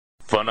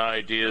Fun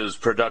Ideas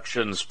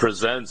Productions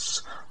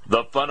presents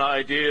the Fun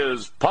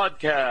Ideas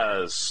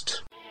Podcast.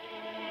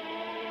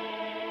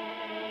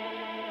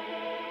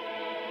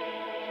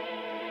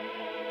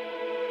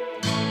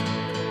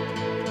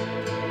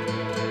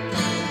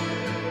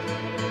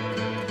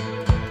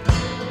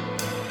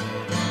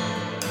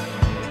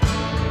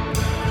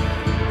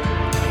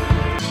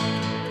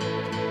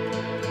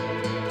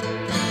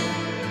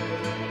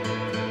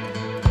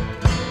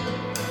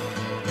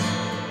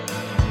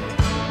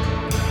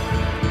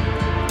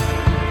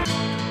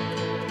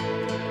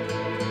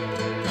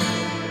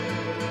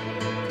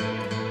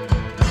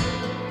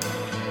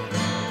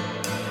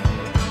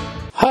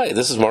 Hi,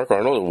 this is Mark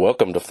Arnold, and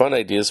welcome to Fun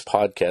Ideas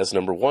Podcast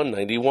number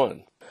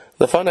 191.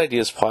 The Fun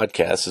Ideas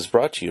Podcast is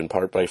brought to you in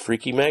part by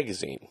Freaky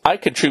Magazine. I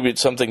contribute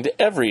something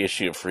to every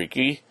issue of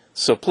Freaky,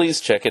 so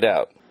please check it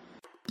out.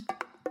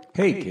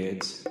 Hey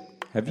kids,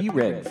 have you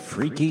read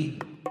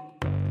Freaky?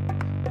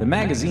 The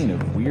magazine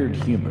of weird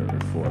humor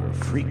for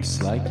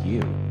freaks like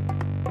you.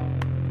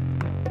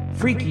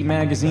 Freaky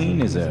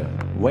Magazine is a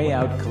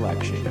way-out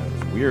collection of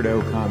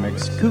weirdo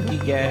comics,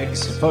 kooky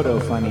gags, photo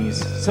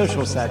funnies,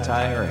 social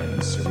satire,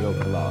 and surreal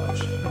collage.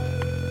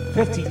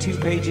 52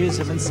 pages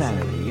of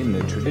insanity in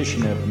the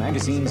tradition of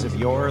magazines of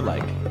yore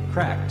like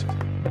Cracked,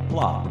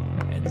 Plop,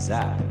 and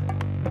Zap.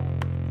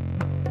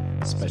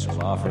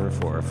 Special offer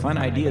for Fun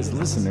Ideas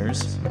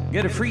listeners,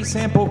 get a free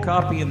sample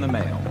copy in the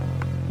mail,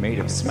 made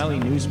of smelly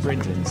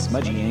newsprint and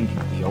smudgy ink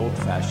the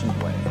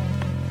old-fashioned way.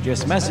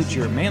 Just message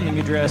your mailing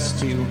address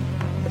to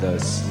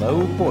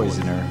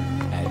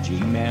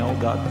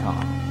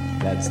theslowpoisoner@gmail.com.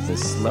 That's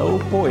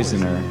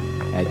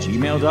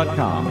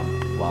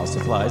theslowpoisoner@gmail.com while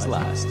supplies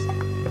last.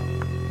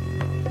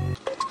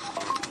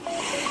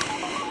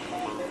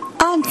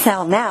 On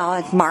sale now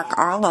is Mark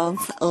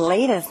Arnold's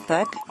latest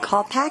book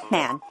called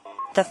Pac-Man,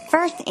 the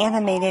first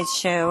animated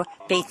show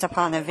based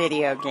upon a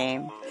video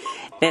game.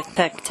 This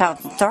book tells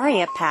the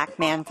story of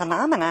Pac-Man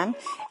phenomenon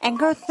and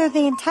goes through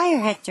the entire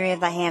history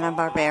of the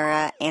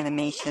Hanna-Barbera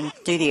Animation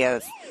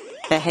Studios.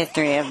 The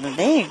history of the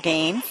video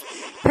games,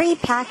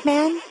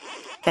 pre-Pac-Man,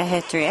 the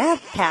history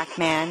of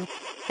Pac-Man,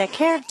 the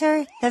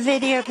character, the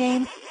video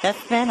game, the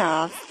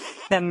spin-offs,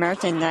 the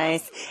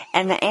merchandise,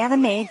 and the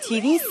animated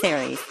TV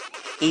series.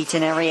 Each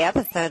and every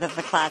episode of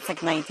the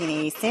classic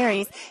 1980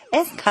 series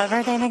is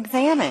covered and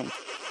examined.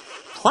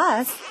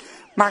 Plus,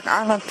 Mark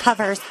Arnold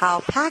covers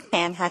how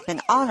Pac-Man has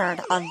been honored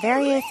on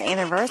various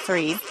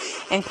anniversaries,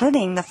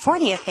 including the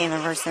 40th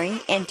anniversary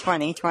in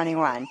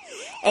 2021.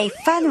 A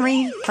fun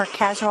read for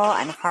casual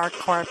and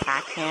hardcore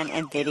Pac-Man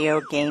and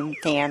video game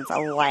fans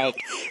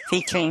alike,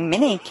 featuring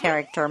mini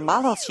character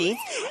model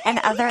sheets and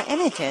other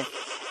images.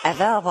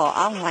 Available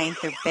online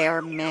through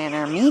Bear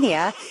Manor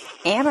Media,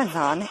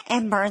 Amazon,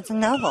 and Barnes &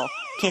 Noble.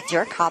 Get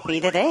your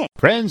copy today.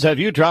 Friends, have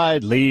you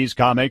tried Lee's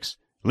Comics?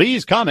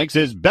 Lee's Comics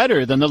is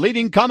better than the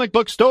leading comic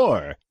book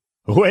store.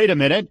 Wait a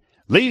minute.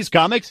 Lee's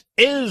Comics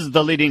is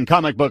the leading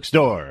comic book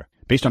store.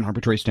 Based on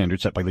arbitrary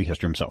standards set by Lee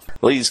Hester himself.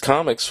 Lee's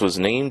Comics was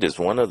named as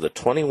one of the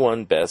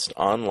 21 best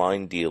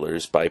online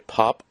dealers by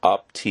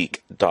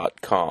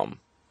popoptique.com.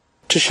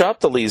 To shop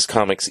the Lee's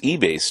Comics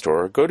eBay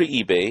store, go to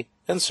eBay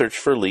and search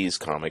for Lee's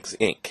Comics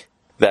Inc.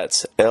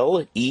 That's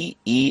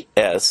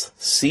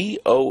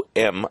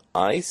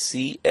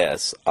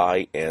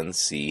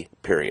LEESCOMICSINC,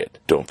 period.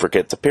 Don't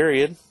forget the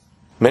period.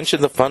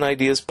 Mention the Fun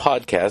Ideas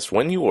Podcast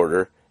when you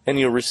order, and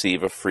you'll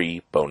receive a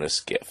free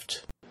bonus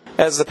gift.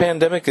 As the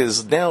pandemic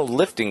is now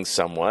lifting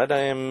somewhat,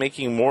 I am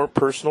making more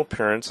personal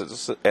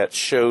appearances at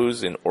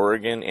shows in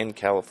Oregon and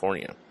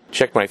California.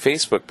 Check my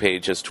Facebook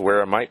page as to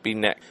where I might be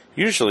next,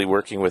 usually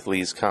working with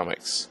Lee's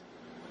Comics.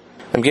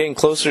 I'm getting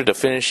closer to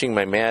finishing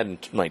my Mad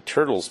and my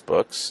Turtles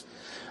books.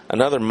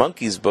 Another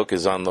Monkeys book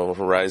is on the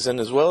horizon,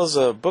 as well as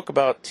a book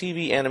about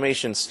TV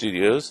animation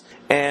studios.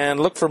 And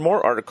look for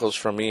more articles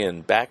from me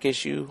in Back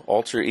Issue,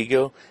 Alter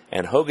Ego,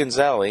 and Hogan's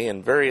Alley,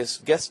 and various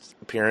guest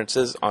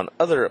appearances on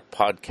other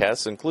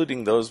podcasts,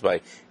 including those by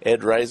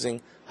Ed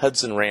Rising,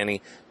 Hudson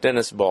Ranny,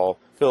 Dennis Ball,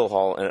 Phil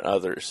Hall, and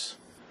others.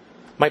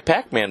 My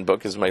Pac-Man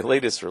book is my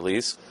latest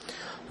release.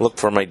 Look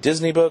for my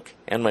Disney book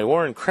and my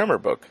Warren Kremer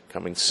book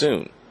coming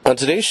soon. On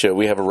today's show,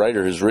 we have a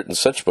writer who's written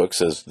such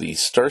books as the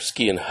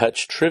Starsky and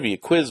Hutch Trivia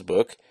Quiz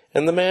Book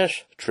and the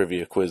MASH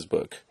Trivia Quiz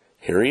Book.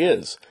 Here he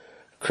is,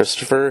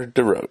 Christopher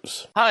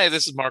DeRose. Hi,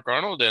 this is Mark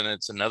Arnold, and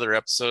it's another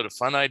episode of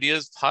Fun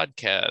Ideas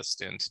Podcast.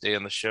 And today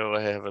on the show,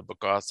 I have a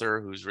book author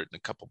who's written a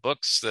couple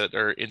books that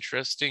are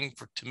interesting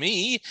to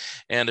me,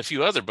 and a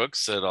few other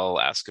books that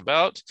I'll ask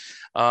about.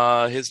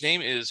 His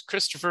name is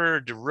Christopher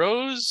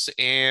DeRose,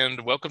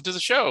 and welcome to the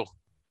show.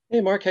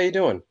 Hey, Mark, how you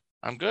doing?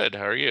 I'm good.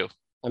 How are you?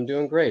 I'm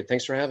doing great.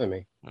 Thanks for having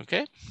me.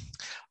 Okay.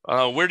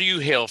 Where do you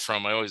hail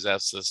from? I always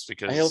ask this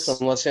because I hail from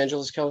Los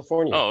Angeles,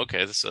 California. Oh,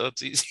 okay. So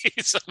that's easy.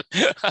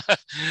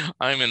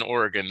 I'm in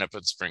Oregon, up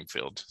in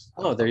Springfield.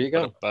 Oh, there you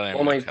go. But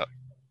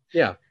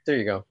yeah, there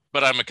you go.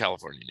 But I'm a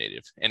California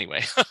native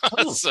anyway.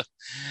 Oh. So,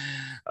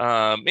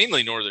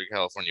 mainly Northern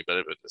California, but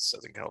I've been to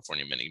Southern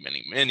California many,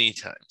 many, many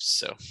times.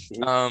 So,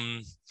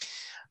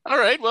 All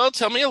right. Well,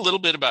 tell me a little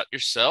bit about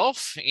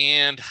yourself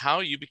and how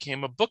you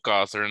became a book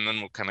author, and then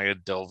we'll kind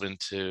of delve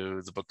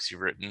into the books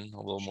you've written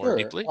a little more Sure.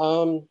 deeply.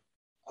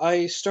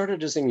 I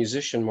started as a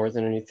musician more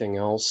than anything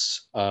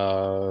else,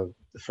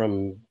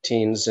 from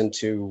teens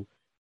into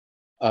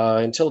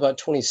until about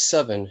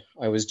 27.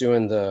 I was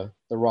doing the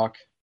rock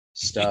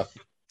stuff,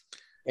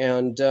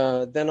 and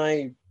then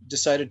I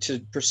decided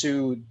to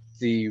pursue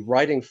the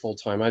writing full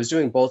time. I was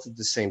doing both at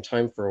the same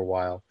time for a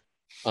while.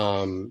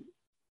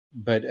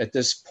 But at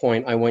this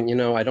point, I went,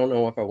 I don't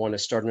know if I want to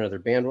start another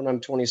band when I'm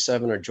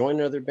 27 or join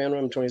another band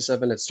when I'm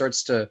 27. It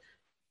starts to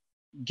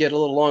get a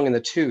little long in the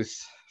tooth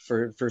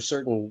for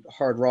certain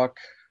hard rock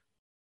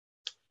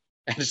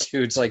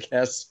attitudes, I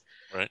guess.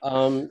 Right.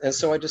 And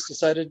so I just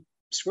decided,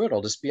 screw it,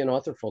 I'll just be an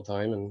author full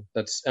time, and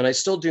I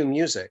still do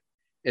music.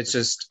 It's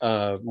just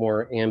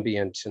more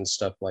ambient and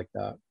stuff like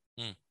that.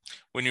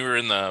 When you were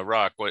in the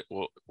rock,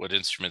 what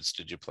instruments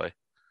did you play?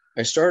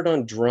 I started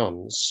on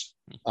drums,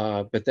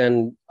 but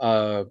then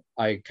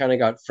I kind of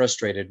got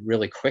frustrated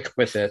really quick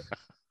with it,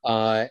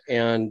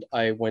 and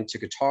I went to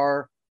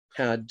guitar.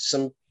 Had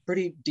some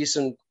pretty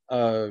decent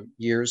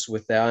years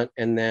with that,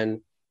 and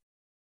then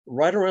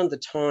right around the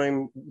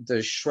time the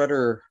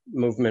shredder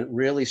movement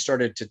really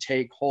started to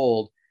take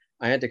hold,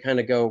 I had to kind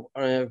of go,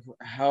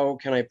 how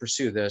can I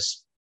pursue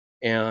this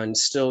and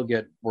still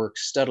get work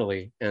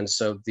steadily? And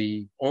so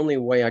the only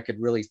way I could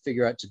really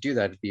figure out to do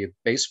that would be a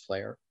bass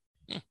player.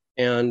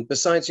 And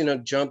besides,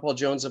 John Paul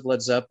Jones of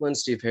Led Zeppelin,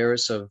 Steve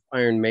Harris of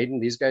Iron Maiden,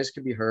 these guys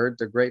could be heard.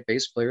 They're great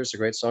bass players. They're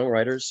great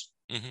songwriters.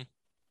 Mm-hmm.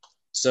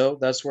 So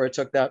that's where I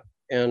took that.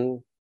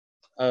 And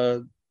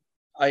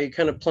I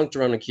kind of plunked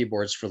around on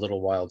keyboards for a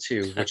little while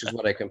too, which is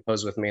what I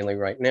compose with mainly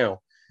right now.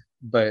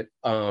 But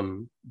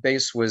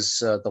bass was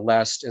the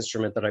last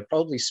instrument that I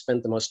probably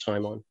spent the most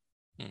time on.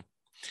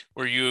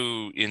 Were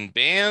you in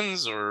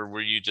bands, or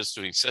were you just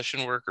doing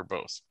session work, or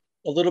both?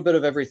 A little bit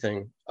of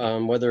everything,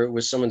 whether it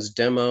was someone's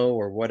demo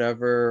or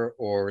whatever,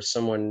 or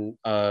someone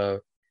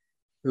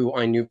who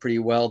I knew pretty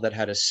well that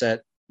had a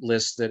set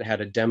list that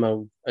had a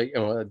demo,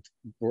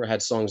 or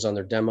had songs on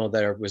their demo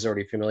that I was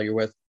already familiar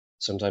with.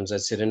 Sometimes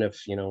I'd sit in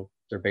if,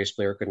 their bass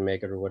player couldn't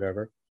make it or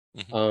whatever.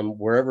 Mm-hmm.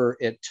 Wherever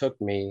it took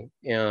me.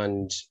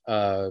 And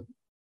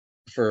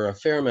for a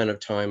fair amount of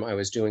time, I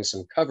was doing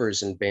some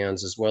covers in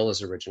bands as well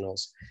as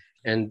originals.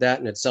 And that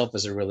in itself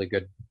is a really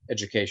good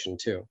education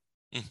too.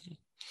 Mm-hmm.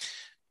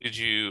 Did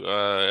you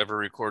ever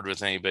record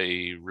with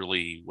anybody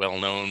really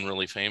well-known,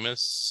 really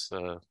famous?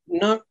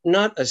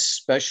 Not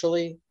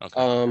especially.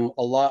 Okay.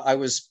 A lot. I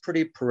was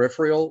pretty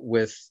peripheral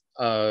with,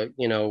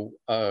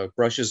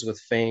 brushes with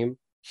fame.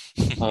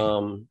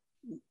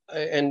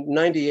 And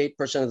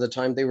 98% of the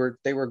time they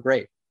were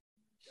great.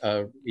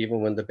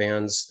 Even when the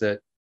bands that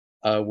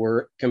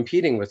were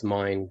competing with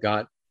mine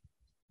got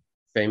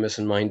famous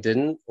and mine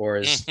didn't, or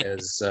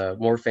as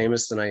more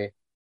famous than I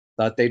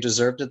thought they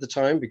deserved at the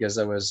time, because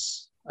I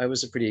was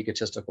a pretty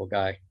egotistical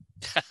guy.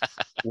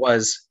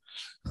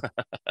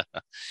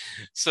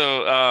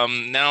 So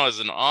now as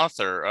an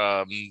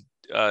author,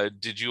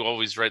 did you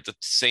always write the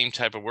same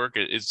type of work?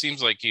 It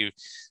seems like you've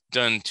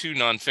done 2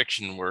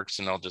 nonfiction works,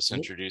 and I'll just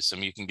introduce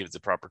them. You can give the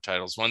proper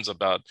titles. One's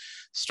about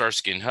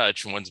Starsky and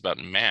Hutch, and one's about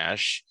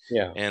MASH.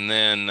 Yeah. And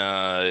then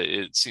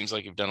it seems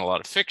like you've done a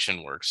lot of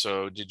fiction work.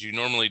 So did you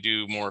normally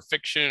do more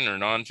fiction or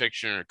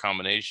nonfiction, or a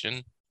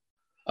combination?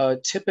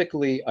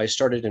 Typically, I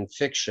started in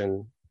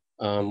fiction,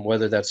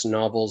 whether that's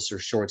novels or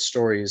short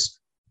stories.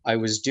 I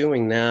was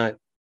doing that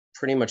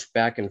pretty much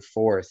back and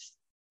forth,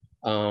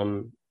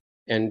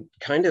 and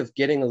kind of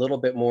getting a little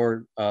bit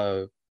more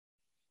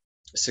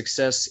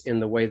success in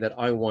the way that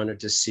I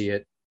wanted to see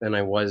it than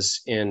I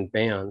was in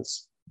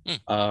bands.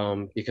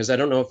 Because I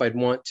don't know if I'd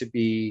want to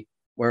be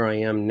where I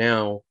am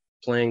now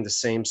playing the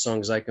same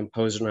songs I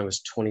composed when I was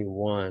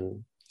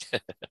 21.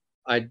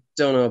 I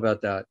don't know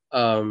about that.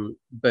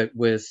 But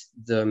with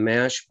the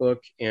MASH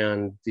book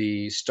and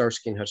the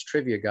Starsky and Hutch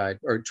trivia guide,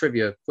 or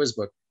trivia quiz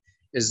book,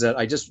 is that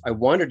I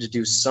wanted to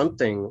do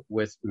something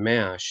with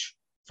MASH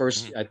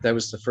first. That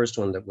was the first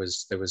one that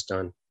was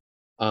done.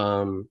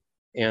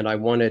 And I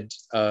wanted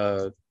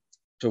to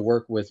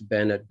work with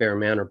Ben at Bear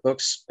Manor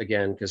Books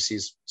again, because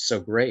he's so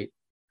great.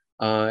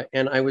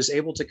 And I was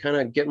able to kind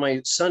of get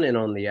my son in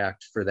on the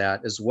act for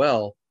that as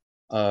well.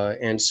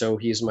 And so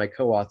he's my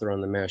co-author on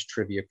the MASH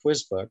trivia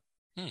quiz book.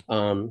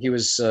 He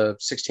was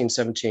 16,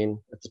 17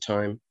 at the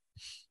time.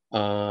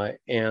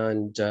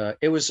 And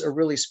it was a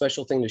really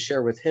special thing to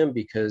share with him,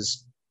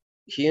 because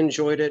he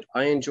enjoyed it.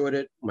 I enjoyed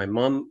it. My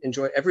mom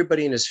enjoyed it.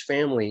 Everybody in his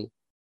family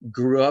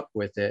grew up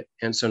with it.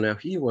 And so now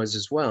he was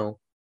as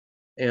well.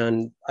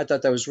 And I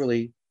thought that was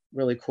really,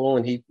 really cool.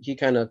 And he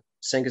kind of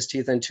sank his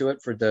teeth into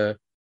it for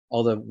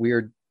all the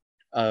weird,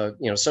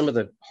 some of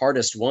the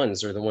hardest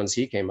ones are the ones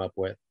he came up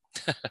with.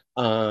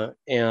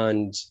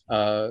 And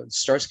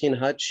Starsky and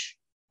Hutch,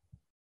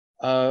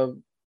 wow,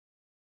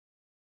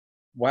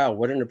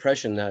 what an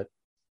impression that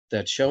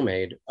show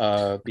made.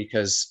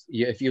 Because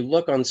if you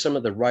look on some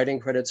of the writing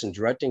credits and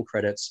directing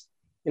credits,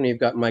 you've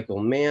got Michael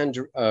Mann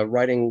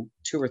writing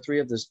 2 or 3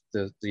 of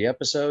the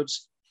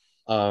episodes.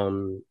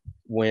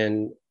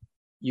 When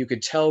you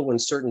could tell when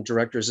certain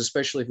directors,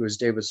 especially if it was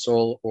David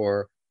Soul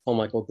or Paul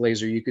Michael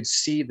Glaser, you could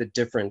see the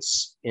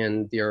difference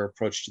in their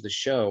approach to the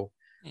show,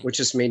 which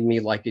just made me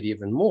like it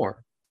even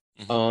more.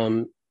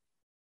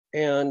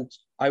 And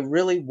I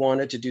really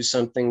wanted to do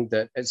something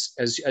that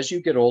as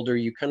you get older,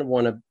 you kind of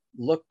want to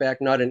look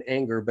back, not in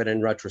anger, but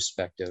in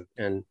retrospective,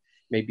 and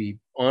maybe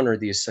honor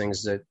these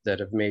things that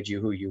have made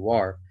you who you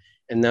are.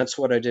 And that's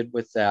what I did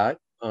with that.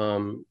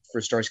 For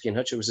Starsky and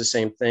Hutch, it was the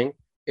same thing.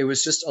 It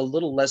was just a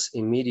little less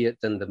immediate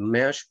than the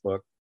MASH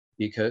book,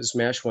 because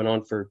MASH went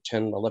on for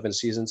 10, 11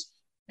 seasons,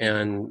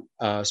 and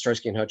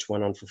Starsky and Hutch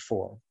went on for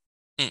 4.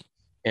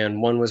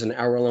 And one was an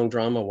hour-long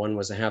drama, one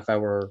was a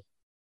half-hour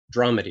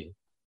dramedy.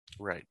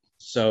 Right.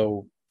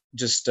 So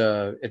just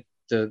the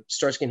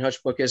Starsky and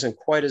Hutch book isn't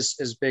quite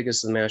as big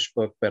as the MASH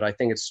book, but I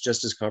think it's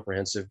just as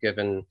comprehensive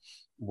given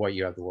what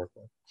you have to work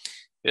with.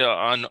 Yeah,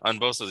 on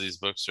both of these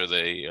books, are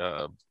they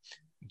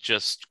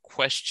just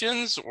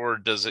questions, or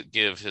does it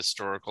give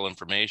historical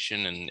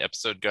information and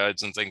episode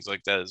guides and things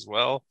like that as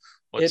well?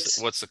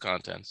 What's the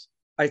contents?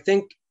 I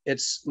think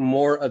it's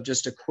more of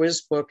just a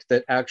quiz book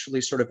that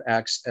actually sort of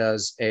acts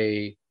as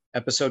a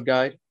episode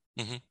guide.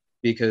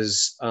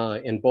 Because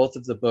in both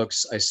of the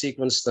books, I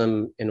sequenced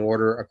them in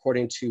order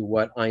according to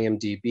what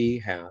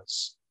IMDb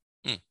has,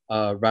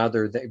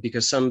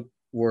 because some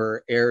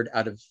were aired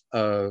out of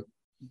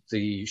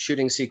the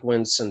shooting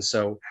sequence. And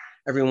so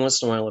every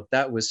once in a while, if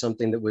that was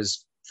something that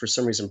was for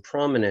some reason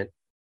prominent,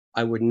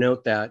 I would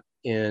note that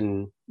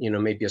in,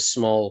 maybe a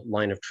small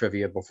line of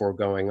trivia before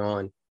going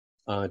on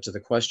to the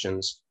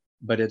questions.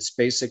 But it's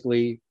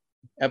basically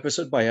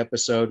episode by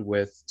episode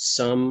with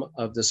some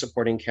of the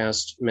supporting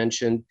cast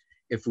mentioned.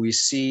 If we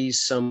see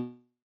some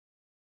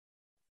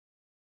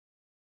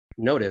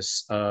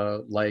notice,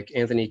 like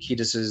Anthony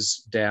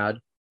Kiedis's dad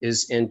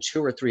is in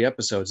 2 or 3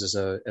 episodes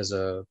as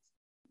a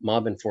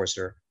mob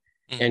enforcer,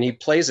 and he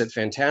plays it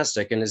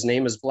fantastic, and his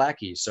name is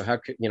Blackie. So how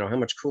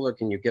much cooler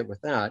can you get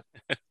with that?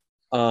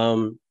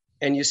 And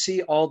you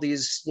see all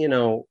these,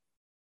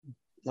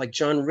 like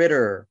John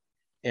Ritter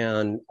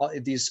and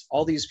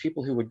all these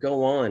people who would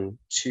go on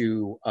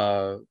to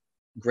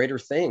greater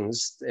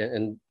things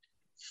and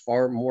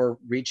far more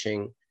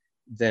reaching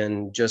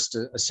than just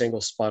a single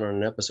spot on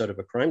an episode of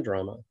a crime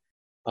drama.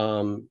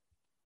 And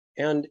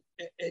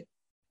it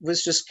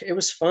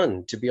was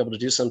fun to be able to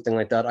do something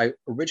like that. I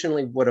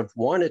originally would have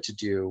wanted to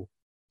do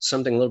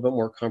something a little bit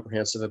more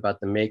comprehensive about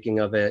the making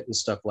of it and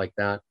stuff like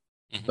that.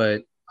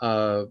 But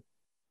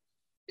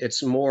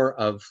it's more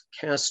of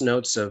cast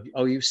notes of,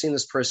 oh, you've seen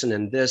this person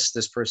in this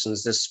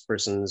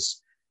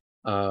person's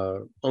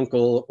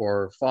uncle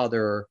or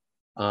father.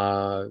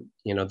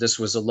 This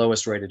was the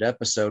lowest rated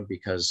episode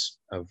because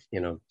of,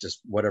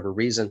 just whatever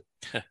reason.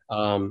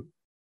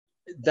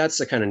 That's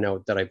the kind of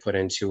note that I put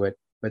into it.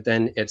 But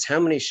then it's how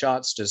many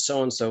shots does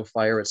so-and-so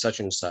fire at such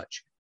and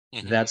such?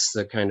 That's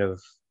the kind of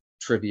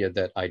trivia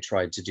that I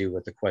tried to do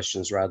with the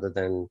questions, rather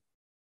than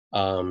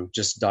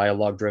just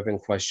dialogue driven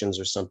questions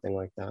or something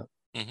like that.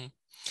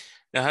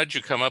 Now, how did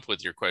you come up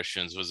with your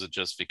questions? Was it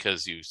just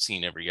because you've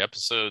seen every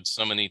episode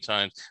so many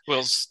times?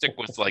 Well, stick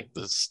with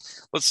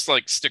this. Let's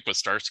stick with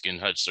Starsky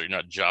and Hutch, so you're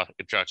not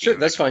jockeying. Sure,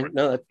 that's fine.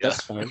 No,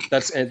 that's fine.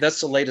 That's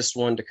the latest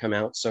one to come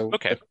out. So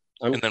okay,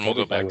 and then we'll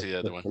go back to the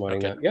other one. Okay.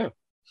 That. Yeah.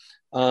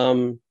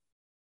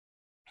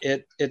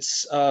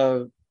 It's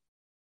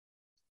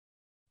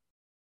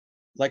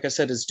like I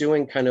said, it's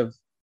doing kind of.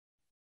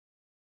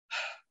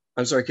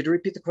 I'm sorry. Could you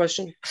repeat the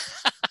question?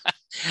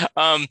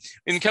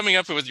 In coming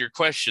up with your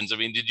questions, I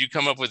mean, did you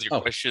come up with your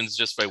questions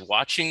just by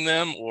watching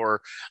them,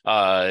 or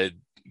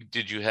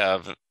did you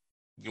have?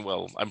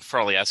 Well, I'm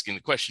probably asking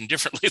the question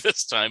differently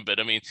this time, but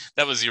I mean,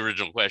 that was the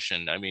original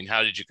question. I mean,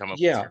 how did you come up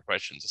with your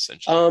questions,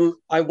 essentially?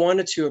 I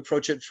wanted to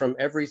approach it from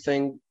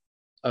everything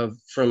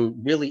from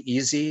really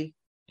easy,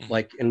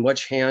 like in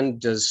which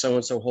hand does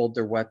so-and-so hold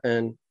their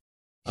weapon,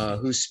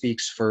 who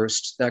speaks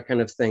first, that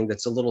kind of thing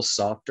that's a little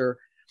softer.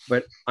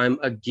 But I'm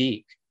a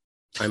geek.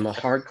 I'm a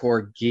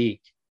hardcore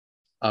geek.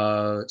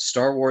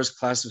 Star Wars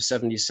Class of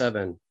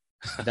 77,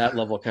 that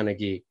level kind of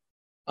geek.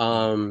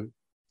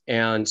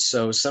 And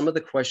so some of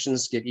the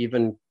questions get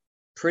even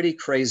pretty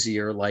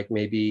crazier, like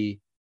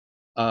maybe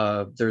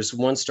there's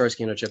one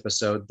Starsky and Hutch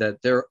episode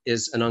that there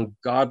is an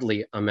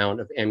ungodly amount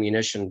of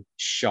ammunition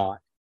shot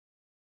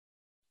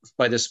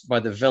by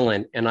the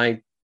villain, and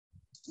I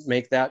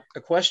make that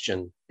a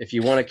question. If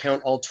you want to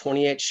count all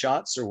 28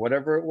 shots or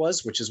whatever it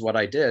was, which is what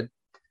I did,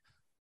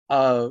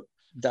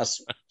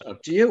 that's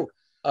up to you.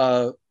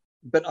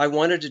 But I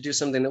wanted to do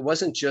something that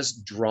wasn't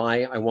just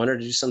dry. I wanted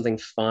to do something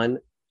fun,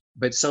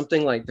 but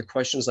something like the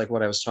questions, like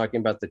what I was talking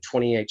about, the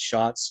 28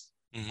 shots.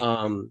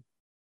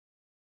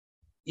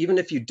 Even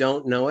if you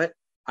don't know it,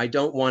 I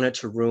don't want it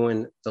to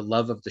ruin the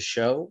love of the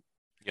show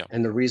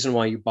and the reason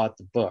why you bought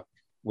the book,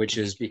 which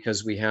is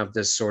because we have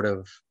this sort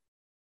of,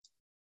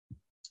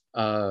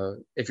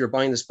 if you're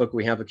buying this book,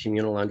 we have a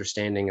communal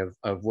understanding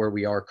of where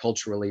we are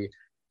culturally,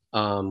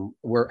 how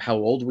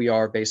old we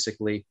are,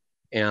 basically.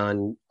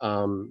 And,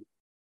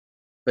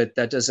 but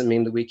that doesn't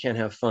mean that we can't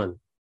have fun.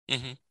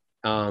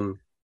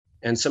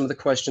 And some of the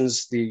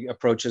questions, the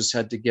approaches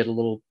had to get a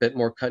little bit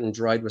more cut and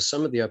dried with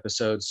some of the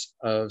episodes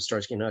of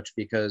Starsky and Hutch,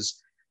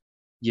 because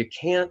you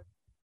can't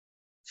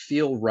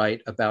feel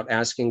right about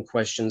asking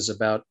questions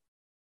about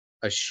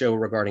a show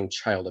regarding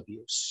child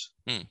abuse.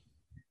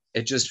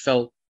 It just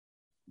felt,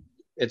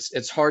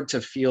 it's hard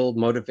to feel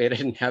motivated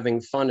and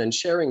having fun and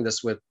sharing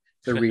this with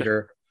the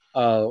reader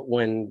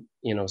when,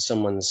 you know,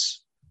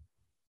 someone's,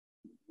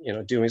 you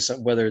know, doing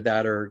something, whether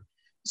that or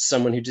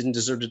someone who didn't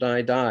deserve to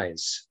die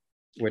dies,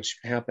 which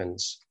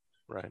happens.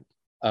 Right.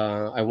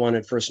 I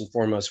wanted first and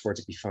foremost for it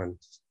to be fun.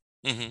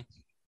 Mm-hmm.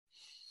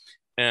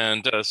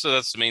 And so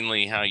that's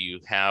mainly how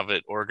you have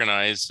it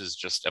organized, is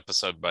just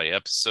episode by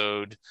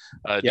episode.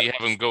 Yep. Do you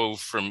have them go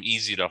from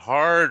easy to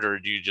hard, or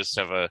do you just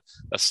have a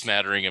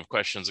smattering of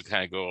questions that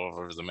kind of go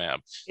over the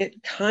map?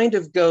 It kind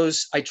of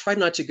goes, I try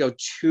not to go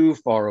too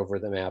far over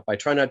the map. I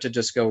try not to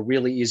just go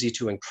really easy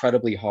to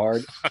incredibly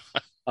hard.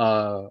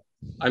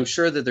 I'm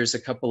sure that there's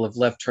a couple of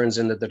left turns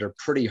in that are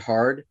pretty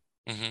hard,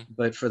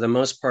 but for the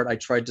most part, I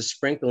tried to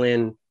sprinkle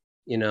in,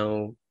 you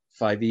know,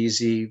 5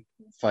 easy,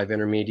 5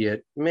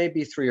 intermediate,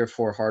 maybe 3 or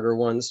 4 harder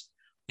ones,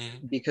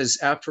 because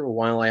after a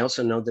while, I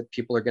also know that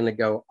people are going to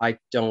go, I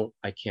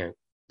can't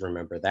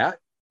remember that,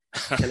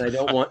 and I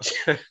don't want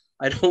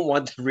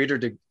the reader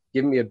to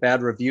give me a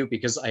bad review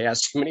because I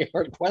asked too many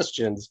hard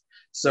questions.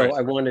 So right.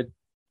 I wanted,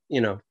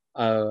 you know,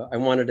 I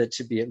wanted it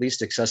to be at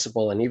least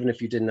accessible, and even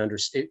if you didn't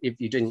understand, if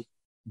you didn't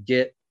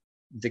get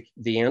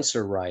the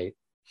answer right,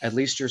 at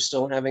least you're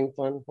still having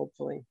fun,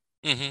 hopefully.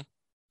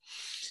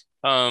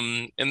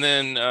 And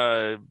then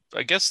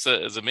I guess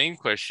the main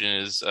question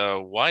is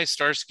why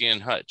Starsky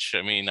and Hutch?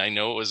 I mean, I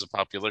know it was a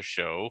popular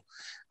show.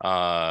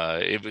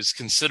 It was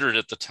considered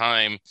at the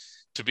time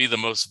to be the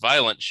most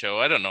violent show.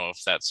 I don't know if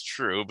that's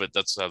true, but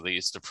that's how they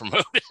used to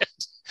promote it.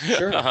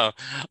 Sure.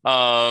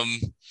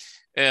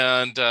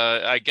 And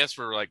I guess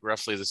we're like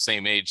roughly the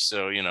same age.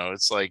 So, you know,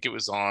 it's like it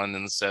was on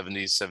in the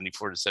 70s,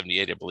 74 to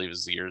 78, I believe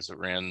is the years it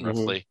ran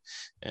roughly.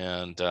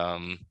 And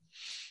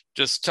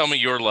just tell me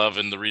your love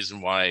and the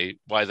reason why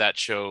that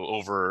show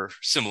over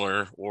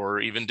similar or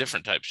even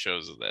different type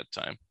shows at that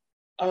time.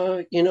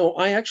 You know,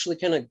 I actually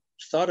kind of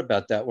thought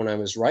about that when I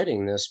was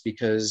writing this,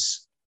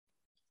 because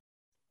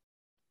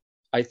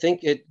I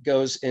think it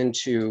goes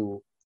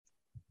into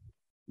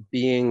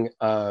being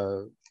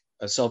a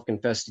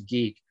self-confessed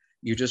geek.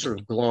 You just sort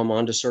of glom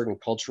onto certain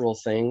cultural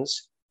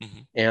things.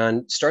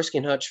 And Starsky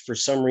and Hutch, for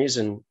some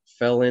reason,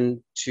 fell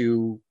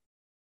into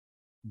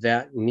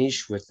that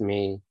niche with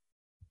me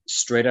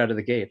straight out of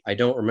the gate. I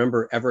don't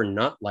remember ever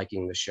not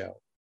liking the show.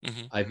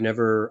 I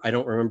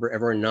don't remember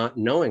ever not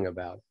knowing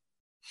about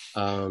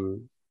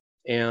it.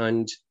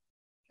 And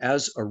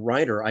as a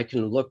writer, I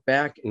can look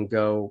back and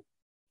go,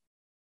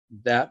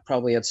 that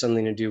probably had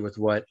something to do with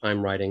what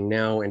I'm writing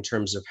now in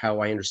terms of how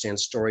I understand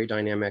story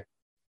dynamic,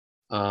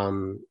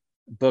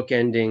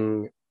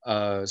 bookending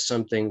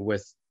something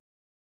with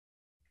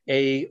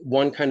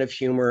one kind of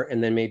humor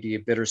and then maybe a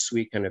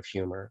bittersweet kind of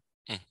humor.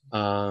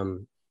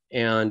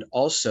 And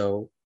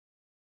also,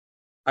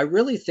 I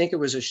really think it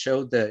was a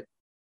show that,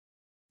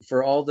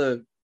 for all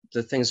the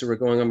things that were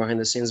going on behind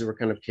the scenes that were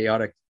kind of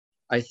chaotic,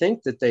 I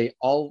think that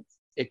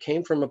it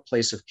came from a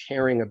place of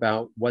caring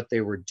about what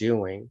they were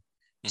doing.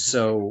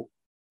 So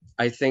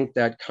I think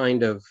that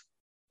kind of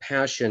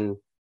passion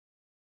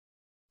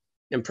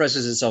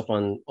impresses itself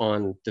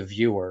on the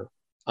viewer.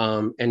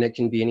 And it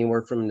can be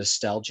anywhere from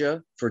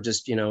nostalgia for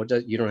just, you know,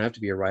 you don't have to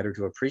be a writer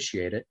to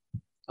appreciate it.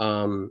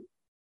 But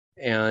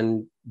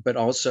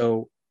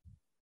also,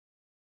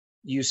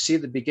 you see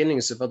the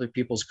beginnings of other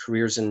people's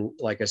careers, and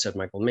like I said,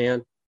 Michael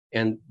Mann,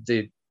 and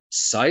the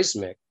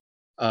seismic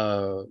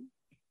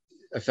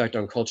effect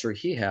on culture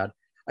he had.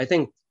 I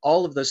think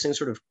all of those things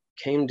sort of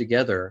came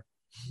together,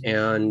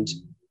 and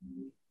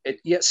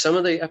yet some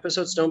of the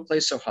episodes don't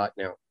play so hot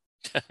now.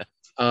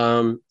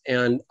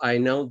 And I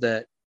know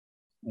that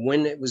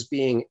when it was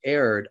being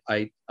aired,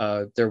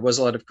 there was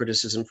a lot of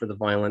criticism for the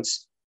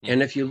violence.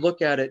 And if you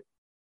look at it,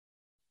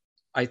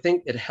 I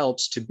think it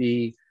helps to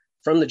be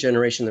from the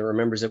generation that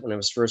remembers it when it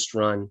was first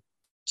run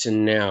to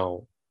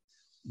now,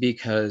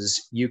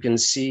 because you can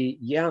see,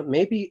 yeah,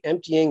 maybe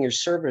emptying your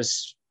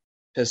service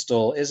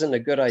pistol isn't a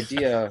good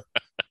idea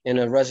in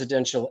a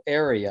residential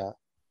area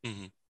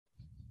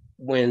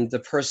when the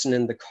person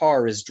in the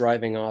car is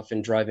driving off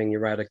and driving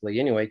erratically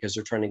anyway because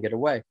they're trying to get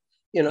away.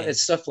 You know,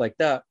 it's stuff like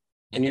that.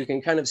 And you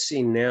can kind of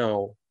see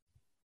now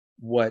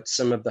what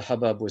some of the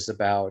hubbub was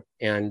about.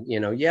 And,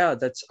 you know,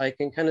 I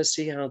can kind of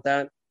see how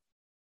that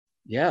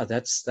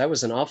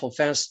was an awful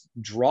fast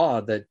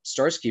draw that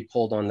Starsky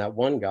pulled on that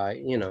one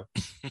guy, you know,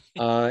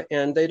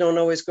 and they don't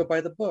always go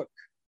by the book.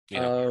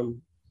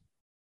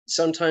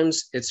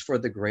 Sometimes it's for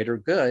the greater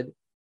good,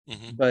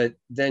 but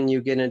then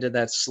you get into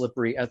that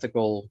slippery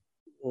ethical,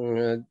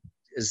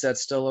 is that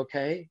still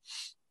okay?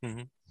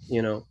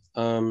 You know,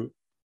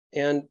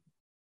 and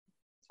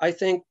I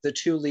think the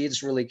two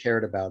leads really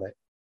cared about it.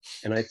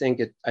 And I think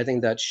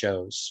that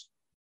shows.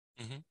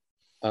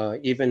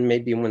 Even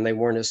maybe when they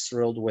weren't as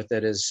thrilled with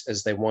it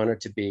as they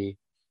wanted to be.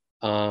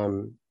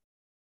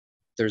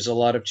 there's a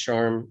lot of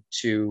charm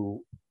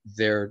to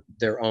their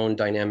own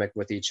dynamic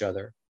with each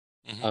other,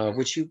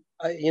 which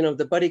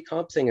the buddy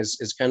cop thing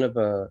is kind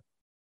of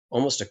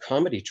almost a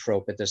comedy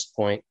trope at this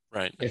point,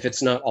 right? If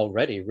it's not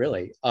already,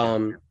 really.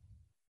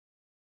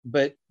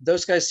 But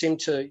those guys seem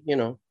to,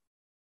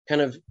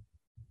 kind of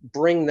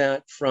bring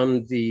that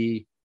from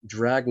the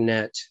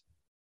Dragnet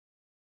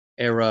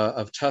era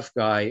of tough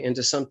guy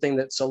into something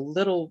that's a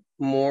little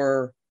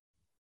more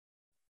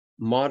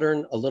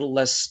modern, a little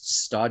less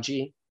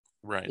stodgy,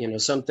 right?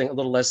 Something a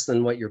little less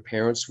than what your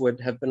parents would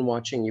have been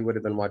watching. You would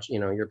have been watching,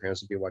 your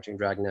parents would be watching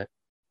Dragnet,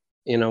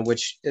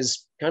 which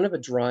is kind of a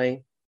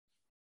dry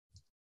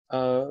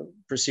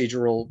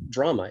procedural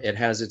drama. It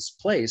has its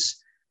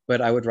place,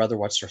 but I would rather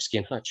watch Starsky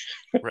and Hutch.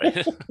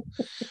 Right.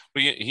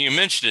 Well, you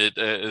mentioned it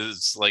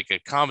as like a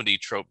comedy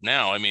trope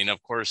now. I mean,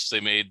 of course, they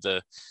made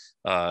the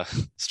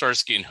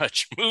Starsky and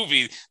Hutch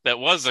movie that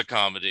was a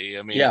comedy.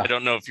 I mean, yeah. I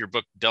don't know if your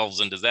book delves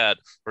into that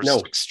or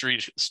no.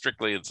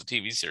 strictly it's a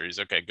TV series.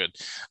 Okay, good.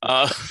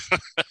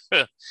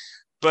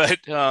 But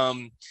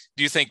do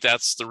you think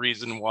that's the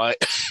reason why,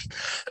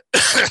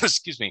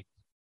 excuse me,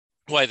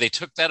 why they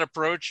took that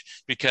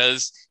approach?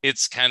 Because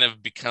it's kind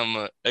of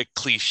become a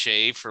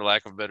cliche, for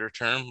lack of a better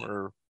term,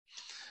 or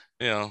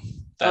that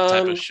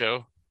type of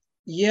show?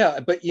 Yeah,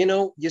 but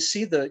you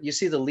see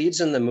the leads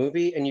in the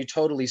movie, and you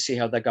totally see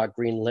how that got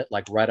greenlit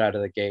like right out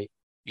of the gate.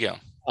 Yeah.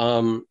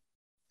 And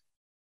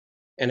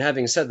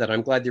having said that,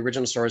 I'm glad the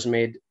original stars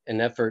made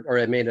an effort, or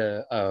it made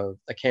a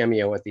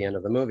cameo at the end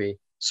of the movie.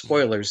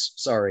 Spoilers,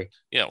 sorry.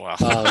 Yeah, well,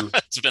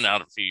 it's been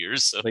out a few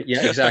years. So. But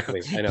yeah,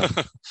 exactly. I know.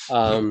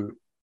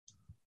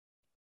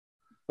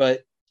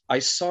 But I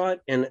saw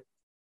it, and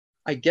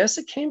I guess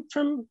it came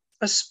from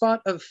a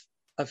spot of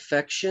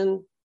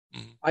affection.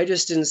 I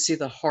just didn't see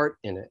the heart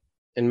in it.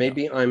 And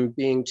maybe I'm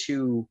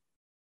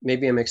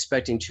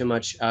expecting too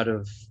much out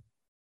of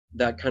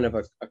that kind of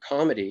a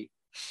comedy.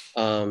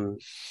 But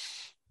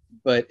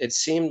it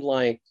seemed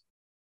like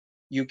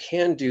you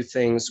can do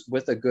things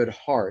with a good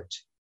heart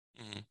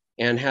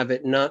and have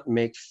it not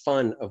make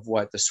fun of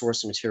what the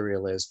source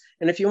material is.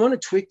 And if you want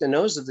to tweak the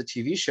nose of the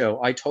TV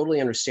show, I totally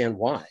understand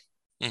why.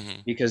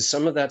 Because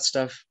some of that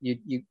stuff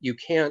you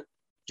can't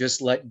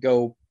just let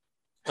go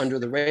under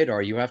the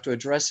radar. You have to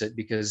address it,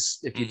 because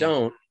if you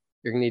don't,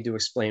 you're gonna need to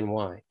explain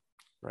why.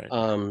 Right.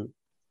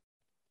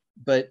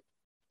 But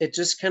it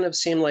just kind of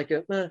seemed like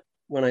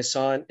when I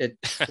saw it,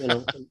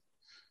 the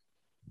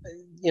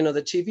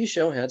TV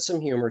show had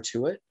some humor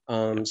to it.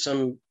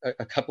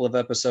 A couple of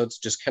episodes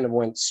just kind of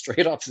went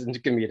straight off into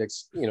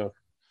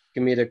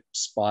comedic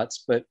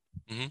spots, but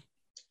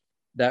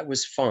that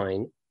was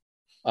fine.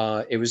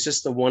 It was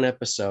just the one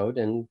episode,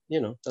 and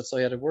that's all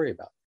you had to worry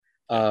about.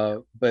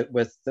 But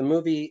with the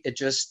movie,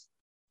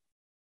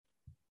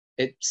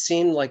 it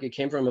seemed like it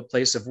came from a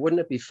place of, wouldn't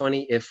it be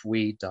funny if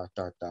we ...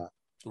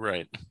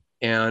 Right.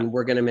 And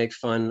we're going to make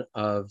fun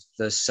of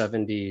the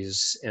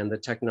 70s and the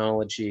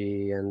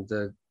technology and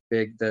the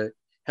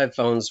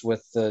headphones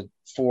with the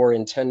 4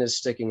 antennas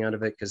sticking out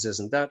of it, because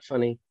isn't that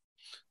funny?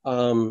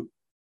 I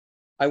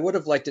would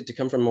have liked it to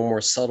come from a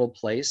more subtle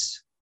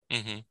place.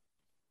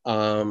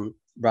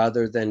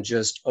 Rather than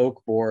just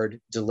oak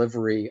board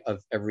delivery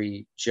of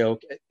every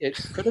joke. It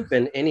could have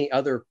been any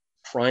other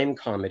crime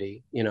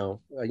comedy,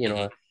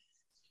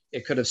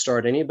 it could have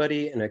starred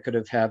anybody, and it could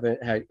have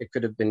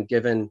been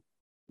given,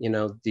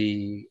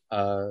 the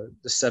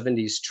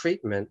 70s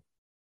treatment,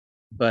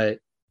 but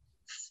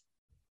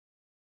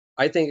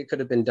I think it could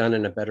have been done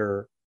in a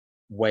better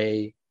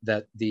way,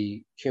 that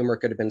the humor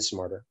could have been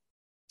smarter.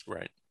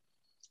 Right.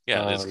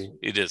 Yeah,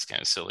 it is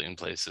kind of silly in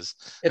places.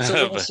 It's a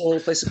little silly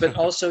in places, but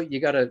also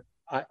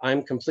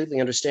I'm completely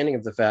understanding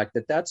of the fact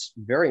that that's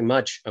very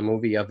much a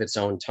movie of its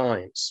own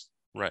times.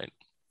 Right.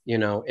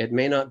 It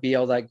may not be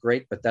all that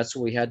great, but that's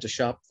what we had to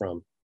shop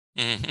from.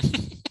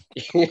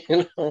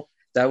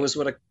 That's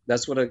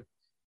what a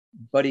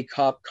buddy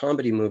cop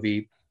comedy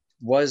movie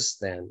was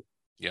then.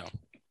 Yeah.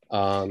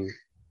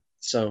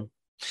 So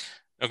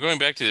now, going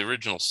back to the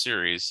original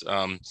series,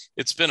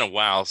 it's been a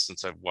while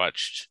since I've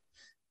watched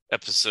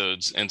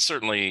episodes, and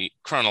certainly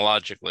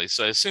chronologically.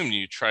 So I assume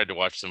you tried to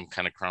watch them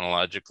kind of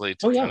chronologically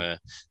to kind of,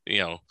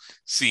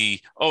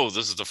 see,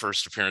 this is the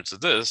first appearance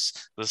of this.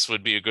 This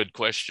would be a good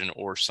question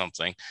or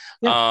something.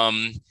 Yeah.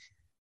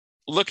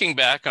 Looking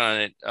back on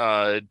it,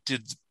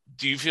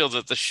 do you feel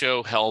that the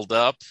show held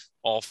up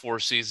all 4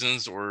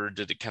 seasons, or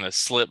did it kind of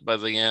slip by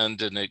the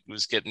end and it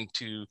was getting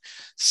too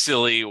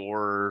silly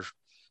or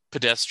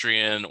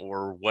pedestrian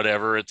or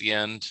whatever at the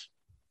end?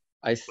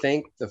 I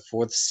think the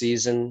 4th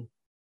season,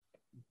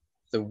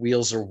 the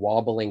wheels are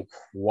wobbling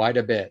quite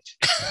a bit.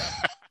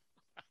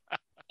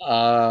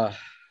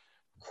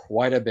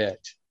 Quite a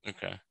bit.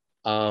 Okay.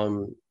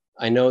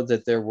 I know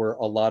that there were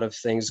a lot of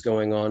things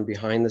going on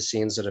behind the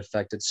scenes that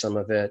affected some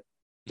of it.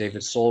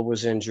 David Soul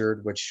was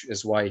injured, which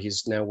is why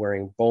he's now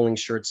wearing bowling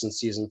shirts in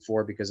season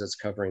 4, because it's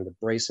covering the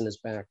brace in his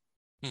back.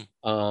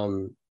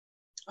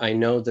 I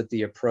know that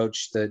the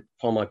approach that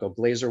Paul Michael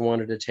Glaser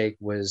wanted to take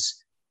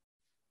was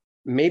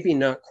maybe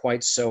not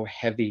quite so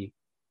heavy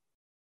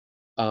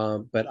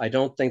But I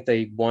don't think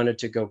they wanted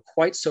to go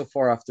quite so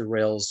far off the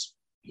rails,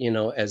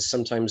 as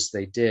sometimes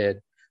they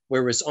did,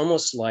 where it was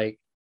almost like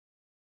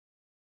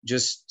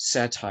just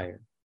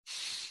satire.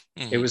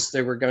 Mm-hmm.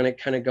 They were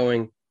kind of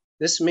going,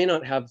 this may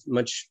not have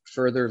much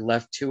further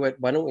left to it.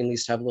 Why don't we at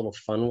least have a little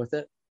fun with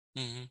it?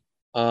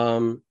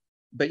 Mm-hmm.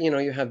 But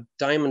you have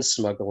diamond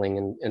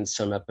smuggling in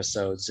some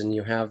episodes, and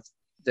you have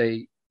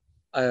we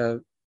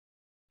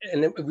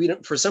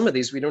don't, for some of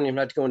these, we don't even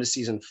have to go into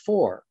season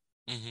 4.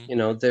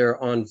 Mm-hmm.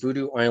 They're on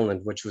Voodoo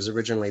Island, which was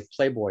originally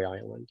Playboy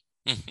Island,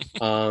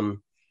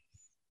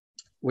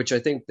 which I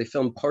think they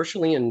filmed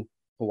partially in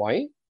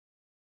Hawaii,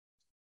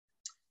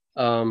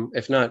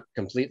 if not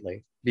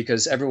completely,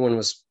 because everyone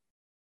was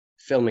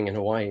filming in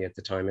Hawaii at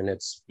the time, and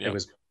it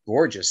was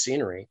gorgeous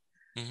scenery.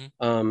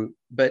 Mm-hmm.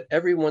 But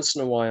every once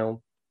in a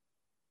while,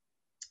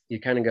 you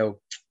kind of go,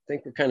 I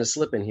think we're kind of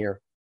slipping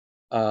here,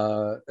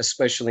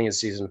 especially in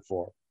season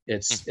 4.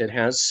 It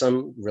has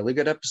some really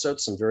good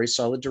episodes, some very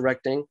solid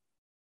directing,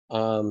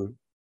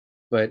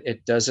 but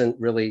it doesn't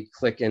really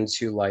click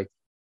into like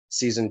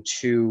season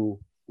 2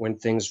 when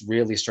things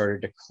really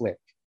started to click.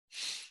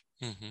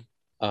 Mm-hmm.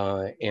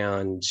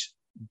 And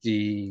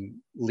the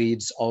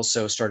leads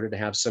also started to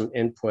have some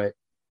input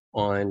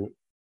on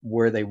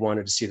where they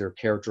wanted to see their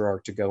character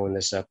arc to go in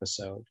this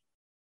episode.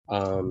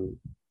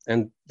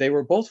 And they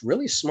were both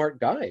really smart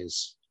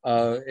guys.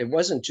 It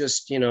wasn't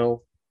just,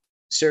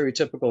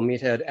 stereotypical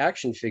meathead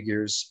action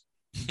figures.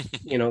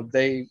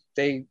 They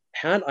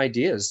had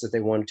ideas that they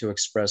wanted to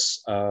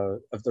express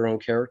of their own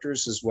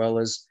characters, as well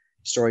as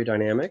story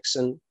dynamics.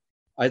 And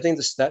I think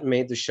that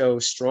made the show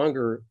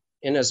stronger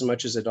in as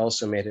much as it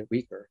also made it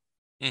weaker.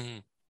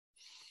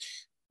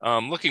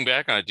 Mm-hmm. Looking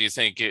back on it, do you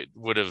think it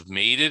would have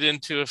made it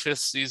into a 5th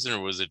season, or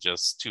was it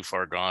just too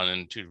far gone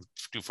and too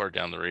far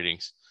down the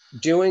ratings?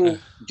 Doing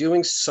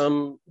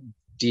some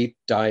deep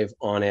dive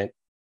on it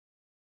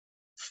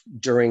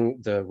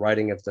during the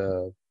writing of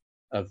the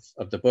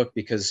book,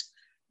 because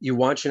you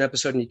watch an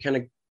episode and you kind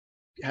of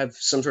have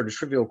some sort of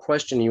trivial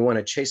question, and you want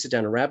to chase it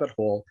down a rabbit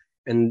hole,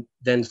 and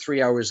then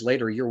 3 hours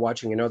later you're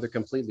watching another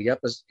completely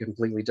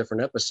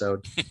different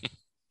episode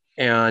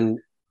and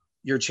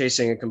you're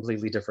chasing a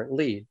completely different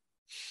lead,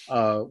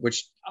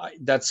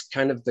 that's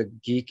kind of the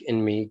geek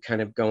in me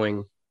kind of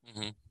going,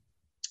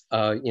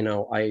 I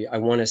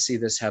want to see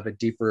this have a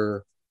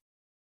deeper,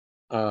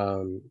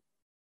 I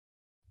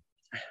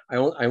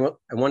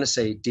want to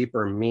say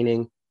deeper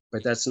meaning,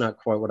 but that's not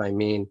quite what I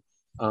mean,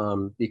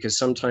 because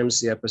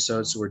sometimes the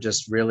episodes were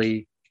just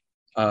really,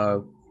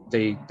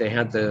 they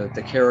had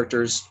the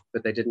characters,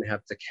 but they didn't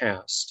have the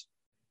cast.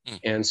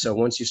 And so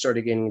once you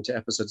started getting into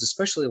episodes,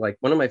 especially like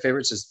one of my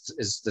favorites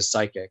is The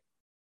Psychic.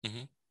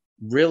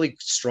 Really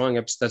strong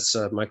episode. That's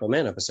a Michael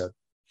Mann episode.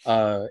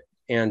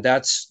 And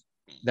that's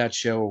that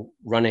show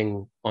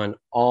running on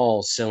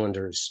all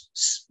cylinders,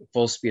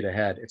 full speed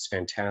ahead. It's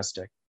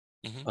fantastic.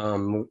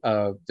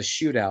 The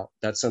Shootout,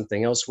 that's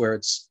something else where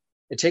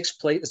it takes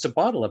place, it's a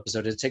bottle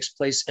episode. It takes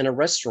place in a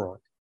restaurant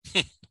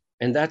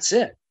and that's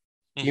it.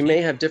 You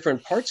may have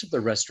different parts of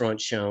the restaurant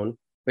shown,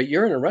 but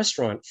you're in a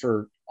restaurant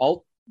for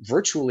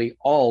virtually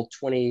all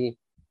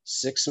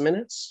 26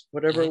 minutes,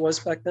 whatever it was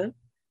back then.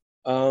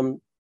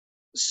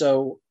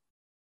 So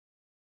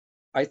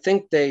I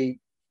think they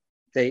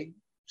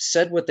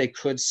said what they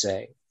could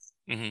say.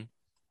 And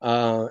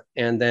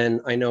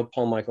then I know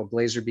Paul Michael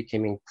Glaser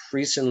became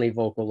increasingly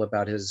vocal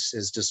about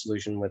his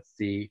disillusion with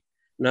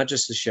not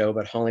just the show,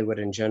 but Hollywood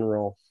in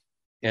general.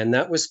 And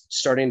that was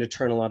starting to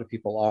turn a lot of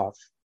people off.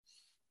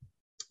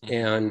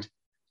 And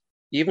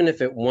even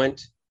if it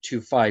went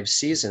to 5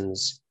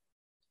 seasons,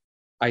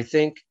 I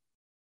think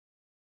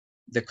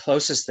the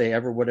closest they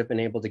ever would have been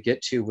able to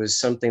get to was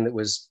something that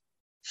was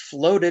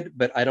floated,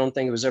 but I don't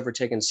think it was ever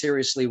taken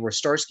seriously, where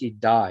Starsky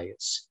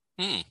dies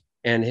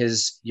and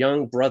his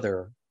young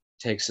brother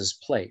takes his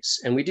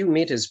place. And we do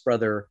meet his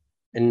brother,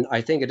 and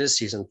I think it is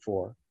season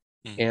 4.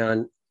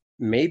 And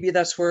maybe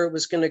that's where it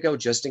was going to go,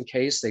 just in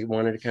case they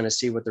wanted to kind of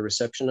see what the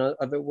reception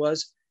of it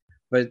was.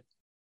 But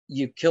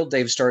you killed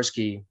Dave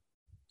Starsky.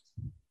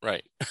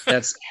 Right.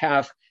 That's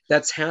half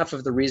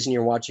of the reason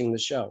you're watching the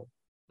show.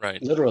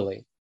 Right.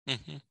 Literally.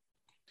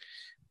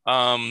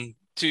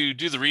 To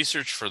do the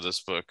research for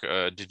this book,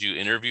 did you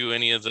interview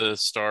any of the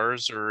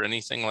stars or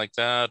anything like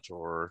that?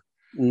 Or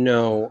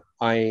no,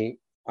 I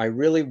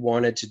really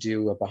wanted to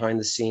do a behind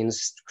the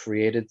scenes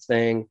created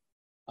thing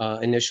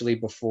initially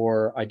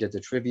before I did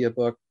the trivia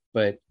book,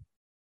 but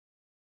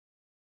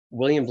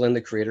William Blinn,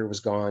 the creator,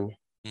 was gone.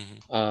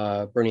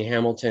 Bernie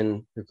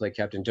Hamilton, who played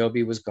Captain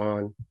Dobie, was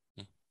gone.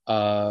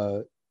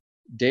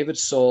 David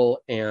Soul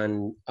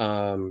and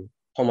Paul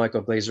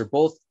Michael Glaser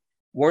both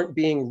weren't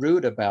being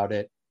rude about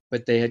it,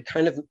 but they had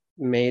kind of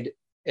made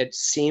it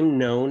seem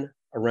known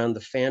around the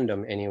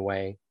fandom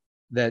anyway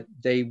that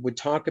they would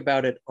talk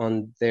about it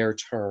on their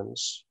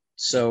terms.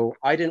 So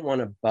I didn't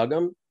want to bug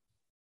them.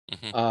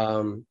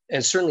 And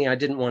certainly I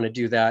didn't want to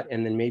do that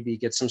and then maybe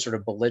get some sort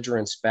of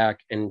belligerence back,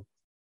 and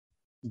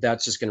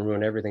that's just going to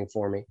ruin everything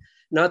for me.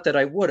 Not that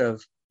I would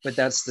have, but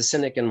that's the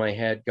cynic in my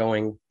head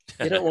going,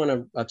 you don't want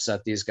to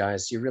upset these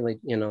guys. You really,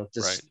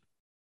 just,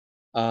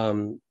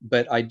 right.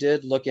 But I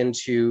did look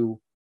into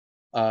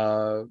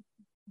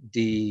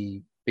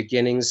the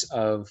beginnings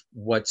of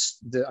what's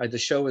the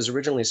show was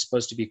originally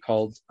supposed to be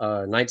called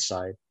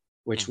Nightside,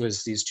 which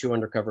was these two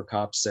undercover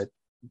cops that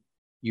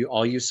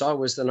all you saw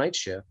was the night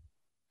shift.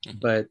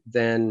 But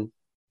then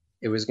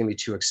it was going to be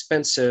too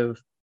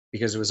expensive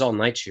because it was all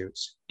night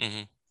shoots.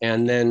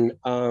 And then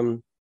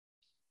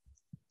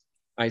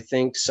I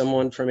think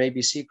someone from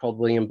ABC called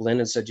William Blinn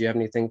and said, do you have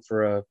anything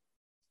for a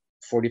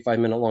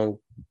 45-minute long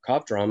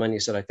cop drama? And he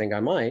said, I think I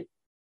might.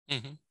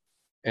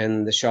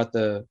 And they shot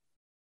the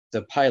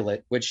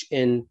pilot, which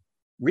in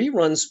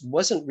reruns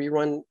wasn't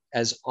rerun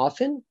as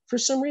often for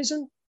some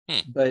reason,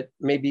 but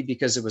maybe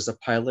because it was a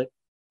pilot,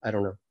 I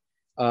don't know.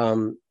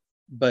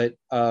 But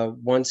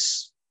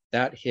once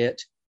that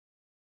hit,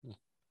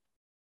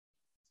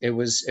 it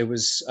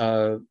was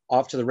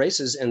off to the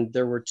races. And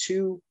there were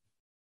two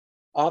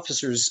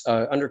officers,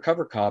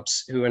 undercover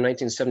cops, who in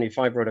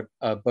 1975 wrote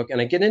a book.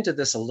 And I get into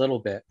this a little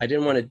bit. I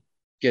didn't want to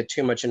get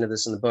too much into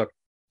this in the book.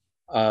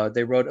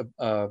 They wrote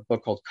a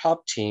book called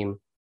Cop Team,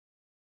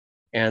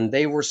 and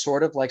they were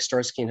sort of like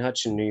Starsky and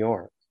Hutch in New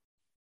York.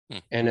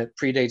 And it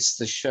predates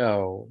the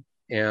show.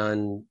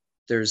 And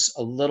there's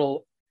a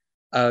little,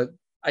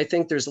 I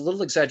think there's a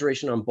little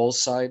exaggeration on both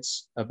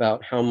sides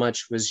about how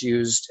much was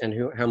used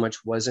and how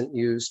much wasn't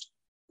used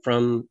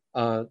from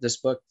this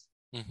book.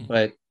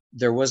 But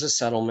there was a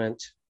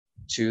settlement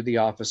to the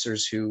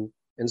officers who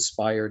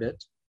inspired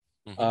it.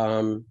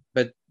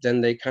 But then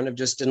they kind of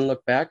just didn't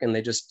look back, and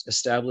they just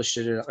established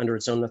it under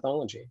its own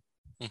mythology.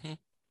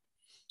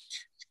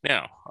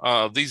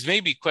 Now, these may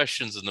be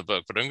questions in the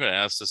book, but I'm going to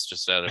ask this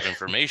just out of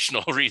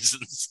informational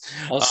reasons.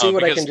 I'll see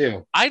what I can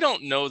do. I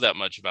don't know that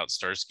much about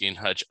Starsky and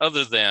Hutch,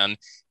 other than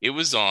it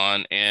was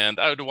on and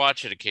I would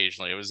watch it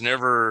occasionally. It was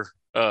never,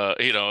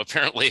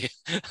 apparently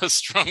a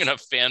strong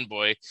enough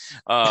fanboy.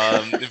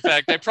 In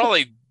fact, I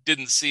probably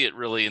didn't see it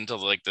really until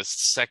like the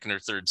second or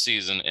third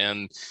season,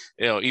 and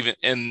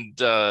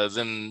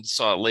then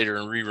saw it later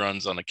in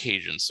reruns on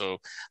occasion. So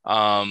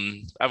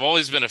I've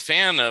always been a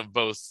fan of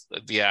both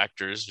the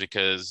actors,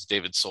 because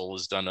David Soul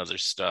has done other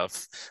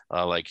stuff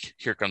like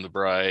Here Come the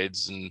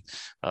Brides, and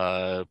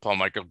Paul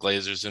Michael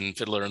Glazer's in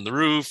Fiddler on the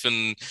Roof,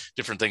 and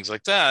different things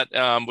like that,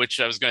 which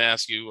I was going to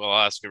ask you.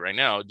 I'll ask you right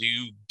now. Do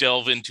you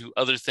delve into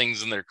other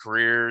things in their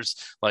careers,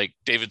 like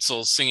David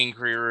Soul's singing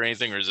career or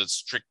anything, or is it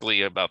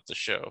strictly about the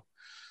show?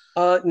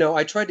 No,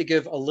 I tried to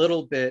give a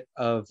little bit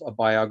of a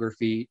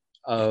biography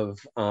of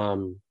a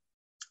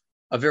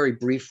very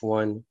brief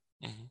one,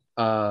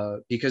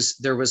 because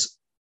there's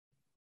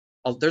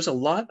a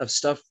lot of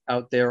stuff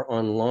out there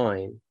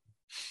online,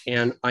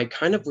 and I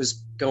kind of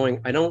was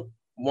going, I don't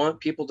want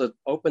people to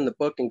open the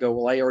book and go,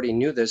 well, I already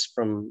knew this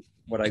from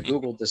what I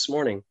Googled this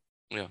morning.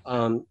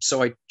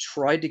 So I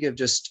tried to give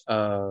just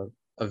a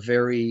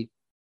very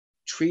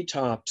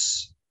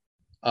treetops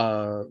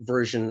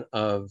version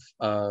of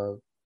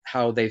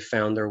how they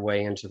found their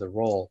way into the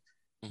role.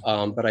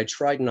 But I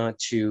tried not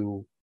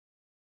to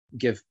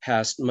give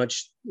past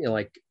much,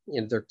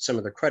 some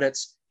of the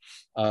credits.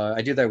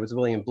 I do that with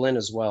William Blinn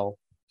as well.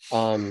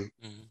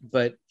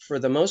 But for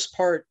the most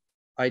part,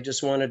 I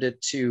just wanted it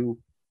to,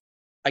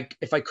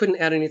 if I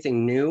couldn't add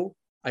anything new,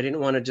 I didn't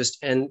want to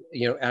just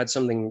add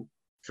something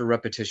for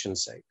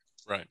repetition's sake.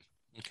 Right.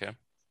 Okay.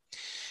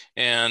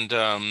 And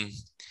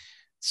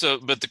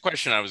but the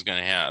question I was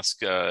going to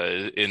ask,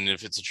 and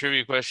if it's a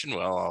trivia question,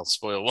 well, I'll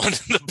spoil one in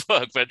the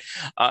book. But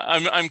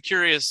I'm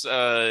curious: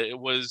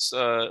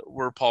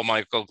 were Paul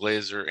Michael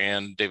Glaser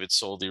and David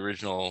Soul the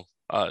original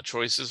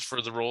choices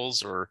for the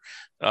roles, or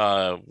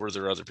were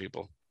there other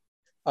people?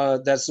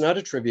 That's not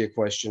a trivia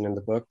question in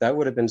the book. That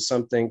would have been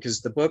something, because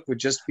the book would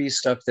just be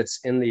stuff that's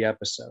in the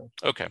episode.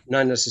 Okay.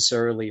 Not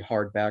necessarily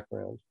hard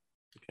background.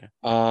 Okay.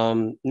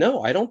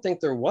 No, I don't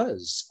think there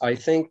was. I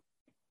think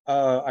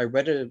I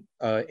read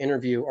an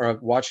interview, or I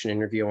watched an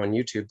interview on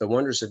YouTube, The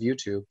Wonders of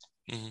YouTube,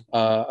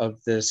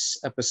 of this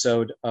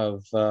episode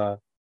of,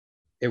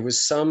 it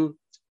was some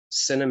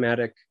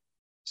cinematic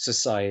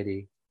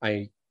society,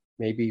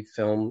 maybe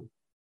film,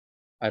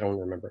 I don't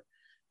remember.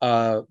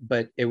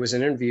 But it was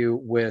an interview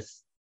with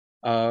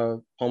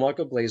Paul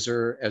Michael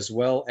Glaser, as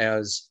well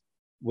as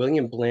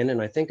William Blinn,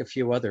 and I think a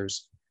few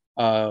others.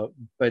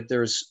 But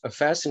there's a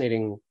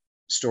fascinating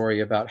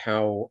story about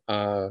how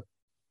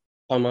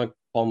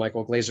Paul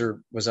Michael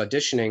Glaser was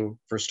auditioning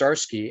for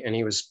Starsky, and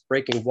he was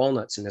breaking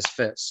walnuts in his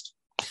fist.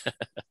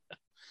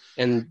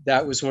 And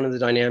that was one of the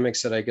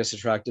dynamics that I guess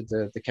attracted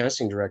the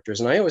casting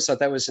directors. And I always thought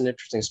that was an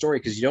interesting story,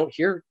 because you don't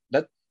hear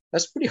that.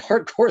 That's pretty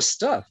hardcore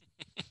stuff,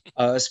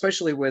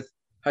 especially with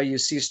how you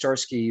see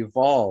Starsky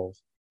evolve.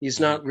 He's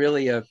not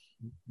really a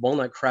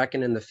walnut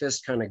cracking in the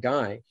fist kind of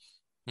guy.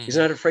 He's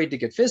not afraid to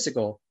get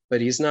physical,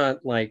 but he's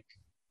not like,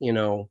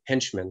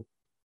 henchman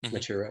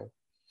material.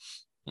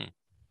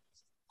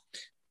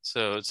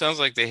 So it sounds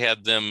like they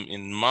had them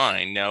in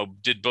mind. Now,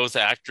 did both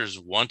actors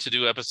want to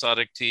do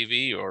episodic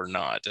TV or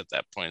not at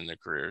that point in their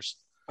careers?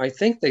 I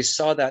think they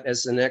saw that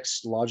as the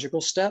next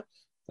logical step.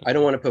 I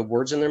don't want to put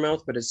words in their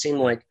mouth, but it seemed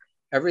like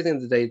everything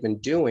that they'd been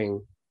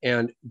doing,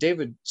 and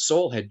David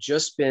Soul had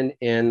just been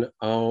in,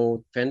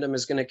 fandom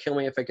is going to kill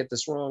me if I get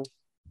this wrong.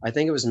 I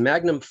think it was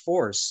Magnum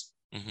Force,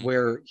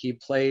 where he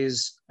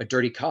plays a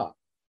dirty cop.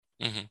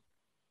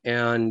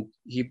 And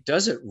he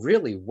does it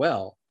really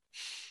well.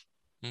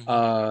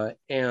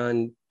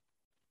 And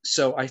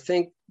so I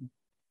think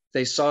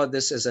they saw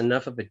this as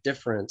enough of a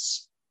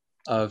difference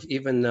of,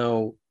 even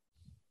though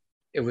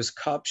it was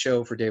cop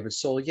show for David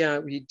Soul, yeah,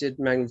 he did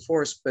Magnum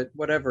Force, but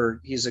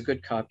whatever, he's a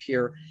good cop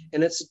here.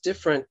 And it's a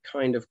different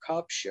kind of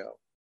cop show.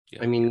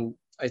 I mean,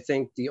 I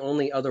think the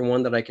only other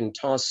one that I can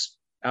toss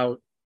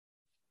out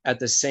at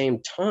the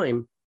same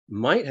time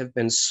might have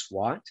been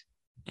SWAT.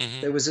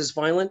 It was as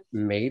violent,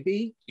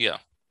 maybe.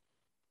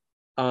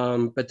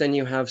 But then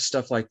you have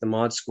stuff like the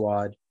Mod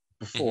Squad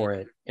before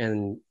it,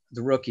 and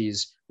the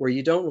Rookies, where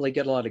you don't really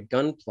get a lot of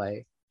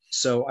gunplay.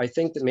 So I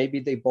think that maybe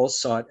they both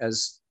saw it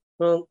as,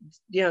 well,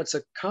 yeah, it's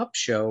a cop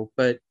show,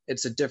 but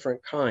it's a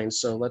different kind.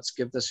 So let's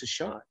give this a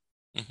shot.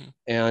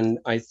 And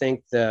I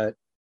think that,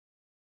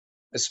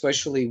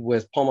 especially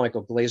with Paul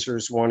Michael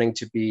Glazer's wanting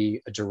to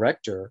be a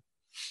director,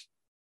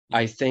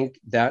 I think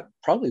that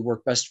probably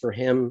worked best for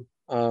him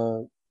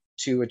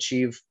to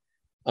achieve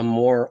a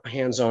more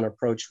hands-on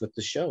approach with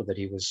the show that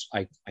he was,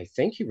 I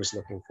think he was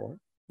looking for.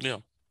 Yeah.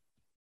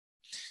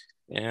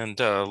 And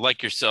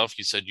like yourself,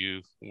 you said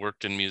you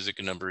worked in music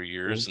a number of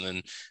years, and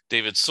then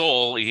David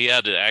Soul, he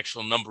had an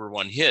actual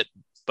 #1 hit,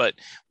 but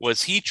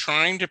was he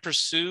trying to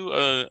pursue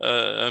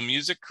a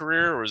music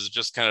career, or was it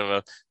just kind of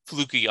a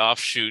fluky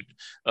offshoot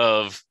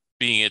of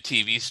being a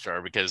TV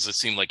star? Because it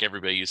seemed like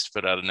everybody used to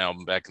put out an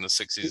album back in the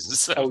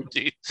 60s and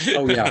 70s.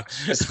 Oh yeah,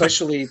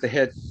 especially the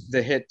hit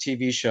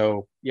TV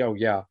show.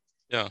 Yeah.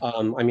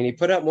 I mean, he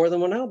put out more than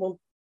one album.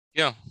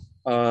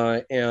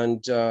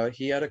 And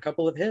he had a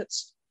couple of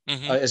hits.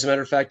 As a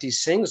matter of fact, he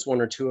sings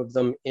one or two of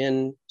them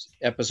in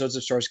episodes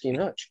of Starsky and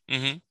Hutch.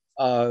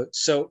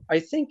 So I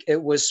think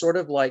it was sort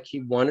of like he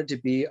wanted to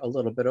be a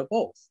little bit of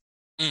both.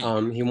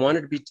 He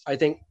wanted to be, I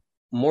think,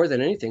 more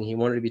than anything, he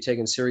wanted to be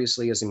taken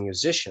seriously as a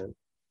musician.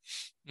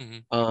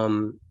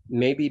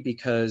 Maybe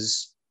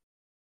because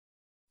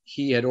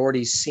he had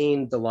already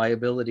seen the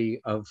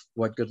liability of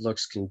what good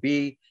looks can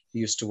be. He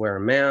used to wear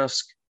a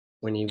mask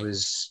when he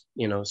was,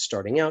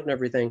 starting out and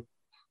everything.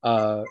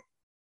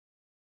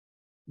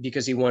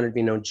 Because he wanted to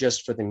be known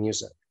just for the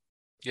music.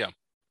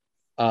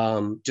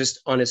 Just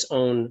on its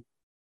own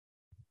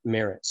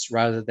merits,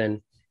 rather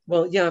than,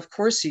 well, yeah, of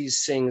course he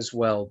sings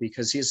well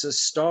because he's a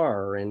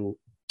star, and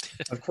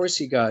of course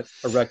he got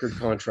a record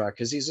contract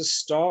because he's a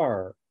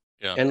star.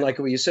 And like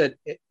what you said,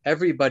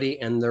 everybody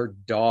and their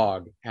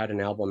dog had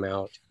an album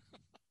out,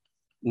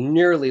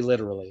 nearly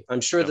literally. I'm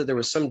sure that there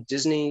was some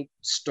Disney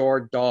store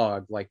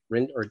dog like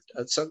Rin, or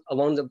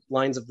along the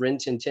lines of Rin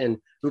Tin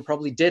Tin, who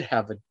probably did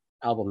have an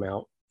album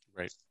out.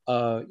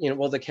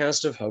 Well, the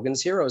cast of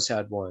Hogan's Heroes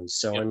had one.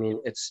 So I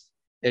mean,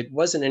 it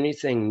wasn't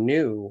anything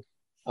new.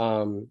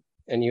 And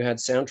you had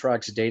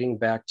soundtracks dating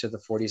back to the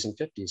 40s and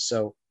 50s.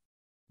 So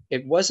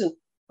it wasn't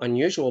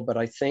unusual, but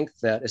I think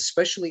that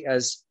especially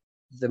as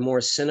the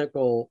more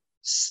cynical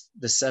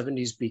the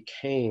 70s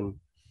became,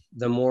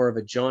 the more of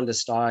a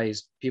jaundiced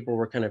eyes people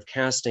were kind of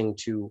casting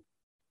to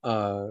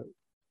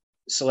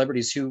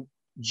celebrities who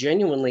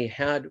genuinely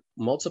had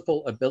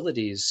multiple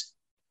abilities,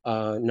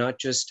 not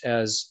just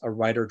as a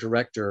writer,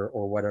 director,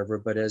 or whatever,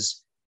 but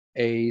as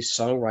a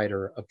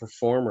songwriter, a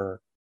performer,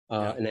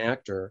 an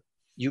actor.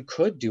 You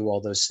could do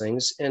all those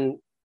things, and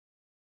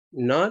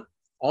not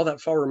all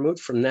that far removed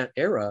from that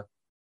era,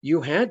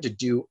 you had to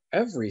do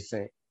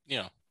everything.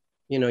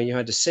 You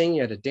had to sing,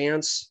 you had to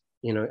dance.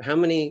 How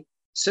many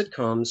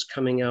sitcoms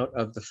coming out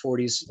of the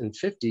 40s and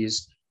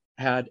 50s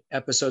had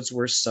episodes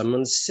where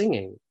someone's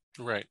singing,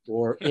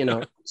 or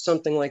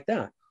something like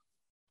that,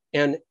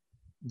 and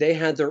they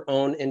had their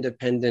own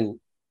independent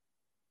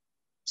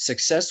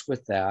success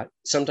with that,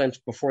 sometimes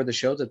before the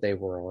show that they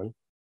were on.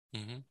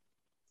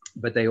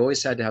 But they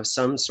always had to have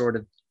some sort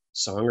of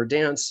song or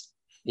dance.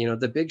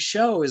 The big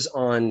show is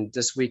on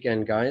this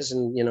weekend, guys,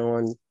 and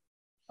on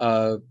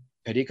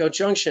Petticoat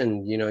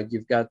Junction,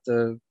 you've got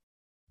the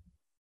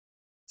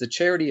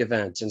charity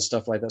event and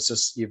stuff like that. So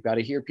you've got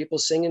to hear people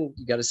singing,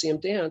 you got to see them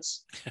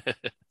dance.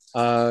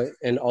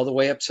 And all the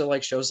way up to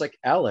like shows like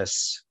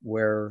Alice,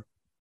 where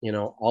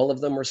all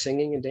of them were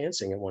singing and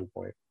dancing at one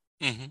point.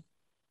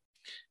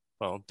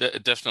 Well,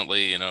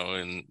 definitely,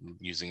 and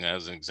using that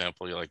as an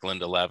example, like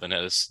Linda Lavin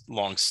had a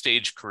long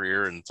stage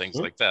career and things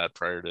like that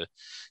prior to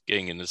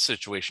getting into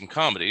situation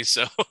comedy.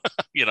 So,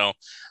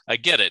 I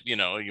get it. You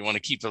want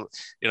to keep,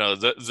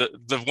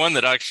 the one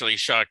that actually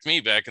shocked me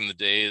back in the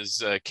day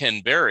is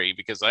Ken Berry,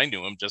 because I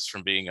knew him just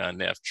from being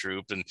on F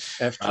Troop and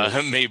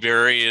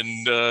Mayberry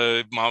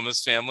and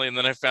Mama's Family. And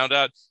then I found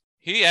out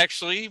he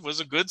actually was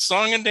a good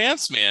song and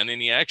dance man,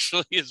 and he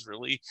actually is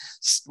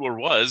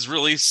was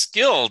really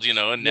skilled,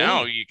 and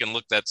now you can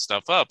look that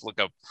stuff up,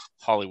 look up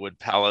Hollywood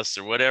Palace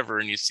or whatever,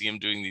 and you see him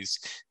doing these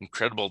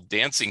incredible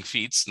dancing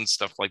feats and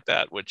stuff like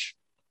that, which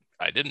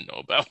I didn't know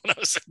about when I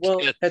was a Well,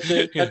 kid. at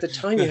the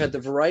time, you had the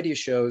variety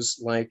shows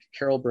like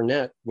Carol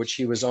Burnett, which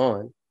he was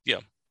on. Yeah.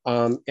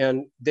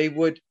 And they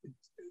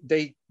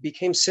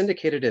became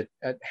syndicated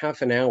at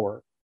half an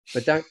hour,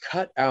 but that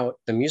cut out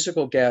the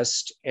musical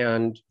guest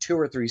and 2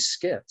 or 3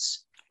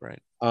 skits.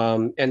 Right.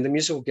 And the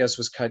musical guest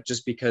was cut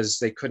just because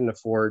they couldn't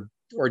afford,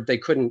 or they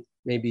couldn't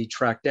maybe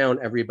track down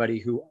everybody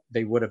who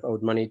they would have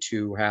owed money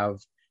to have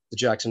the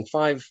Jackson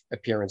 5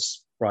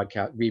 appearance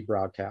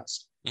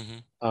rebroadcast.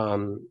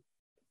 Mm-hmm.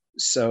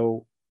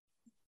 So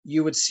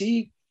you would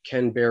see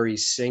Ken Berry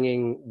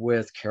singing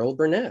with Carol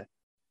Burnett.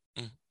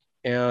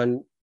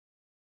 And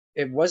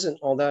it wasn't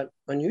all that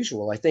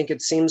unusual. I think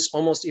it seems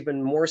almost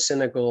even more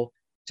cynical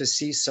to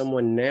see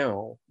someone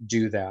now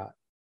do that,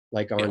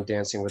 like on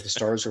Dancing with the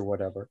Stars or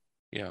whatever.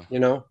 Yeah. You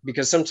know,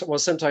 because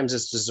sometimes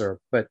it's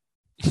deserved, but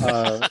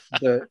I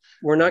don't think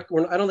we're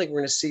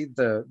going to see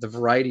the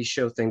variety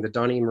show thing, the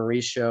Donnie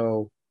Marie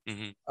show,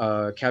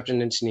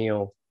 Captain and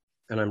Tennille.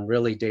 And I'm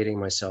really dating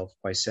myself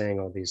by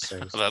saying all these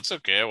things. That's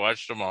okay. I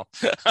watched them all.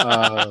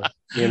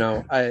 You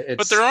know,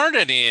 but there aren't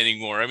any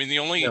anymore. I mean, the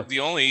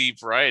only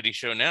variety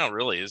show now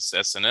really is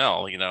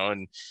SNL, you know,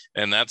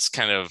 and that's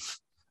kind of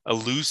a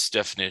loose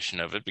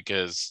definition of it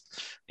because,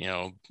 you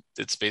know,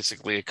 it's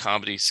basically a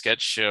comedy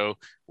sketch show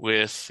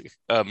with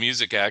a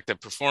music act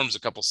that performs a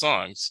couple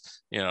songs,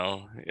 you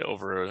know,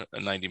 over a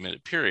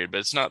 90-minute period. But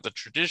it's not the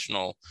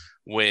traditional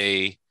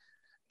way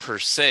per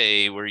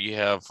se, where you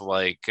have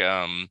like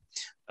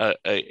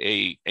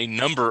a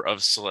number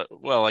of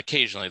well,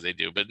 occasionally they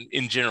do, but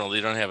in general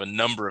they don't have a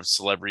number of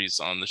celebrities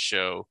on the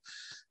show,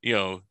 you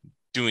know,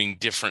 doing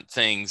different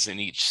things in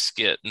each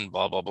skit and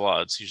blah blah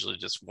blah. It's usually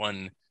just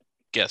one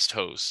guest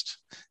host,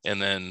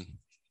 and then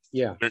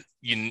you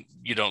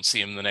don't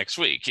see him the next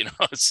week, you know.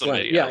 It's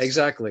somebody else.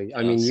 Exactly.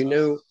 I mean, you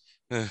knew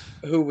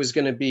who was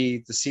going to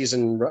be the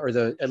season, or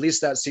at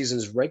least that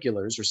season's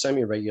regulars or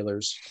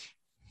semi-regulars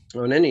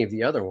on any of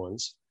the other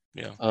ones,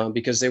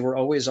 because they were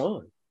always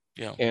on.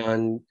 Yeah.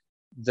 And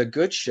the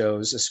good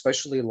shows,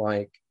 especially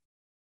like,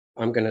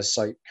 I'm going to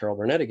cite Carol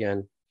Burnett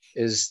again,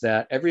 is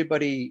that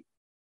everybody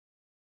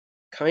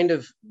kind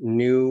of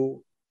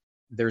knew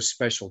their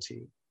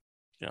specialty.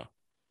 Yeah.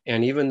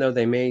 And even though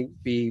they may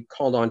be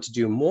called on to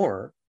do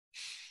more,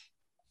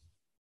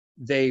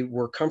 they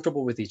were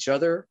comfortable with each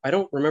other. I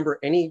don't remember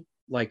any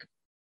like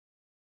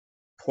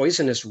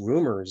poisonous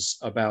rumors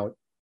about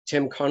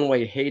Tim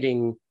Conway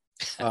hating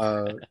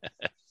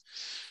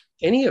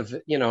any of,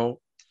 you know,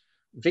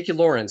 Vicki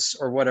Lawrence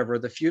or whatever,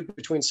 the feud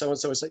between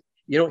so-and-so. It's like,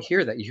 you don't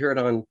hear that. You hear it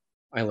on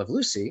I Love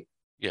Lucy.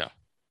 Yeah.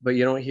 But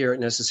you don't hear it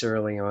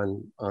necessarily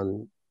on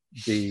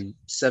the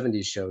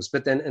 70s shows.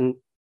 But then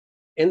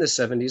in the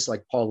 70s,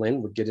 like Paul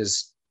Lynde would get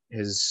his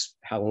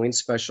Halloween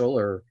special,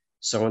 or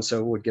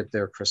so-and-so would get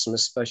their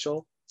Christmas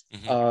special.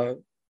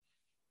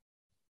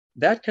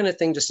 That kind of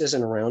thing just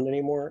isn't around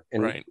anymore.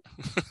 And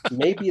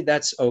maybe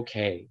that's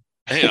okay.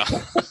 Yeah.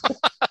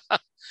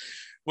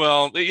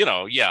 Well, you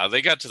know,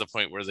 they got to the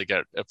point where they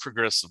got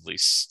progressively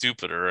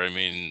stupider. I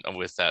mean,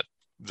 with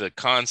the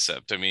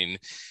concept. I mean,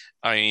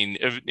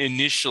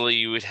 initially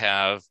you would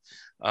have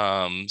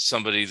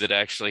somebody that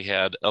actually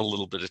had a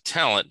little bit of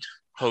talent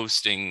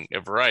hosting a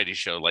variety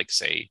show, like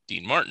say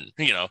Dean Martin,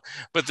 you know,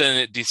 but then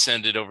it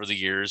descended over the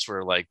years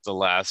where like the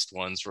last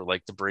ones were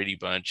like the Brady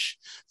Bunch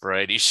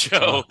variety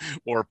show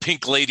or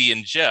Pink Lady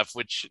and Jeff,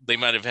 which they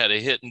might have had a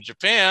hit in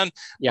Japan,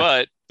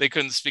 but they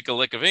couldn't speak a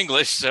lick of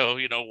English. So,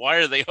 you know, why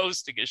are they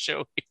hosting a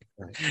show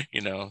here?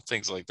 You know,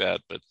 things like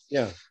that. But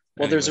well,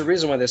 anyway. There's a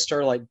reason why the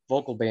Starlight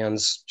Vocal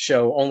Band's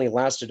show only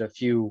lasted a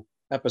few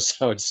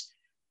episodes.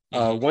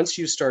 Once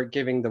you start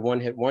giving the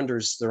one-hit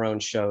wonders their own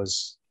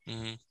shows,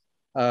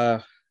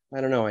 I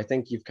don't know. I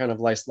think you've kind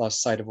of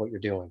lost sight of what you're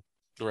doing.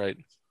 Right.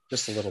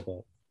 Just a little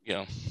bit.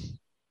 Yeah.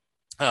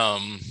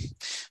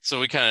 So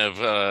we kind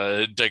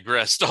of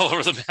digressed all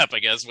over the map, I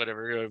guess,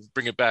 whatever,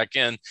 bring it back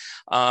in.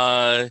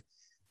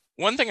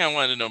 One thing I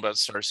wanted to know about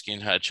Starsky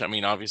and Hutch, I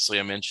mean, obviously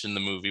I mentioned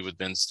the movie with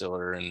Ben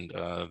Stiller and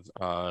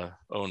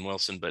Owen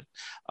Wilson, but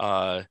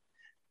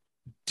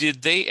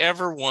did they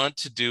ever want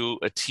to do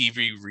a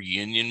TV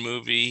reunion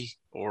movie,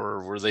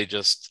 or were they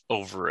just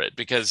over it?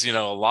 Because, you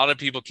know, a lot of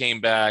people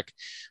came back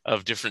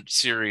of different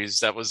series.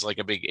 That was like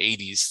a big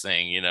 80s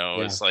thing, you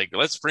know. It's like,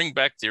 let's bring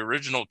back the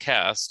original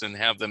cast and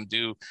have them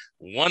do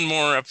one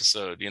more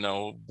episode, you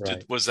know.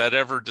 Was that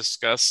ever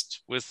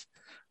discussed with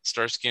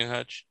Starsky and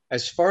Hutch?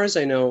 As far as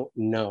I know,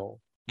 no.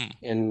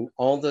 And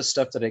all the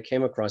stuff that I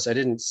came across, I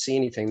didn't see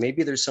anything.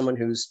 Maybe there's someone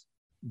who's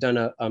done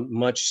a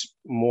much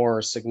more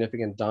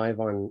significant dive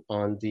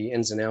on the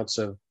ins and outs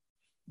of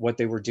what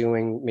they were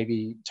doing,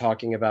 maybe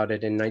talking about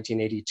it in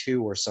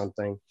 1982 or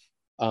something.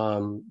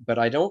 But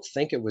I don't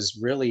think it was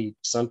really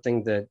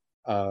something that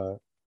Paul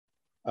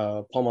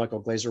Michael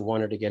Glaser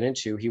wanted to get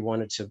into. He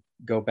wanted to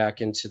go back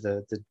into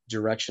the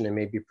direction and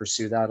maybe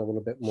pursue that a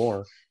little bit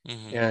more.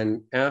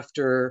 And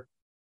after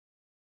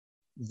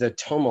the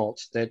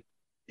tumult that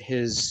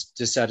his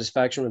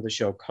dissatisfaction with the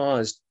show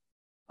caused,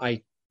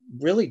 I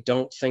really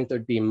don't think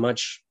there'd be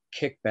much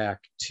kickback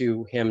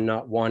to him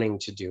not wanting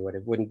to do it.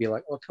 It wouldn't be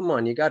like, well, come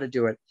on, you got to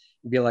do it.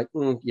 be like,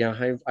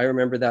 yeah, I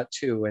remember that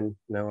too. And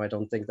no, I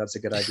don't think that's a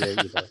good idea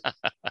either.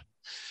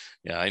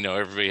 Yeah, I know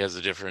everybody has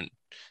a different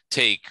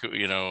take,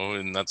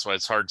 and that's why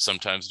it's hard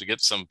sometimes to get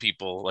some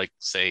people like,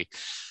 say,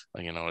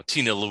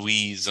 Tina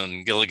Louise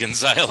on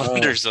Gilligan's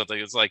Island or something.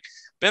 It's like,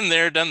 been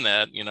there, done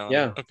that,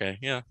 Yeah. Okay,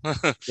 yeah.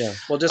 Yeah.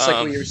 Well, just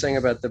like what you were saying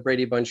about the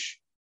Brady Bunch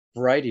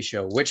variety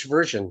show, which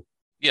version?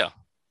 Yeah.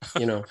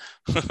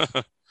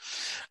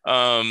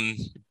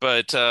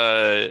 But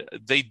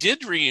they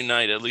did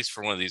reunite, at least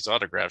for one of these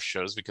autograph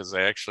shows, because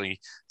I actually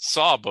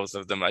saw both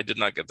of them. I did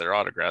not get their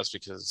autographs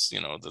because,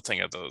 the thing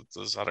at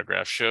those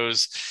autograph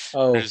shows,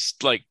 there's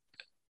like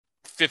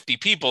 50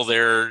 people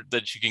there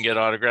that you can get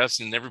autographs,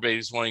 and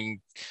everybody's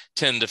wanting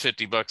 $10 to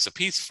 $50 a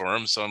piece for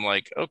them. So I'm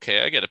like,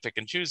 okay, I got to pick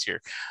and choose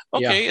here.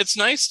 Okay, yeah. It's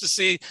nice to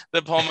see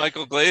that Paul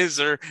Michael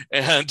Glaser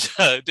and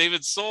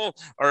David Soul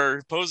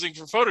are posing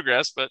for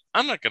photographs, but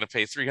I'm not going to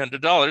pay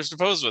 $300 to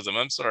pose with them.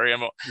 I'm sorry, I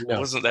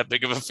wasn't that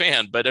big of a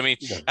fan. But I mean,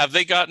 have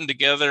they gotten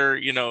together,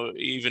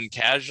 even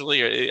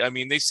casually? I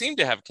mean, they seem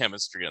to have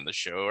chemistry on the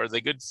show. Are they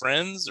good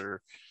friends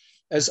or?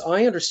 As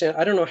I understand,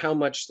 I don't know how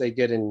much they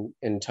get in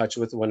touch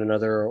with one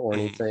another or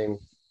anything.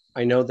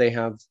 I know they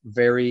have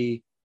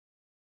very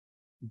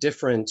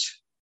different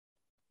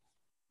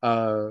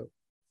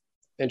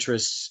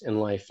interests in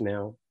life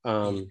now.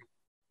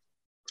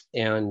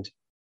 And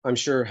I'm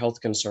sure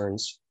health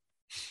concerns,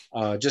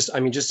 just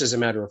as a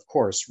matter of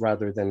course,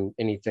 rather than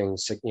anything,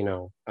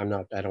 I'm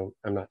not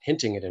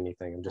hinting at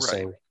anything. I'm just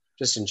saying,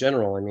 just in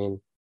general, I mean,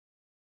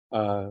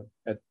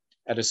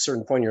 at a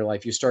certain point in your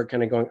life, you start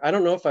kind of going, I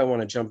don't know if I want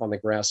to jump on the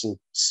grass and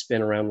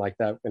spin around like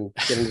that and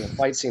get into a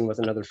fight scene with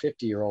another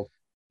 50-year-old.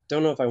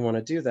 Don't know if I want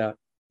to do that.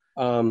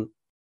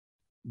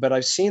 But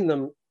I've seen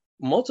them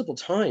multiple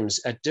times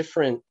at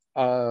different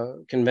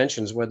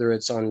conventions, whether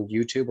it's on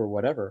YouTube or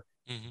whatever.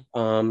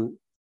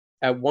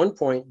 At one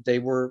point, they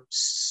were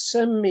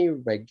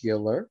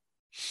semi-regular,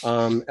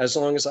 as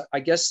long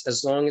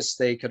as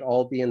they could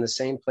all be in the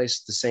same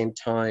place at the same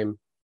time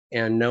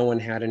and no one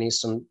had any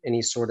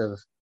sort of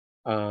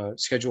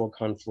schedule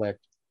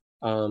conflict,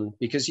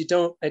 because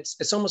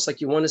it's almost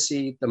like you want to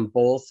see them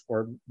both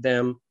or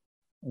them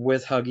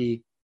with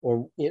Huggy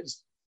or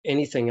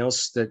anything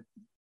else, that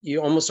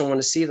you almost don't want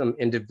to see them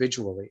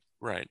individually.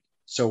 Right.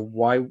 So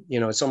why,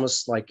 it's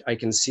almost like I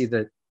can see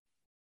that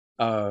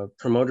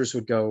promoters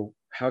would go,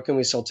 how can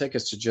we sell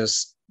tickets to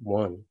just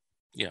one?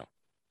 Yeah.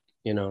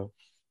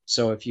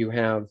 So if you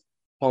have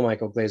Paul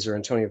Michael Glaser,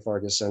 Antonio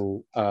Fargas,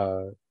 and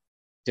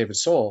David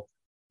Soul,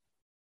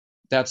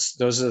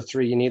 those are the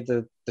three you need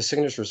the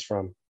signatures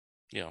from.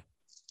 Yeah.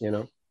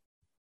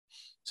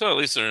 So at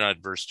least they're not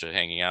adverse to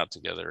hanging out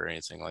together or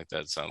anything like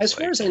that. Sounds as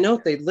far as I know,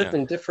 they live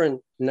in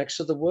different necks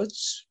of the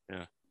woods.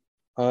 Yeah.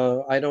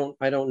 I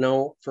don't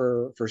know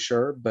for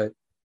sure, but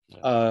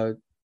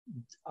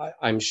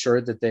I'm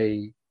sure that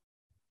they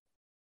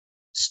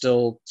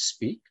still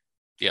speak.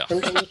 Yeah.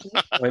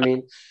 I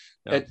mean,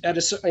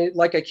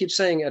 like I keep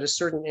saying, at a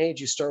certain age,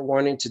 you start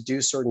wanting to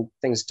do certain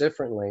things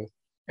differently.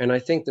 And I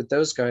think that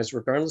those guys,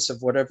 regardless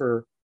of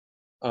whatever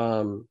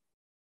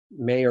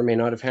may or may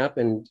not have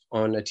happened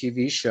on a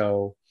TV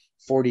show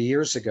 40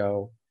 years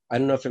ago, I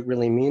don't know if it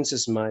really means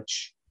as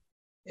much.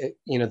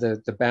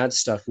 The bad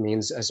stuff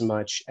means as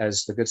much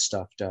as the good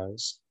stuff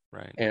does.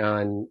 Right.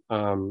 And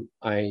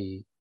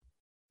I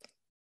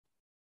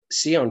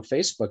see on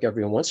Facebook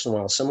every once in a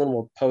while, someone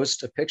will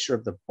post a picture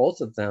of the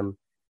both of them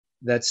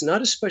that's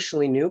not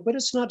especially new, but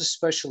it's not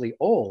especially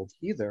old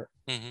either.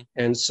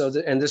 And so,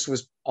 this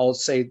was, I'll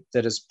say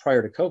that is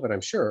prior to COVID,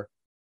 I'm sure,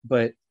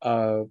 but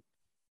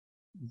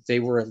they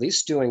were at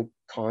least doing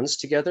cons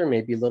together,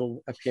 maybe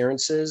little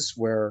appearances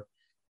where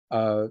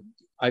I've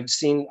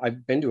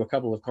been to a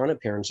couple of con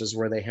appearances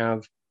where they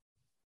have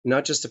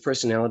not just the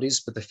personalities,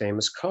 but the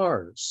famous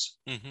cars.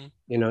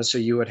 So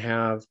you would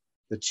have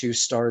the two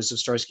stars of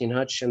Starsky and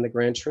Hutch and the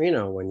Gran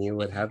Torino, and you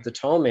would have the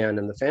Tall Man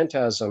and the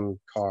Phantasm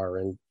car,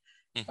 and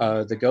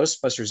the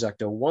Ghostbusters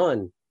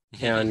Ecto-1,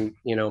 and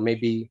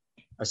maybe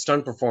a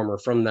stunt performer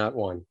from that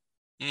one.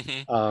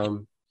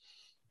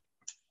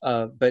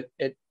 But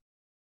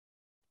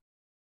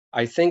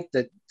I think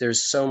that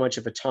there's so much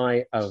of a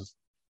tie of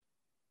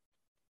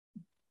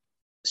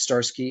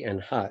Starsky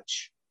and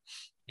Hutch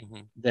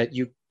that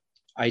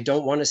I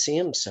don't want to see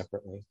them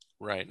separately.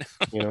 Right.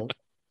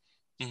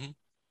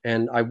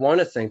 And I want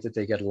to think that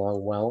they get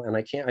along well, and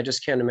I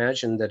just can't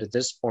imagine that at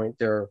this point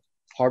they're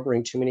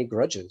harboring too many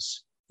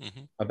grudges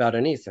about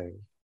anything.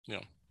 Yeah.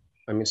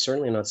 I mean,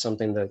 certainly not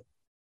something that,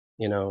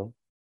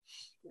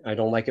 I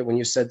don't like it when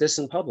you said this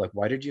in public.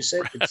 Why did you say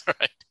it?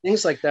 Right.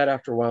 Things like that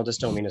after a while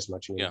just don't mean as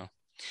much anymore. Yeah.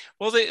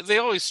 Well, they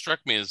always struck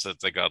me as that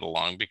they got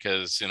along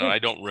because, I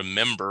don't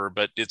remember,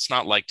 but it's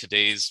not like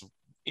today's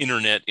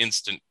internet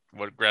instant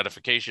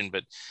gratification.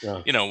 But,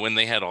 when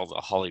they had all the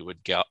Hollywood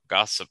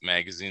gossip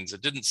magazines,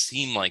 it didn't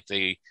seem like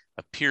they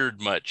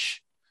appeared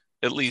much,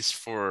 at least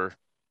for,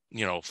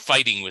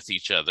 fighting with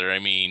each other. I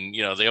mean,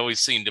 they always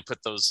seem to put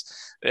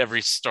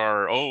every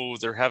star,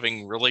 they're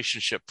having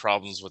relationship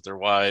problems with their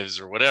wives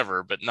or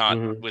whatever, but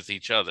not with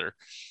each other.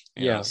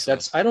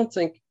 I don't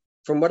think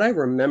from what I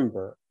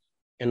remember,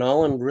 and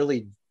all I'm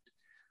really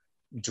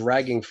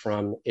dragging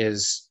from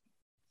is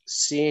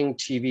seeing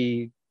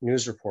TV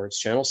news reports,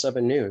 Channel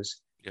 7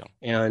 News. Yeah.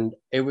 And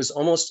it was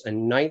almost a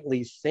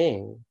nightly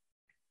thing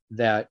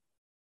that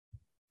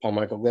Paul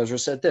Michael Glaser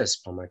said this,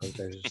 Paul Michael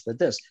Glaser said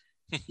this.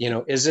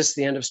 Is this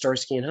the end of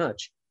Starsky and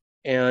Hutch?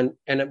 And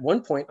at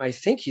one point, I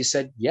think he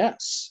said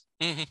yes.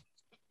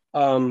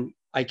 Mm-hmm.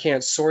 I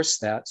can't source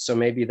that, so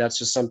maybe that's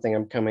just something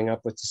I'm coming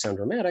up with to sound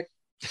dramatic.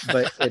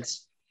 But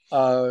it's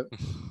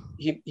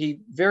he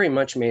very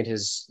much made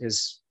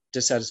his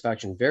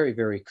dissatisfaction very,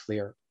 very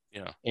clear.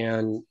 Yeah.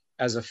 And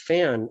as a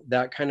fan,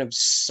 that kind of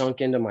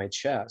sunk into my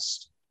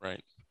chest.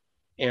 Right.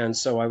 And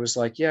so I was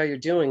like, yeah, you're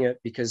doing it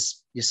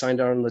because you signed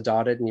on the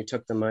dotted and you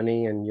took the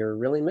money and you're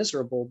really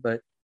miserable,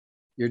 but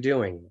you're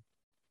doing it.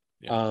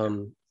 Yeah.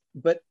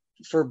 But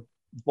for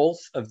both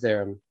of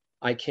them,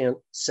 I can't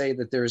say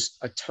that there's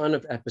a ton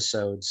of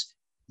episodes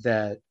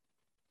that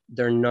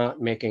they're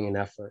not making an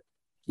effort.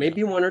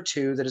 Maybe one or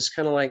two that is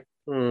kind of like,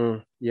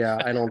 yeah,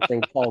 I don't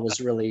think I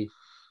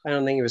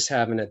don't think he was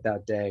having it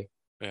that day.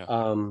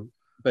 Yeah.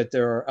 But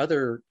there are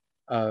other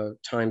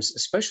times,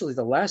 especially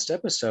the last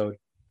episode,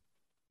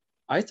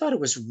 I thought it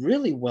was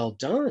really well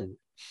done.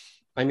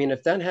 I mean,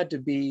 if that had to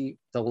be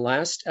the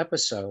last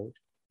episode,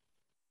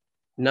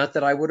 not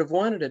that I would have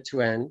wanted it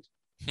to end,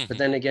 but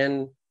then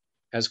again,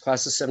 as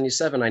Class of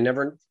 77, I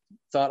never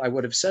thought I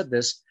would have said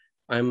this.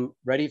 I'm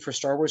ready for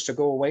Star Wars to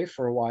go away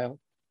for a while.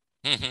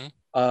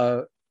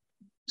 Mm-hmm.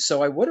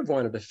 So I would have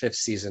wanted a 5th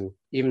season,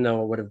 even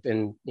though it would have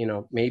been,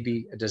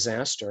 maybe a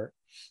disaster.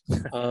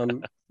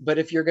 But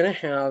if you're going to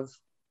have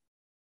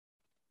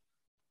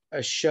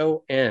a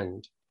show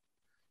end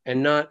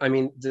and not, I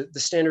mean, the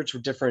standards were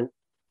different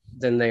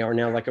than they are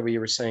now, like what you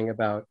were saying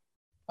about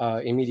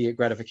immediate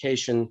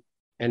gratification,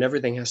 and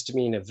everything has to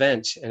mean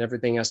event and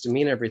everything has to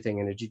mean everything.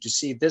 And did you just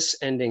see this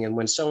ending? And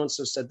when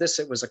so-and-so said this,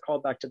 it was a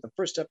callback to the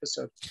first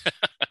episode.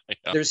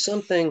 Yeah. There's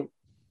something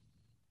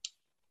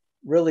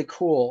really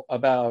cool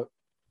about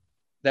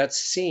that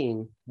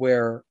scene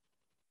where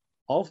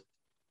all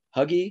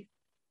Huggy,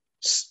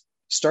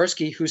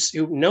 Starsky, who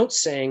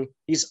notes saying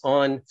he's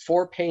on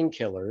 4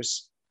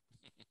 painkillers,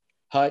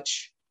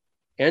 Hutch,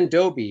 and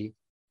Dobie,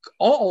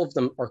 all of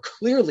them are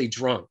clearly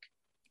drunk.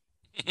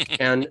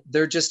 And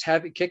they're just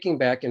kicking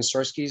back in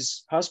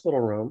Starsky's hospital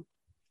room.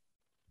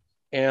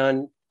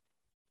 And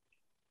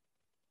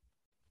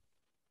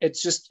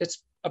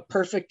it's a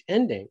perfect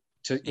ending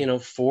to,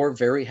 4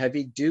 very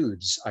heavy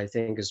dudes, I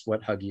think is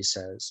what Huggy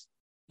says.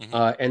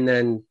 Mm-hmm. And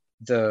then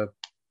the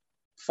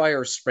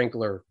fire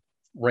sprinkler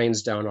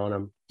rains down on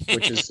him,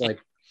 which is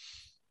like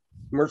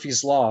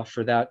Murphy's Law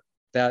for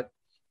that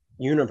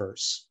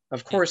universe.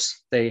 Of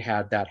course they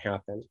had that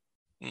happen.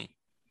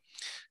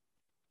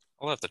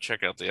 I'll have to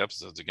check out the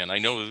episodes again. I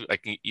know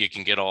you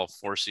can get all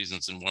 4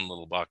 seasons in one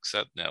little box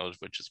set now,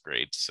 which is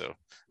great. So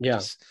yeah,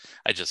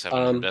 I just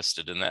haven't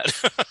invested in that.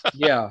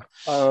 Yeah.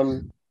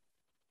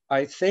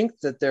 I think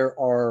that there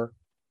are,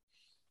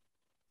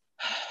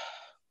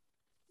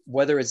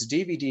 whether it's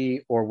DVD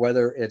or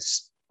whether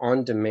it's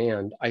on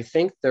demand, I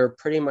think they're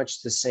pretty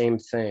much the same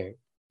thing.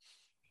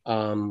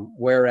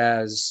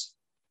 Whereas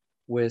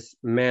with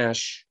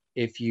MASH,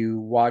 if you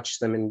watch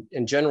them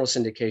in general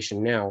syndication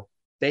now,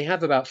 they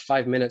have about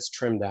 5 minutes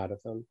trimmed out of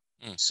them.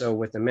 So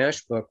with the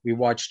MASH book, we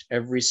watched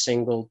every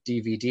single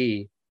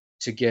DVD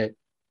to get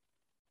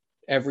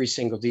every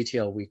single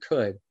detail we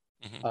could.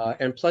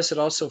 Mm-hmm. And plus it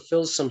also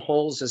fills some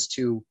holes as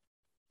to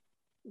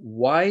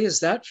why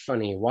is that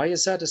funny? Why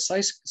is that a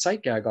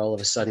sight gag all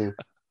of a sudden?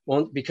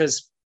 Well,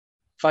 because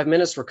 5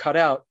 minutes were cut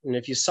out. And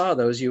if you saw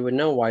those, you would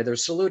know why they're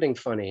saluting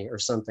funny or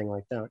something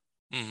like that.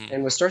 Mm-hmm.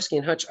 And with Starsky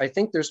and Hutch, I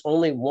think there's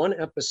only one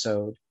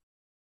episode,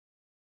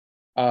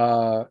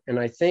 and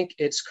I think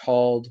it's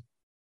called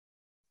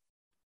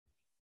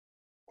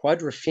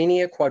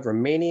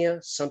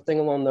Quadramania, something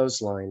along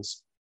those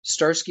lines.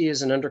 Starsky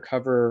is an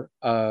undercover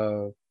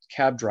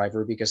cab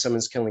driver because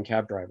someone's killing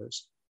cab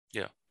drivers.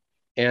 Yeah.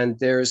 And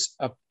there's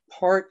a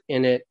part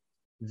in it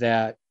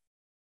that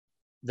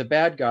the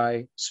bad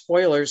guy,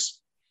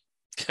 spoilers,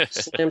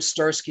 slams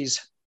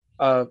Starsky's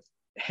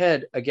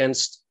head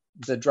against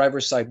the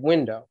driver's side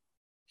window.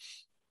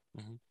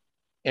 Mm-hmm.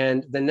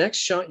 And the next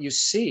shot you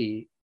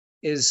see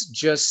is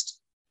just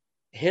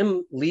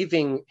him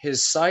leaving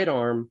his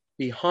sidearm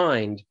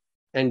behind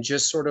and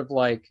just sort of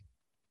like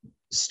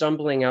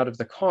stumbling out of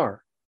the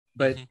car.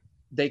 But mm-hmm.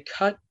 they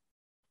cut,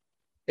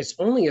 it's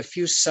only a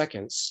few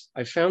seconds.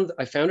 I found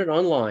it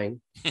online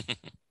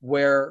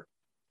where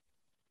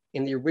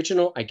in the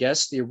original, I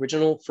guess the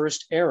original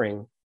first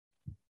airing,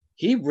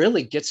 he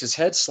really gets his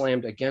head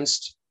slammed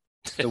against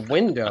the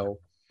window.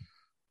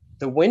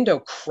 The window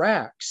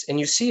cracks and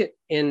you see it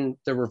in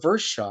the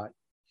reverse shot,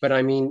 but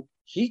I mean,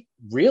 he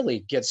really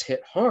gets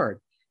hit hard.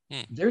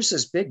 There's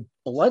this big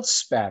blood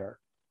spatter.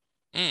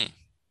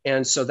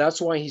 And so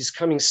that's why he's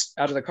coming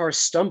out of the car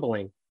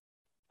stumbling.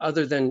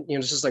 Other than,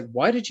 it's just like,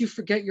 why did you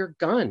forget your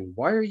gun?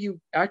 Why are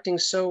you acting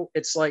so,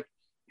 it's like,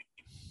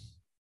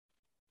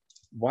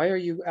 why are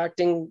you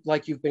acting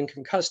like you've been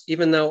concussed?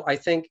 Even though I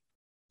think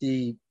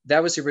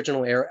that was the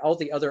original air. All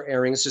the other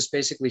airings just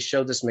basically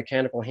show this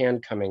mechanical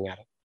hand coming at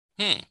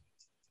it,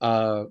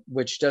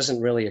 which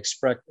doesn't really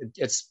express.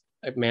 It's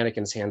a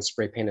mannequin's hand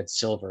spray painted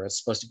silver. It's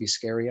supposed to be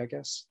scary, I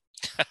guess.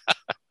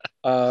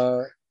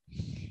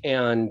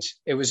 And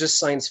it was just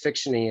science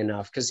fiction-y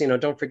enough because, you know,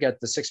 don't forget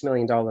the $6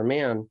 Million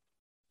Man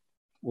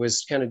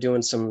was kind of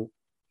doing some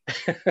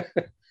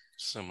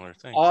similar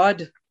things,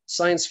 odd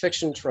science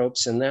fiction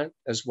tropes in that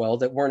as well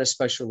that weren't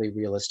especially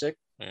realistic.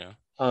 Yeah.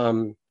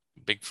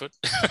 Bigfoot.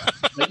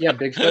 Yeah,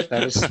 Bigfoot.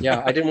 That was,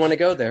 yeah, I didn't want to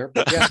go there,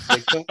 but yeah,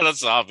 Bigfoot.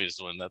 That's the obvious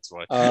one. That's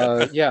why.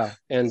 Yeah,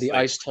 and the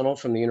ice tunnel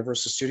from the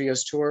Universal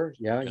Studios tour.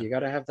 Yeah, you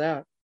got to have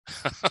that.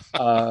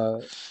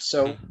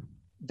 So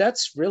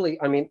that's really,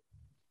 I mean,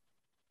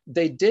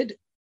 they did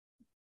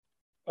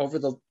over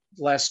the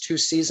last 2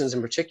 seasons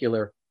in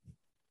particular,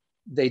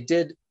 they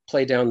did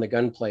play down the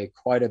gunplay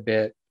quite a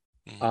bit.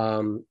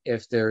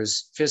 If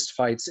there's fist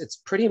fights, it's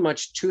pretty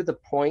much to the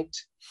point.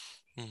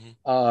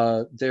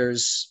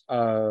 There's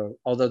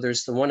although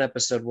there's the one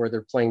episode where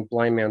they're playing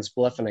blind man's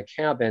bluff in a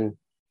cabin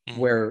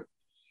where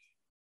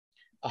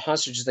a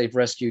hostage they've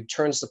rescued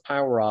turns the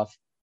power off,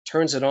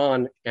 turns it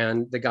on,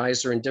 and the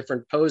guys are in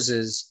different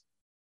poses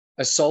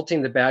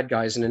assaulting the bad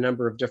guys in a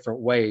number of different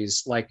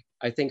ways. Like,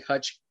 I think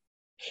Hutch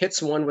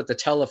hits one with the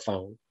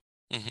telephone,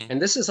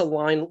 and this is a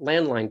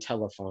landline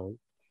telephone,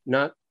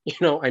 not, you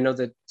know, I know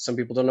that some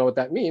people don't know what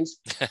that means,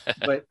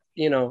 but,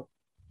 you know,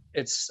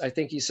 I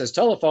think he says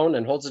telephone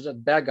and holds it to the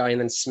bad guy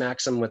and then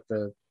smacks him with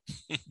the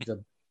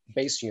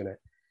base unit.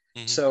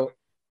 So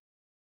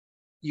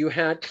you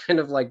had kind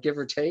of like give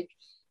or take,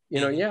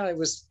 you know, yeah,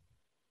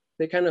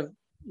 they kind of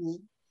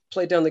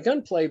played down the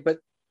gunplay, but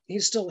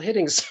he's still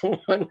hitting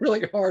someone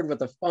really hard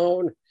with a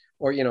phone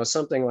or, you know,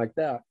 something like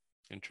that.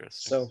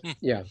 Interesting. So,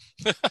 yeah.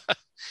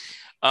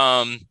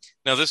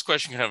 Now this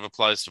question kind of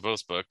applies to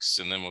both books,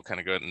 and then we'll kind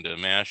of go into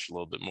MASH a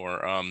little bit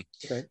more.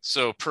 Okay.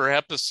 So per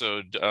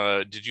episode,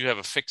 did you have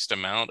a fixed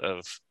amount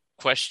of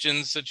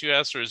questions that you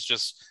asked, or is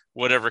just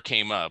whatever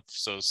came up?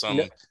 So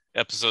some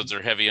episodes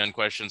are heavy on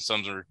questions,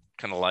 some are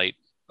kind of light.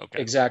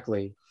 Okay.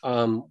 Exactly.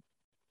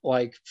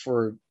 Like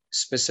for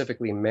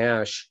specifically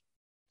MASH,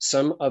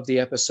 some of the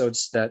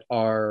episodes that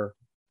are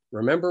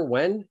remember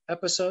when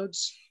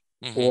episodes,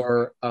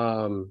 or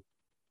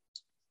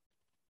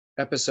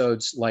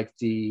episodes like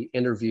the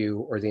interview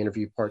or the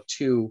interview part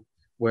 2,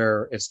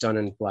 where it's done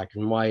in black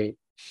and white,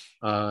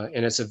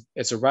 and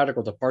it's a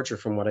radical departure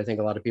from what I think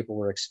a lot of people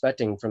were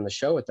expecting from the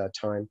show at that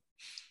time.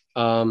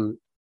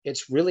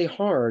 It's really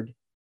hard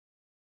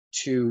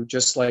to,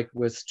 just like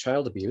with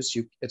child abuse,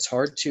 it's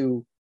hard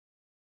to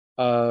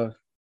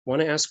want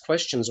to ask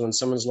questions when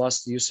someone's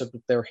lost the use of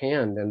their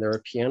hand and they're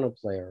a piano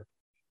player,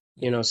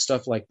 you know,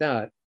 stuff like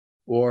that.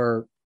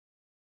 Or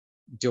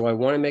do I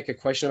want to make a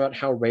question about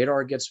how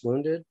Radar gets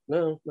wounded?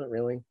 No, not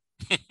really.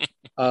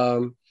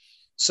 So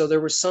there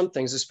were some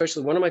things,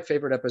 especially one of my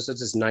favorite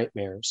episodes is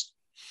Nightmares.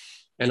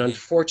 And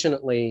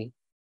unfortunately,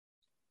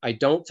 I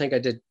don't think I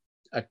did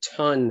a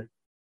ton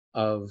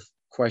of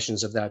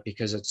questions of that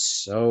because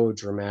it's so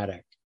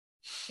dramatic.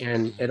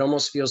 And it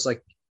almost feels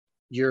like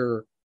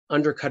you're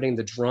undercutting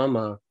the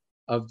drama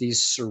of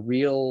these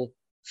surreal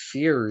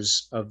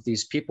fears of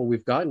these people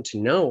we've gotten to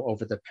know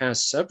over the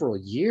past several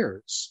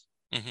years.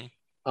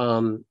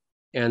 And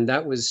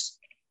that was,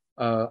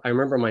 I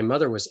remember my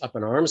mother was up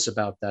in arms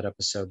about that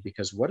episode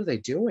because what are they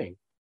doing?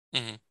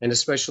 And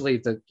especially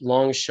the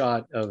long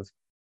shot of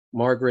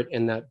Margaret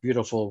in that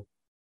beautiful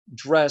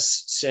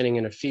dress standing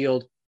in a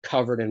field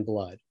covered in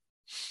blood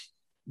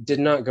did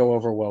not go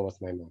over well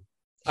with my mom.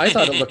 I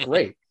thought it looked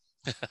great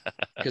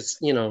because,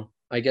 you know,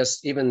 I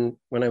guess even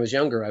when I was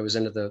younger, I was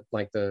into the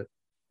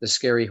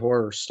scary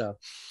horror stuff.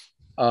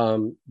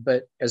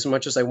 But as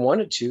much as I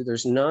wanted to,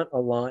 there's not a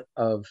lot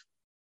of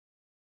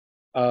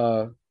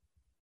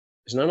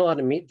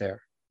meat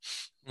there.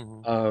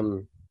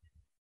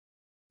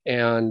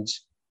 And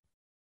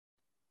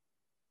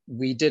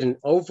we did an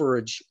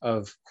overage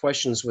of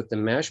questions with the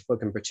MASH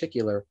book in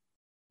particular,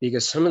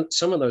 because some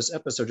of those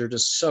episodes are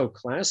just so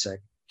classic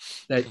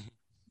that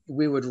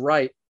we would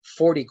write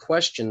 40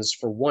 questions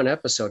for one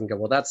episode and go,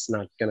 well, that's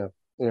not gonna,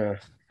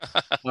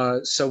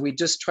 so we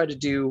just try to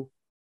do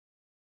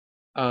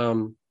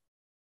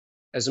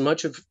as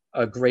much of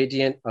a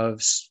gradient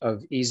of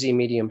easy,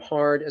 medium,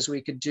 hard as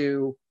we could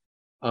do.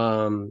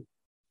 But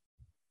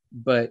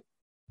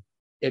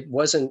it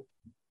wasn't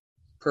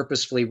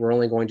purposefully, we're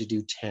only going to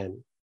do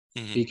 10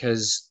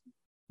 because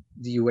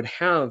you would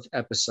have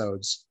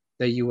episodes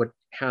that you would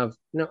have,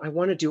 I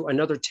want to do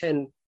another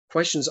 10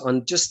 questions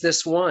on just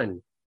this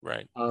one.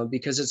 Right.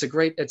 Because it's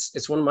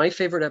it's one of my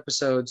favorite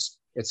episodes.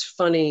 It's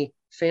funny.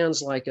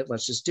 Fans like it.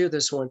 Let's just do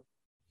this one.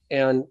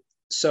 And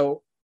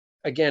so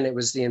again, it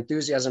was the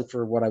enthusiasm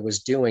for what I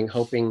was doing,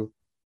 hoping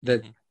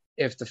that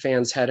if the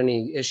fans had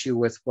any issue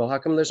with, well, how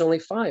come there's only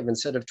 5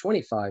 instead of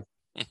 25?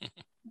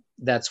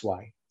 That's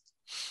why.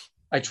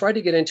 I tried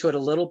to get into it a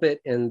little bit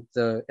in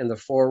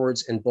the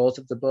forwards in both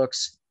of the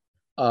books,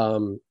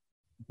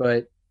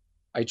 but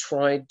I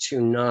tried to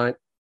not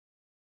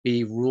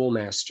be rule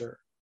master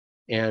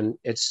And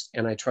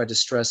I tried to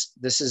stress,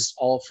 this is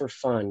all for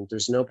fun.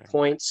 There's no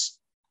points.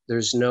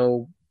 There's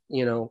no,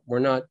 we're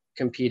not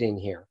competing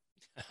here.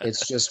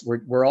 It's just,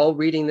 we're all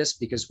reading this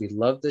because we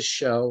love this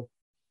show.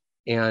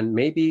 And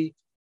maybe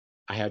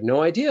I had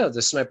no idea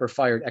the sniper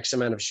fired X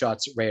amount of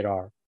shots at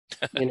radar.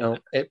 There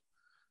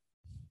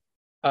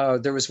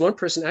was one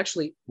person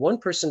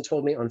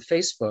told me on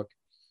Facebook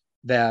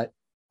that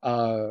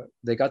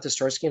they got the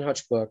Starsky and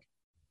Hutch book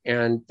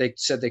and they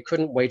said they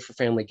couldn't wait for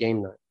family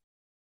game night.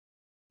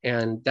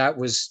 And that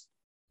was,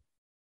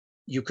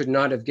 you could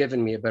not have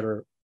given me a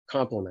better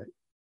compliment,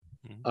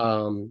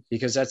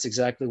 because that's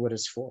exactly what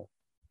it's for.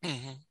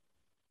 Mm-hmm.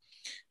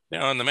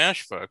 Now, in the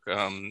MASH book,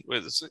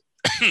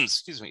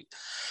 excuse me,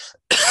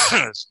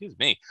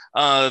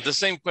 the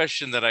same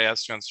question that I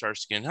asked you on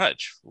Starsky and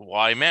Hutch: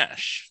 why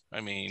MASH?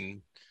 I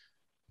mean,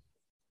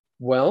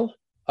 well,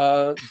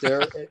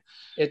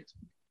 it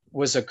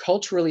was a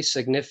culturally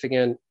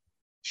significant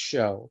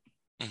show.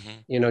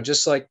 Mm-hmm.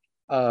 Just like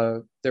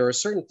there are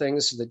certain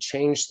things that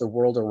changed the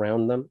world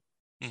around them.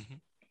 Mm-hmm.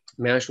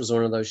 MASH was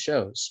one of those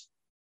shows.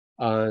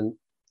 And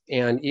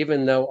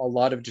even though a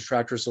lot of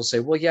detractors will say,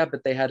 well, yeah,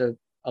 but they had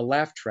a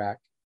laugh track,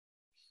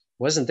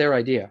 wasn't their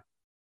idea.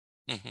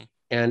 Mm-hmm.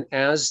 And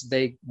as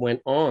they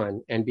went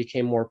on and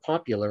became more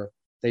popular,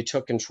 they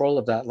took control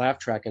of that laugh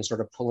track and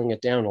started pulling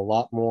it down a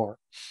lot more,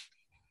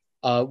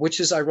 which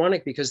is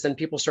ironic because then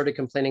people started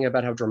complaining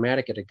about how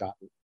dramatic it had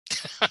gotten.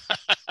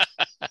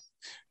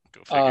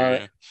 Go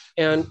figure.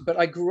 But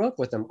I grew up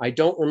with them. I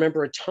don't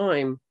remember a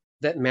time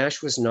that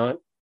MASH was not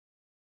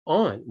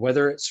on,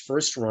 whether it's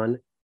first run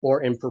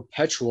or in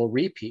perpetual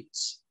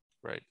repeats.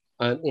 Right.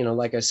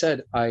 Like I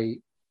said, I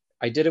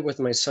did it with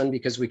my son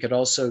because we could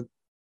also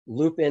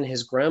loop in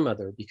his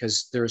grandmother,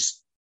 because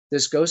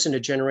this goes into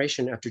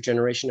generation after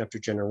generation after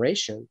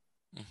generation.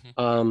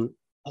 Mm-hmm.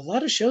 A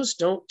lot of shows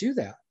don't do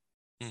that.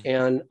 Mm-hmm.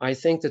 And I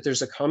think that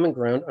there's a common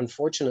ground,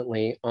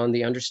 unfortunately, on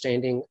the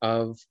understanding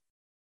of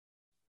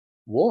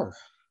war,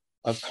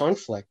 of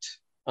conflict,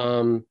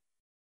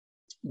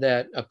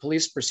 that a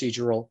police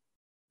procedural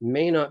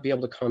may not be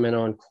able to comment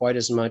on quite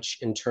as much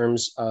in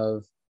terms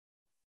of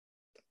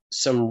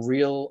some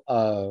real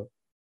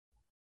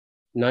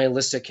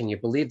nihilistic, can you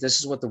believe this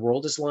is what the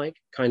world is like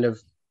kind of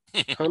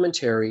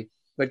commentary,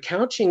 but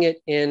couching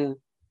it in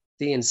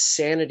the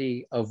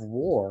insanity of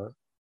war.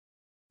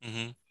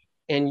 Mm-hmm.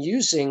 And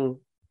using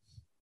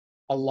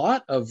a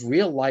lot of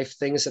real life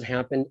things that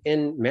happen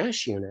in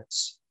MASH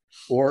units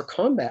or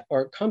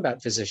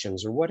combat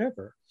physicians or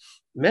whatever,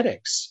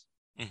 medics.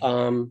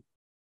 Mm-hmm.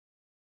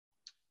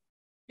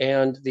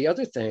 And the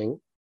other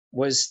thing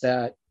was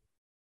that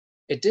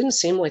it didn't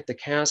seem like the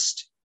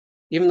cast,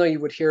 even though you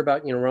would hear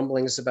about,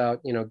 rumblings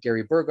about,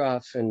 Gary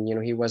Berghoff and,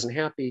 he wasn't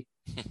happy,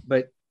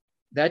 but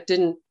that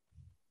didn't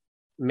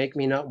make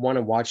me not want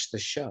to watch the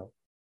show.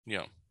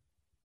 Yeah.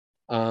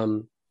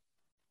 And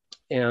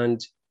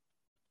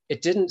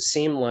it didn't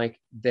seem like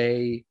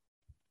it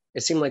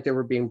seemed like they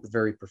were being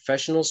very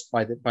professionals.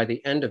 By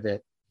the end of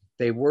it,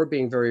 they were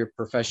being very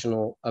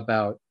professional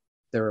about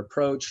their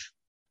approach.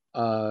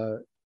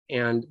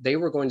 And they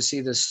were going to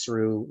see this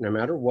through no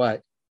matter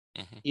what,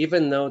 mm-hmm.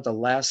 even though the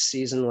last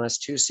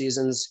two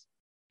seasons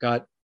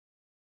got,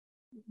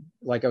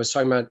 like I was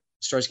talking about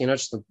Starsky and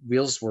Hutch, the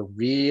wheels were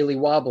really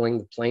wobbling.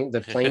 The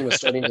plane was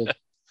starting to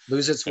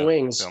lose its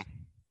wings.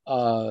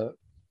 Yeah.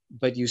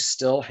 But you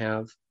still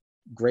have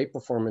great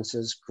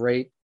performances,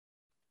 great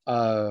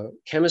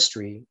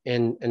chemistry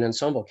in an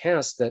ensemble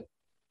cast that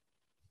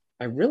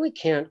I really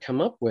can't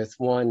come up with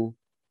one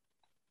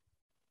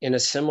in a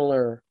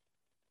similar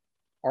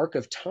arc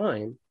of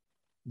time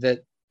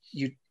that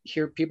you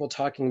hear people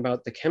talking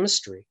about the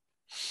chemistry.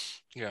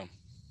 Yeah.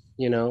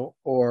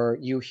 Or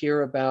you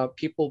hear about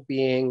people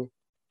being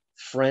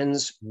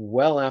friends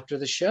well after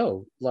the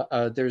show.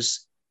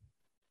 There's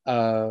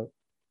a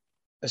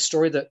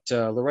story that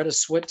Loretta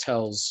Swit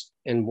tells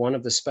in one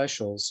of the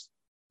specials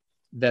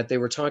that they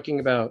were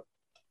talking about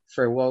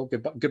farewell,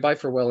 goodbye,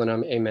 farewell,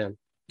 and amen.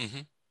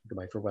 Mm-hmm.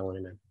 Goodbye, farewell, and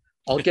amen.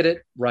 I'll get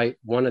it right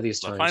one of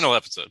these times. The final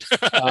episode.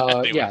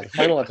 Yeah, the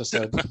final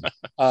episode.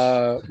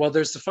 Well,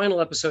 there's the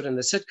final episode in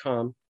the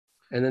sitcom,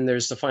 and then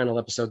there's the final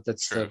episode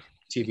that's True.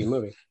 The TV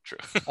movie. True.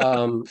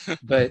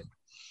 But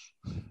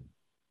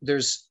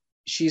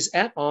she's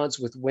at odds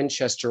with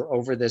Winchester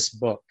over this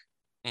book.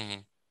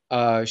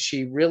 Mm-hmm.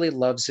 She really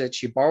loves it.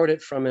 She borrowed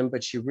it from him,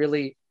 but she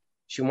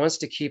wants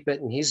to keep it,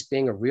 and he's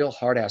being a real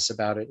hard ass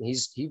about it, and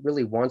he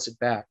really wants it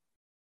back.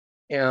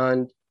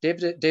 And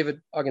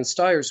David Ogden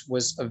Stiers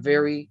was a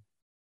very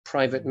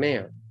private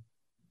man.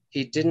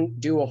 He didn't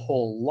do a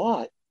whole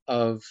lot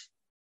of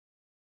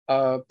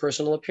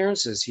personal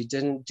appearances. He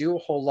didn't do a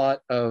whole lot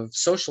of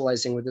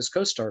socializing with his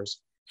co-stars.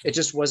 It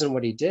just wasn't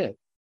what he did.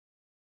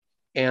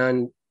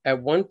 And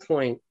at one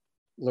point,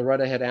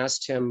 Loretta had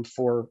asked him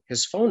for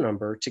his phone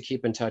number to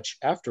keep in touch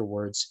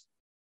afterwards.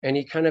 And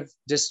he kind of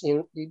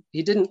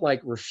he didn't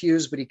like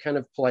refuse, but he kind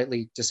of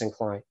politely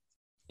declined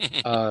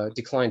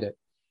it.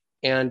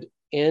 And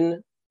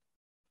in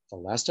the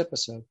last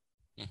episode,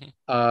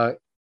 mm-hmm.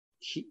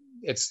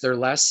 It's their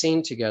last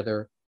scene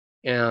together,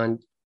 and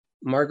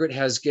Margaret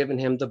has given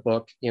him the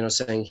book,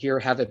 saying, here,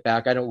 have it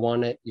back. I don't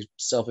want it. You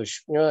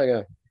selfish.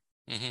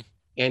 Mm-hmm.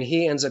 And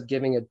he ends up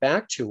giving it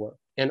back to her.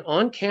 And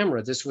on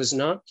camera, this was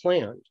not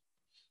planned.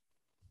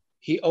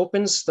 He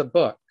opens the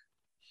book.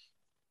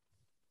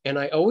 And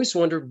I always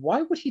wondered,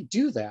 why would he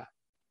do that?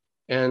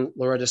 And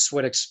Loretta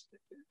Swit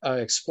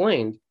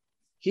explained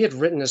he had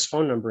written his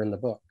phone number in the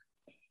book.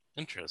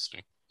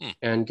 Interesting.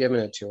 And given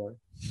it to her.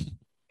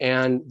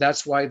 And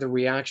that's why the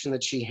reaction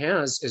that she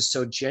has is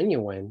so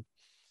genuine.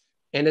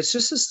 And it's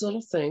just this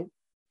little thing.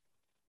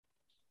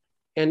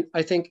 And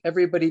I think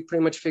everybody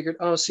pretty much figured,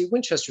 oh, see,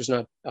 Winchester's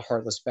not a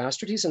heartless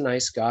bastard. He's a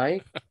nice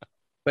guy.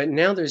 But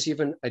now there's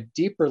even a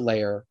deeper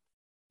layer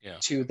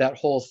to that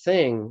whole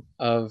thing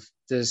of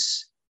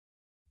this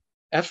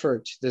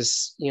effort,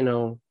 this,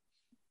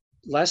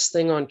 less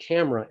thing on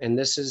camera. And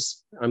this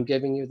is, I'm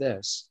giving you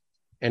this.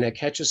 And it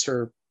catches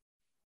her.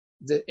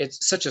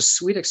 It's such a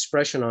sweet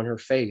expression on her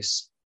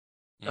face.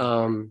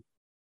 I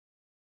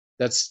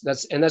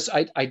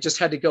just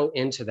had to go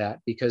into that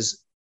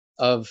because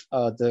of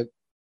the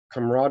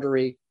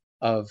camaraderie,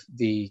 of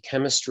the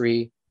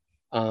chemistry,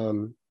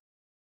 and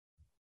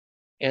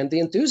the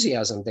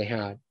enthusiasm they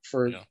had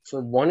for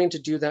wanting to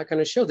do that kind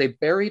of show. They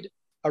buried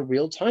a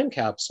real time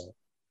capsule.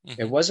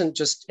 Mm-hmm. It wasn't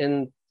just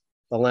in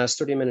the last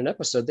 30-minute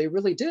episode. They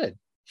really did.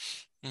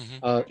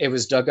 Mm-hmm. It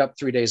was dug up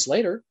 3 days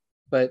later,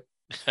 but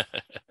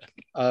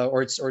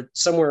or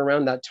somewhere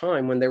around that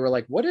time when they were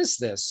like, what is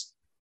this?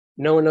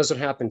 No one knows what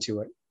happened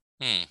to it.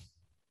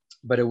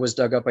 But it was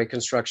dug up by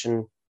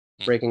construction,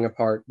 breaking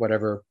apart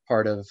whatever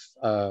part of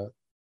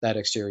that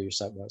exterior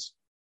set was.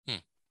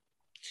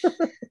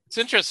 It's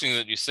interesting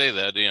that you say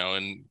that,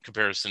 in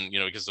comparison,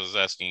 because I was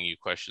asking you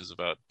questions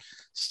about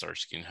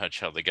Starsky and Hutch,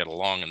 how they get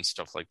along and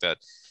stuff like that.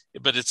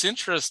 But it's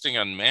interesting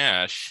on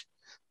MASH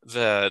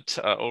that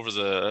over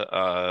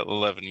the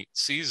 11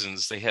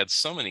 seasons, they had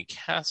so many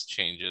cast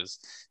changes,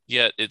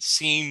 yet it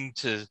seemed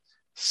to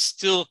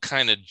still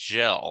kind of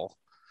gel.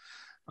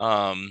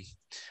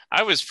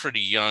 I was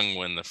pretty young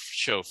when the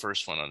show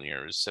first went on the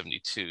air. It was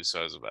 1972,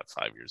 so I was about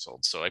 5 years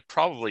old. So I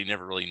probably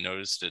never really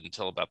noticed it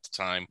until about the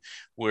time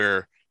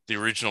where the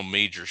original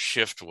major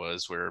shift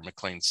was, where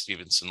McLean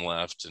Stevenson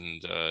left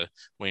and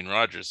Wayne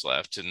Rogers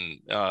left. And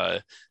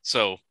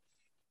so,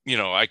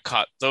 I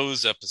caught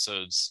those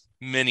episodes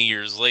many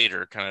years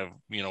later, kind of,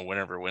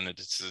 whenever it went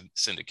into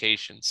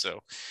syndication. So,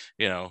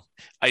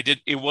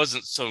 it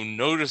wasn't so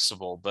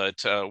noticeable,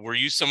 but were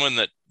you someone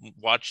that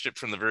watched it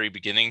from the very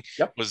beginning?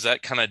 Yep. Was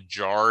that kind of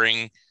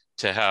jarring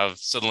to have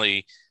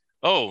suddenly,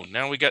 oh,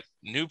 now we got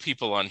new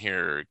people on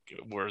here.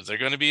 Were they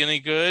going to be any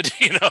good?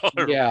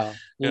 Yeah.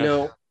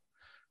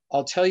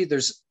 I'll tell you,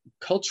 there's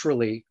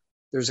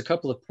a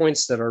couple of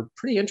points that are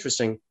pretty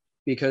interesting,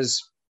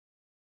 because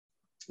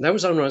that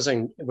was when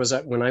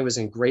I was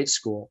in grade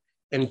school,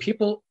 and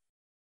people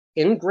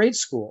in grade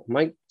school,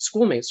 my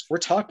schoolmates, were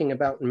talking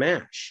about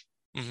MASH.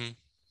 Mm-hmm.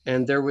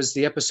 And there was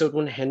the episode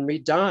when Henry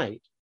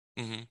died.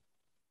 Mm-hmm.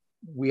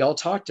 We all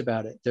talked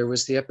about it. There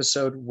was the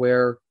episode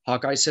where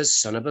Hawkeye says,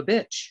 son of a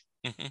bitch.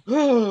 Mm-hmm.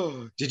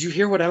 Oh, did you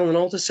hear what Alan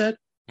Alda said?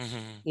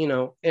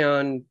 Mm-hmm.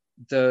 And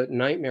the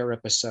Nightmare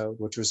episode,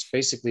 which was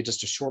basically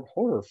just a short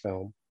horror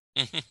film.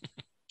 Mm-hmm.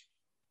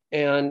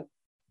 And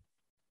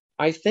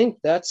I think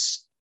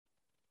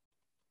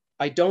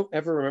I don't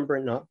ever remember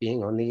it not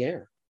being on the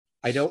air.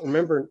 I don't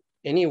remember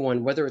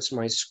anyone, whether it's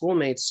my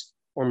schoolmates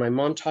or my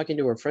mom, talking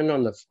to her friend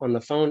on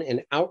the phone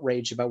in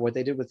outrage about what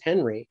they did with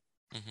Henry.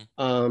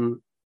 Mm-hmm.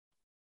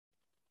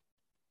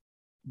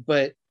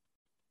 But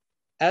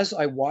as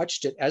I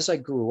watched it, as I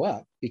grew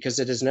up, because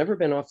it has never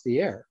been off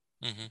the air,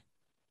 mm-hmm.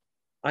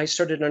 I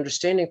started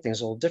understanding things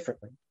a little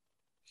differently,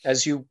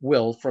 as you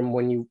will from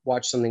when you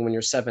watch something when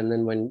you're 7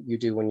 than when you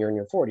do when you're in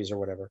your 40s or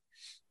whatever.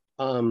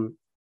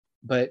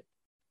 But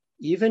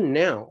even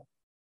now,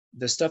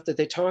 the stuff that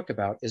they talk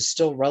about is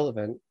still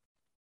relevant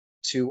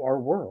to our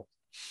world.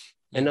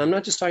 And I'm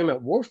not just talking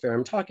about warfare.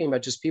 I'm talking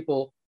about just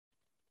people,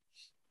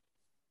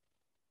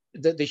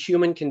 the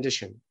human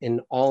condition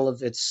in all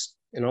of its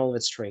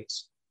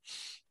traits.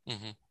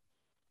 Mm-hmm.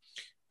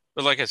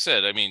 But like I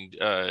said, I mean,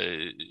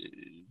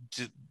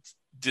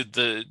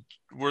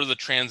 were the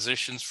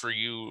transitions for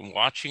you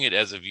watching it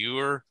as a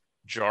viewer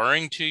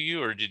jarring to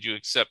you, or did you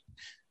accept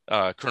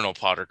Colonel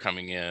Potter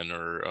coming in,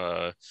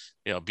 or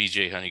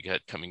BJ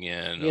Honeycutt coming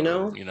in,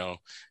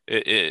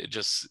 it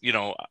just,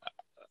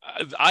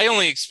 I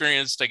only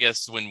experienced, I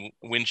guess, when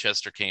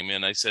Winchester came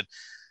in, I said,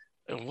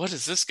 what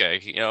is this guy?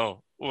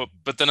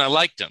 But then I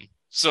liked him.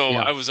 So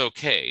I was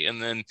okay.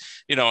 And then,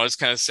 I was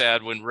kind of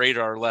sad when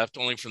Radar left,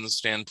 only from the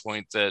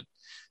standpoint that,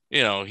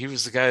 he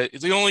was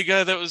the only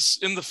guy that was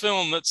in the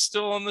film that's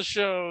still on the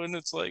show. And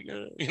it's like,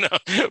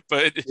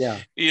 but,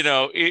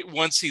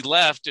 once he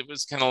left, it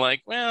was kind of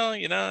like, well,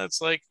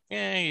 it's like,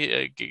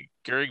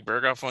 Gary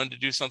Berghoff wanted to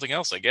do something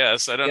else, I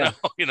guess. I don't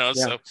know,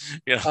 so,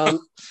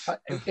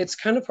 it's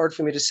kind of hard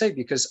for me to say,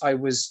 because I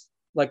was,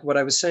 like what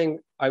I was saying,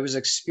 I was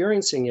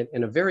experiencing it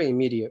in a very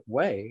immediate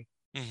way.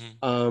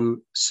 Mm-hmm.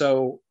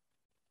 So,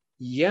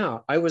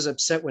 I was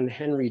upset when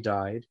Henry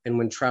died and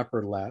when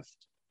Trapper left.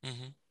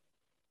 Mm-hmm.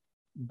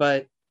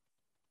 but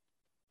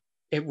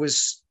it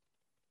was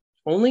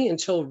only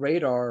until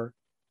Radar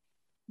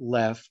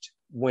left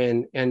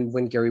when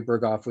Gary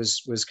Berghoff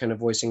was kind of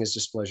voicing his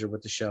displeasure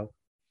with the show,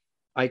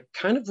 I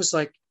kind of was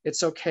like,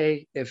 it's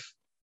okay if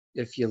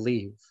you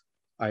leave.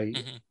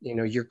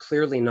 You're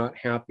clearly not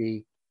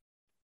happy,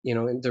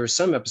 and there are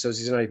some episodes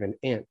he's not even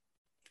in.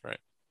 Right.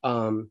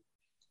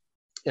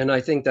 And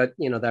I think that,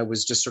 that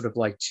was just sort of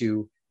like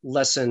to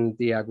lessen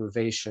the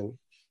aggravation,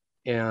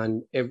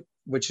 and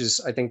which is,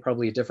 I think,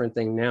 probably a different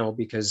thing now,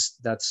 because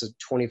that's a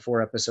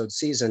 24 episode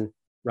season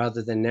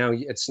rather than now.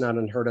 It's not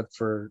unheard of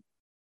for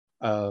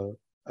a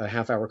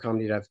half-hour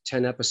comedy to have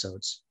 10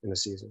 episodes in a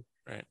season.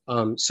 Right.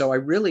 So I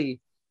really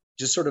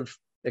just sort of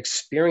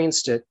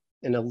experienced it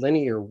in a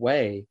linear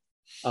way.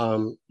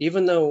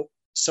 Even though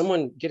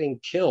someone getting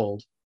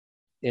killed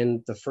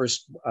in the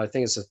first, I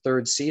think it's the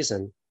third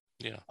season,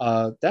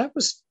 that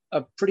was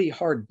a pretty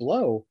hard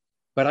blow,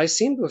 but I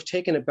seem to have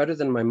taken it better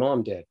than my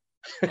mom did.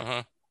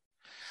 Uh-huh.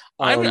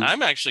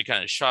 I'm actually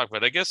kind of shocked,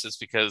 but I guess it's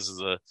because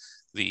of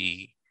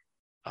the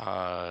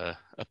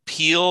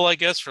appeal, I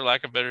guess, for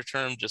lack of a better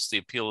term, just the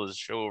appeal of the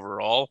show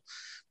overall.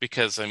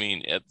 Because I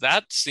mean,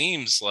 that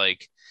seems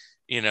like,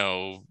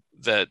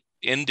 that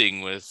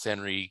ending with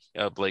Henry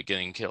Blake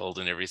getting killed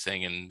and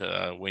everything,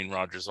 and Wayne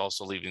Rogers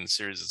also leaving the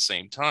series at the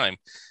same time.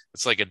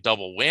 It's like a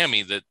double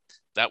whammy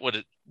that would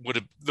have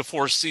the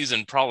fourth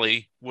season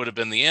probably would have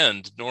been the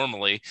end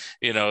normally.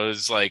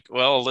 It's like,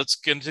 well, let's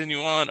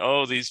continue on.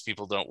 Oh, these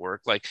people don't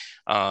work. Like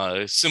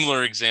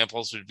similar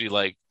examples would be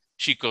like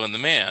Chico and the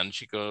Man.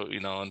 Chico,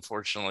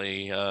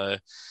 unfortunately,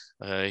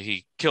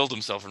 he killed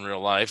himself in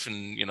real life,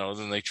 and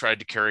then they tried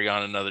to carry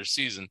on another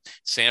season.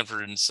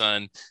 Sanford and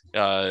Son,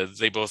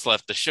 they both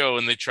left the show,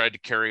 and they tried to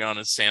carry on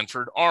as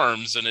Sanford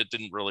Arms, and it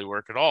didn't really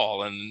work at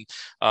all. And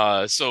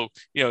so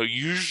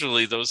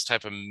usually those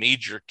type of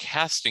major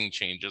casting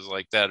changes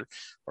like that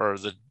are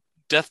the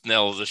death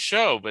knell of the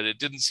show, but it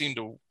didn't seem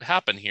to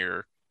happen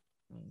here.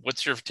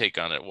 What's your take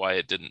on it? Why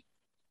it didn't?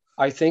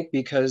 I think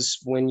because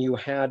when you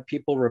had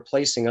people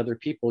replacing other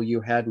people,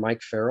 you had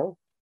Mike Farrell.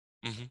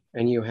 Mm-hmm.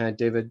 And you had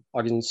David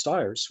Ogden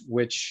Stiers,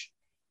 which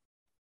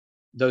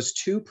those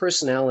two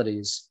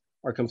personalities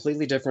are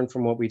completely different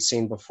from what we'd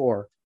seen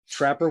before.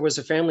 Trapper was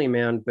a family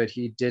man, but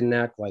he didn't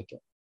act like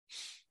it.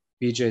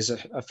 BJ's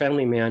a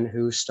family man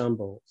who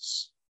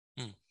stumbles.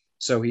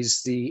 So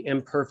he's the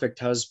imperfect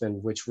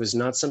husband, which was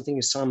not something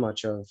you saw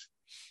much of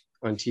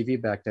on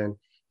TV back then.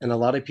 And a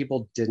lot of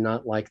people did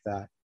not like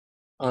that.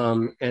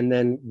 And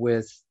then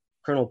with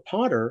Colonel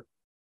Potter,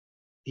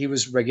 he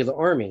was regular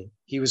Army.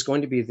 He was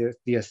going to be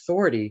the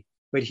authority,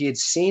 but he had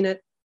seen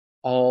it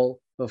all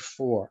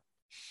before.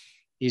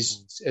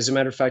 As a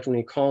matter of fact, when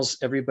he calls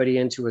everybody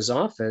into his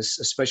office,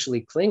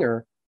 especially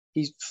Klinger,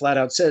 he flat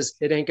out says,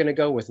 "It ain't going to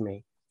go with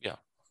me." Yeah.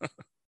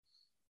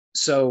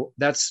 So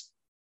that's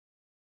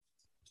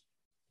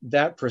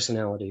that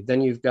personality.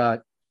 Then you've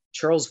got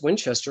Charles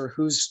Winchester,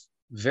 who's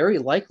very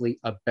likely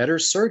a better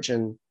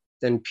surgeon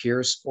than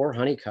Pierce or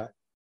Honeycutt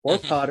or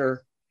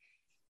Potter,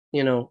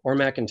 or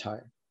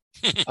McIntyre.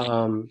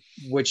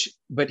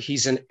 But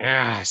he's an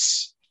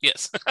ass.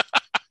 Yes.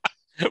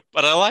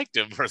 But I liked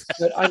him for that.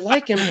 But I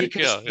like him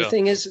because the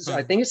thing is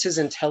I think it's his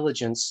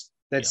intelligence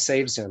that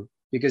saves him,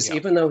 because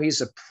even though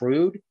he's a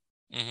prude,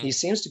 he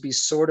seems to be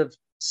sort of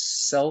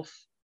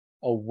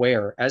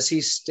self-aware. As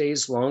he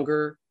stays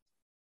longer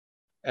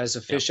as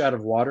a fish out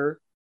of water,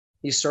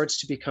 he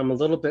starts to become a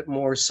little bit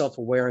more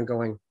self-aware and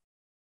going,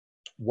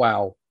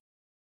 wow,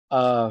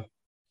 I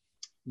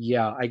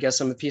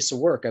guess I'm a piece of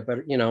work. I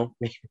better,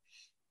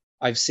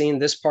 I've seen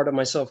this part of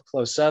myself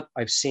close up.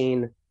 I've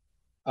seen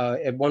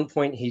at one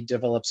point he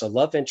develops a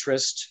love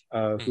interest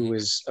who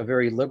is a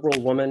very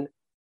liberal woman,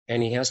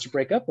 and he has to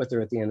break up with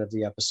her at the end of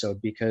the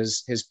episode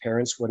because his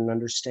parents wouldn't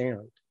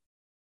understand.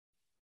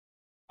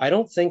 I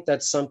don't think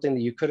that's something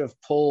that you could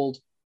have pulled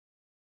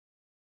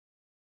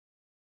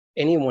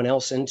anyone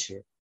else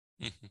into.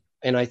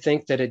 And I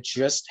think that it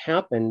just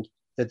happened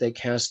that they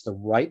cast the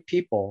right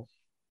people,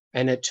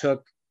 and it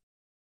took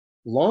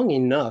long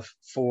enough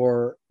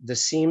for the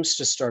seams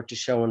to start to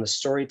show in the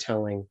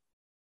storytelling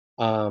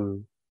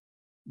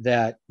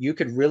that you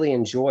could really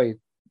enjoy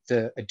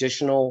the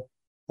additional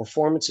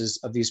performances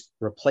of these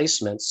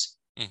replacements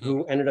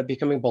who ended up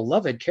becoming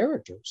beloved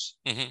characters.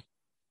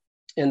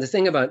 And the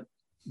thing about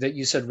that,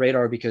 you said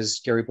Radar because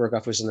Gary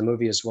Berghoff was in the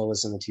movie as well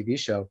as in the TV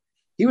show.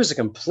 He was a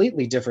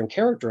completely different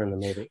character in the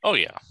movie. Oh,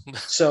 yeah.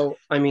 So,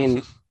 I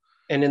mean,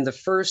 and in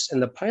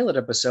the pilot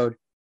episode,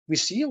 we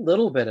see a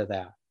little bit of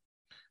that.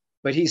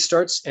 But he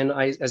starts, and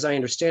as I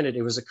understand it,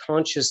 it was a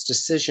conscious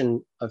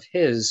decision of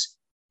his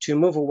to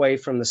move away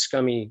from the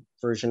scummy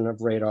version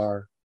of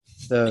Radar,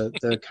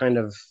 the kind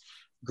of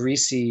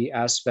greasy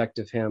aspect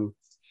of him.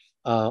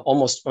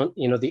 Almost,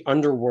 the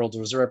underworld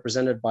was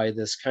represented by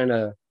this kind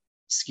of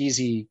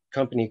skeezy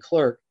company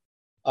clerk.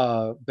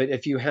 But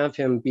if you have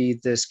him be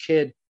this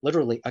kid,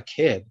 literally a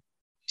kid,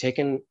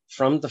 taken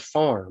from the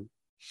farm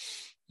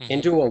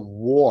into a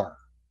war.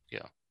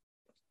 Yeah.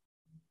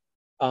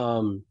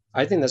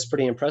 I think that's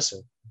pretty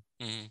impressive.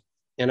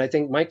 And I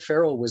think Mike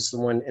Farrell was the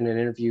one in an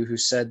interview who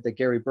said that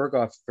Gary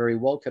Berghoff very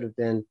well could have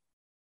been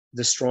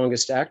the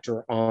strongest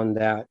actor in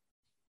that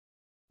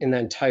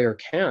entire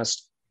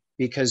cast,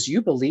 because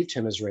you believed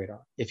him as Radar.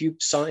 If you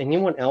saw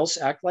anyone else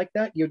act like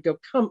that, you'd go,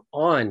 come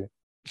on.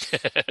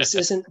 This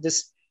isn't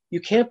this.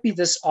 You can't be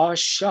this aw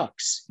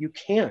shucks. You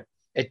can't.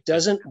 It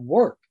doesn't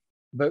work.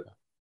 But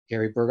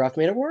Gary Berghoff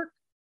made it work.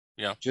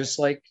 Yeah. Just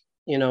like,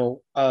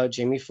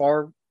 Jamie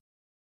Farr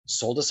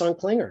sold us on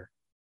Klinger,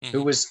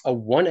 who was a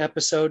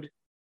 1-episode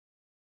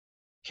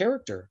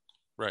character.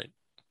 Right.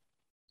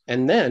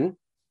 And then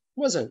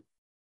wasn't.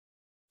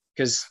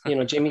 Because,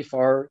 Jamie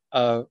Farr,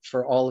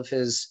 for all of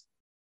his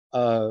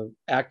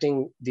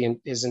acting,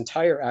 his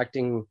entire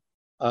acting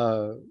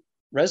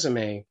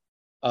resume,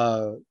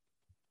 the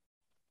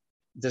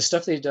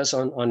stuff that he does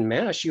on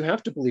MASH, you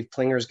have to believe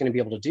Klinger is going to be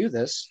able to do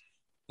this.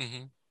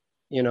 Even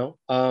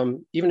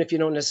if you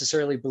don't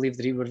necessarily believe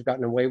that he would have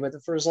gotten away with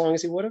it for as long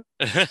as he would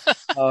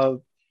have.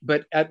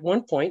 But at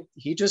one point,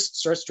 he just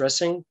starts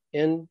dressing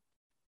in,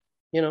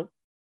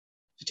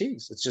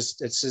 fatigues.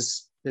 It's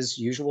his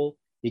usual.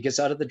 He gets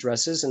out of the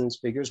dresses and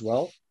figures,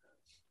 well,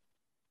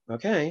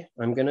 okay,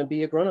 I'm going to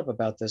be a grown-up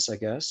about this, I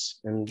guess,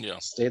 and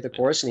stay the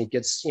course. And he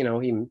gets, he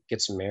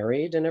gets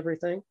married and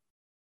everything.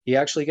 He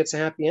actually gets a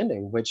happy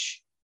ending,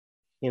 which,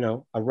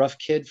 a rough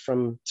kid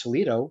from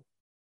Toledo,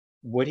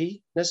 would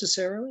he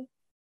necessarily?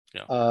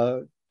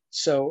 Yeah.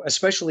 So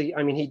especially,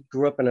 he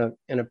grew up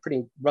in a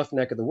pretty rough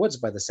neck of the woods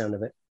by the sound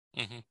of it.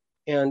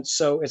 And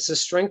so it's the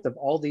strength of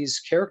all these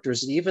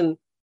characters, even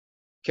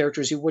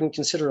characters you wouldn't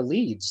consider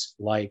leads,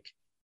 like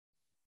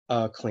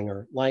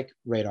Klinger, like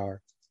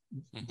Radar.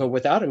 But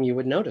without him, you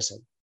would notice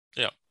him.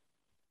 Yeah.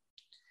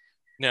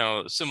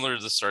 Now, similar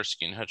to the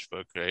Starsky and Hutch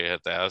book, I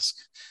had to ask,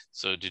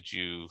 so did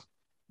you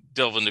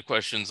delve into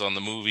questions on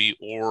the movie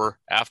or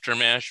after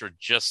MASH, or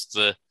just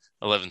the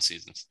 11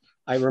 seasons?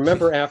 I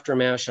remember after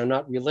MASH. I'm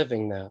not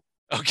reliving that.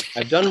 Okay.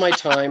 I've done my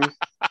time.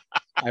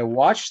 I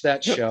watched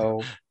that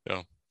show.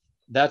 Yeah.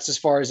 That's as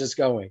far as it's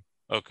going.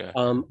 Okay.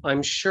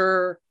 I'm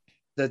sure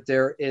that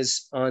there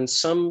is on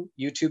some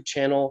YouTube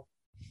channel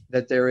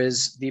that there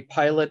is the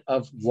pilot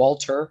of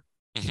Walter.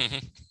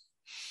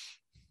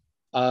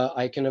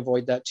 I can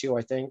avoid that too,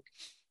 I think.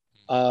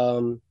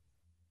 I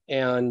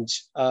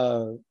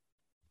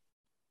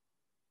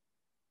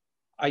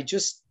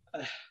just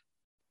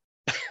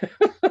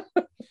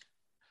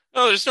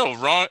No, there's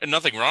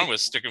nothing wrong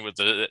with sticking with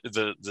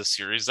the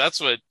series.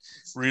 That's what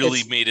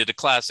really made it a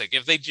classic.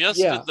 If they just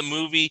did the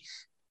movie,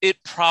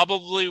 it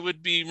probably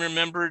would be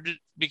remembered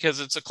because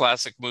it's a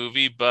classic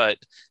movie, but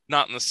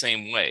not in the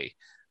same way.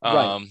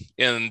 Right.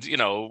 And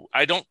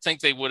I don't think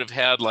they would have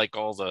had like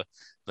all the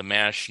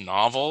MASH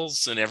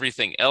novels and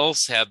everything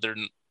else had there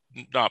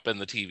not been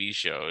the TV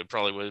show. It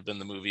probably would have been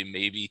the movie,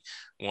 maybe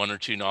 1 or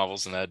 2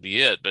 novels, and that'd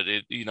be it. But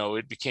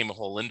it became a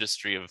whole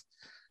industry of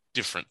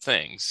different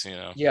things.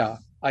 Yeah,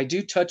 I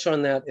do touch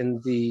on that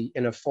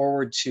in a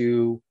forward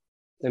to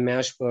the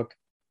MASH book,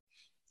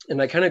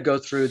 and I kind of go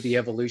through the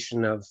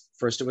evolution of,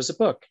 first it was a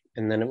book,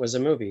 and then it was a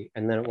movie,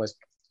 and then it was,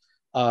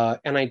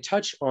 and I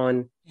touch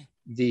on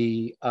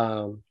the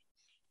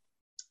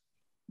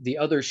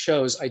other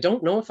shows. I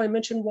don't know if I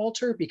mentioned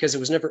Walter because it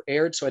was never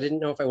aired, so I didn't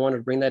know if I wanted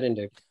to bring that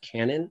into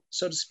canon,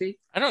 so to speak.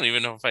 I don't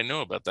even know if I know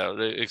about that.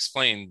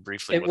 Explain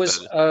briefly. It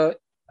was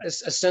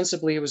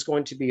ostensibly it was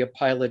going to be a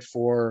pilot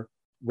for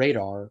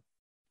Radar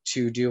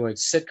to do a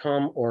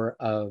sitcom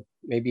or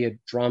maybe a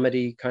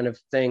dramedy kind of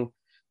thing,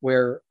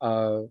 where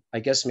I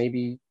guess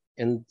maybe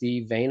in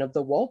the vein of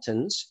the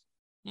Waltons,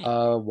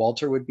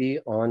 Walter would be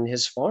on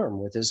his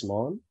farm with his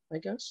mom, I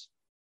guess.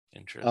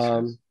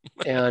 Interesting.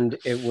 And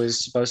it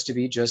was supposed to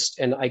be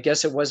and I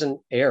guess it wasn't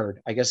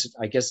aired. I guess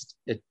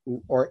it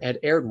had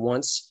aired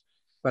once,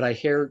 but I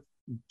hear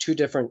 2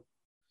 different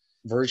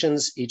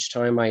versions each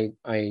time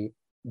I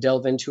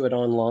delve into it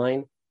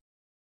online.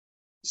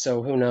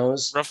 So who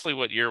knows? Roughly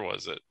what year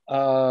was it?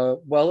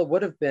 Well, it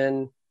would have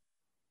been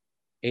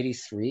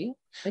 83,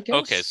 I guess.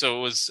 Okay, so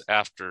it was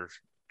after.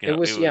 It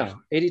was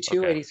 82,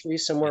 okay. 83,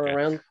 somewhere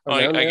around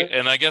there.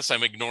 And I guess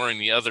I'm ignoring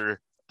the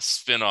other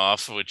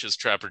spin-off, which is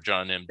Trapper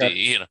John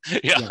MD.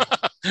 Yeah.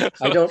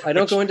 I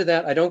don't go into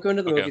that. I don't go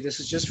into the movie. This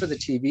is just for the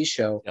TV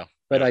show. Yeah.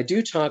 But I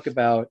do talk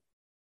about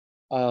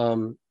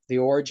the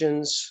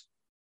origins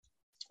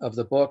of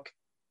the book,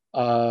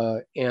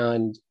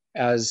 and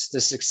as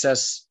the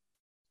success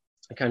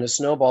kind of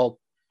snowballed,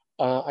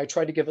 I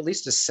tried to give at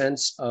least a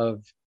sense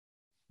of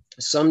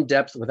some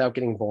depth without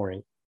getting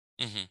boring.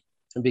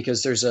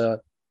 Because there's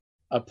a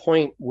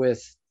point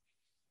with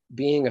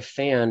being a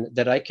fan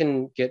that I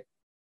can get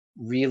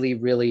really,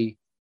 really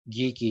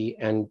geeky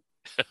and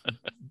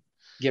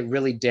get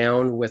really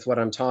down with what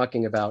I'm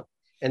talking about.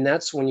 And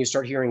that's when you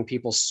start hearing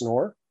people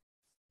snore.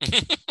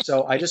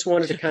 So I just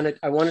wanted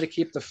to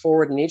keep the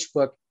forward in each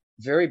book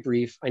very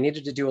brief. I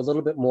needed to do a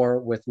little bit more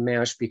with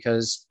MASH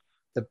because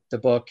the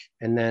book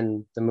and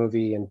then the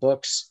movie and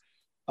books.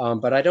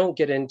 But I don't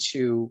get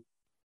into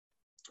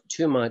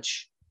too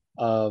much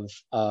of,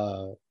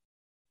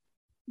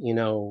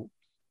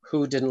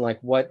 who didn't like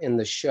what in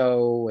the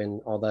show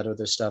and all that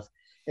other stuff.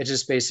 It's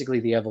just basically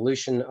the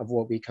evolution of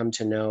what we come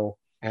to know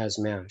as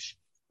MASH.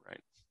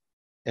 Right.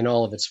 In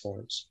all of its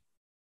forms.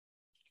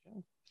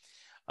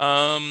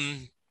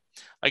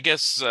 I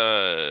guess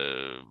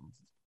I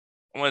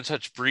want to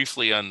touch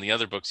briefly on the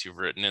other books you've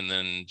written, and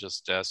then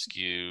just ask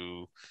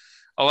you.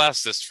 I'll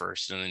ask this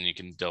first, and then you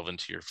can delve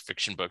into your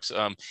fiction books.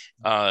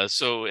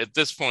 So at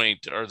this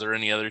point, are there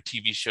any other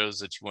TV shows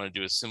that you want to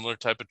do a similar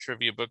type of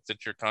trivia book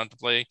that you're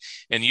contemplating?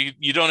 And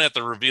you don't have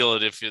to reveal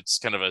it if it's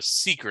kind of a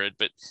secret,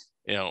 but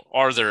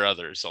are there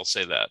others? I'll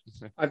say that.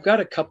 I've got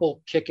a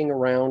couple kicking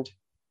around.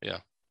 Yeah.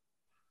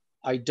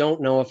 I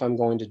don't know if I'm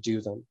going to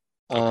do them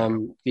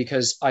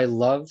because I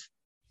love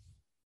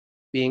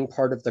being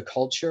part of the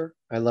culture.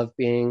 I love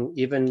being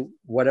even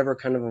whatever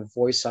kind of a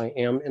voice I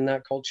am in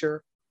that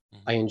culture.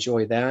 Mm-hmm. I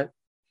enjoy that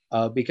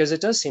because it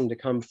does seem to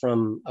come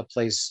from a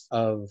place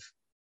of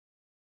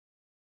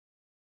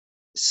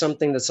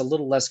something that's a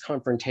little less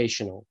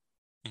confrontational.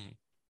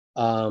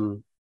 Mm-hmm.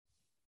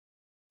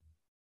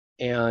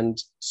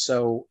 And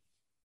so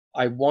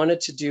I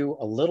wanted to do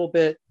a little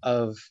bit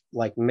of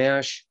like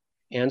MASH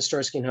and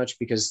Starsky and Hutch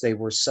because they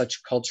were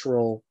such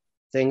cultural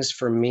things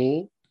for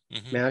me.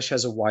 Mm-hmm. MASH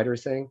has a wider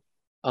thing.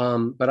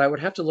 But I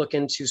would have to look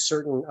into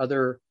certain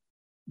other,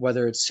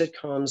 whether it's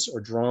sitcoms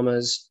or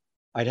dramas.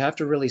 I'd have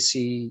to really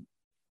see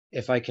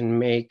if I can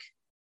make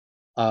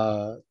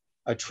a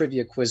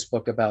trivia quiz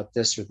book about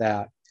this or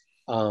that,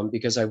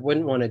 because I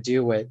wouldn't want to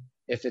do it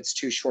if it's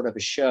too short of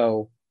a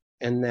show.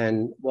 And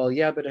then, well,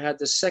 yeah, but it had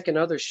this second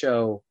other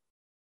show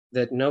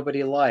that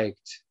nobody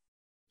liked.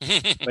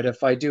 But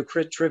if I do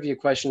trivia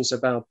questions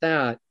about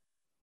that,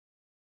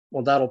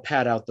 well, that'll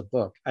pad out the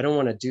book. I don't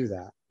want to do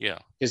that. Yeah.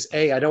 Because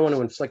I don't want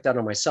to inflict that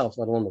on myself,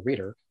 let alone the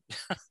reader.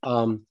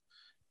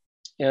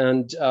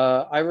 And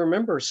I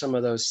remember some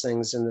of those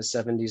things in the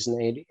 70s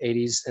and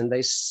 80s, and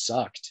they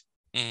sucked.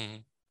 Mm-hmm.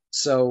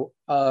 So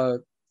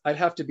I'd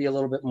have to be a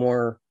little bit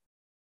more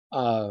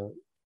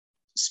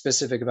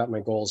specific about my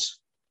goals,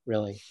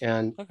 really.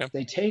 And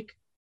they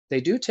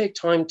do take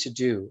time to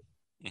do.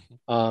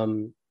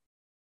 Mm-hmm.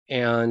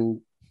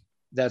 And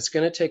that's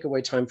going to take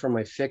away time from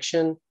my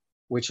fiction,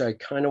 which I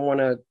kind of want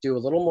to do a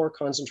little more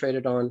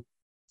concentrated on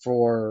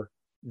for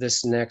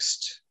this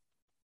next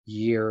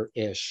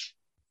year-ish.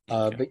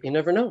 But you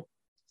never know.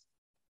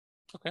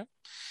 Okay.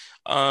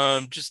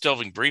 Just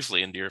delving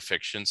briefly into your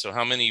fiction. So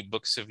how many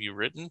books have you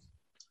written?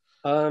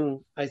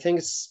 I think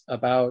it's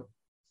about,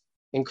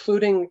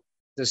 including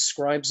the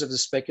Scribes of the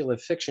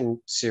Speculative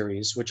Fiction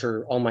series, which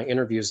are all my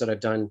interviews that I've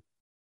done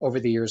over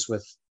the years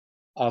with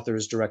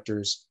authors,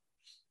 directors.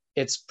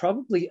 It's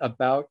probably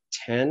about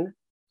 10.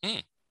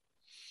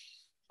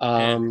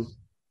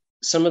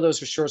 Some of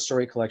those are short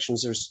story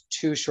collections. There's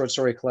 2 short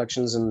story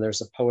collections and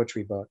there's a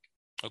poetry book.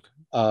 Okay.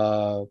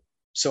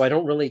 So I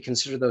don't really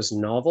consider those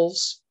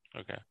novels.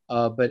 Okay.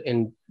 But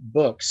in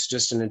books,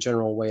 just in a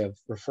general way of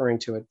referring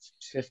to it,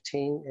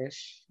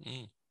 15-ish.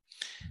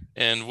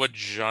 And what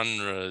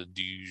genre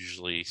do you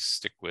usually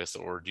stick with,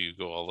 or do you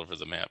go all over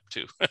the map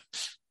too?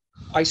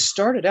 I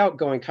started out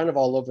going kind of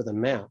all over the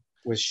map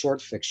with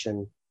short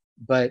fiction,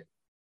 but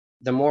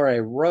the more I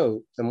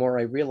wrote, the more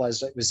I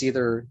realized it was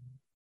either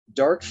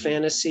dark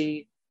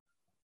fantasy,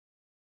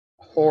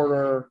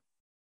 horror,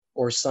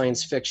 or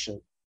science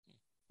fiction.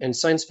 And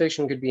science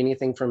fiction could be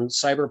anything from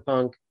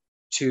cyberpunk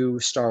to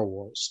Star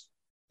Wars.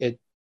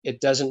 It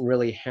doesn't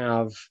really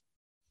have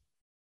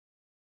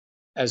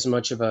as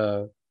much of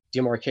a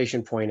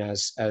demarcation point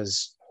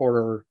as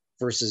horror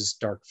versus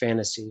dark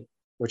fantasy,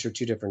 which are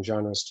 2 different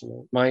genres to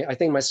me. I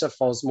think my stuff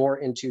falls more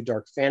into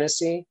dark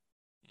fantasy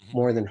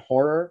more than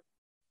horror,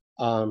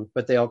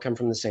 but they all come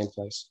from the same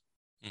place.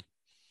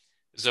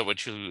 Is that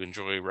what you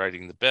enjoy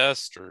writing the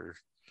best, or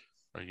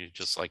are you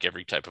just like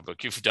every type of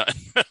book you've done?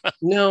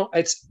 No,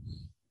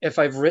 if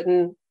I've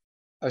written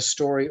a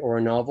story or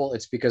a novel,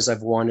 it's because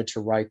I've wanted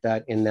to write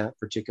that in that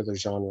particular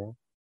genre.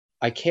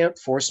 I can't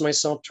force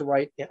myself to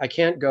write. I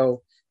can't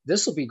go,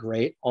 this will be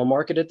great, I'll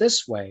market it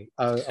this way.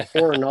 A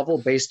horror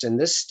novel based in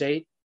this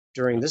state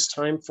during this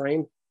time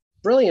frame,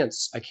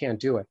 brilliance. I can't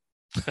do it.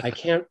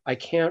 I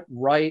can't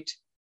write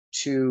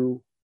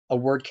to a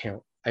word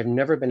count. I've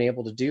never been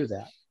able to do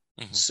that.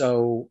 Mm-hmm.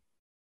 So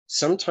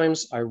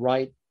sometimes I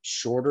write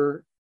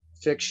shorter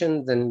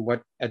fiction than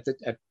what at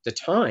the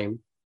time,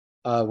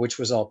 which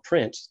was all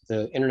print.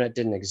 The internet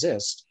didn't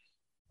exist.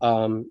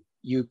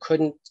 You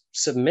couldn't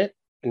submit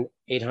an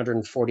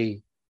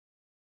 840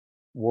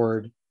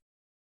 word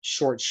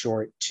short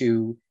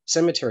to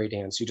Cemetery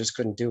Dance. You just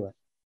couldn't do it.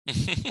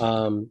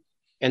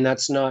 And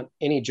that's not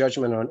any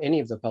judgment on any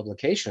of the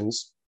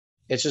publications.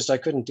 It's just I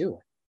couldn't do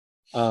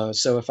it.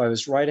 So if I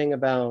was writing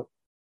about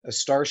a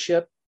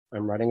starship,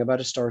 I'm writing about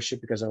a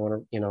starship because I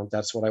want to,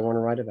 that's what I want to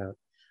write about.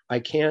 I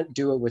can't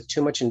do it with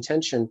too much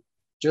intention.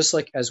 Just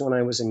like as when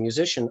I was a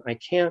musician, I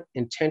can't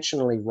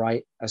intentionally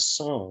write a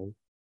song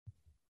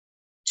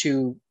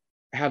to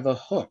have a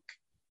hook.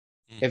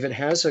 If it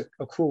has a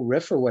cool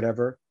riff or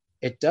whatever,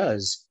 it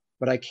does,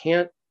 but I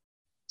can't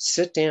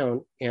sit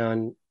down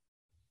and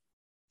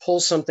pull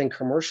something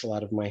commercial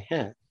out of my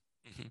head.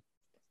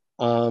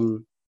 Mm-hmm.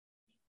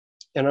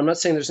 and I'm not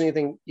saying there's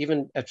anything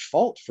even at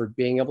fault for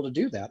being able to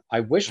do that.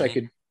 I wish I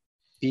could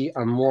be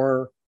a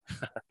more,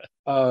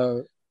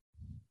 I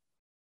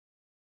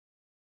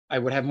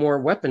would have more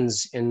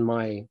weapons in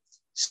my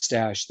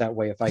stash that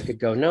way. If I could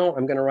go, no,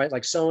 I'm going to write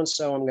like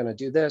so-and-so, I'm going to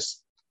do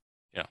this.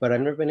 Yeah. But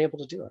I've never been able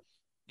to do it.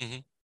 Mm-hmm.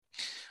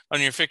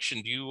 On your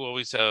fiction, do you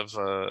always have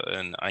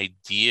an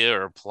idea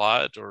or a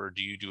plot, or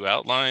do you do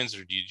outlines,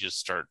 or do you just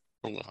start,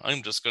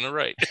 I'm just going to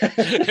write?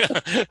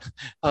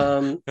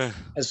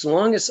 As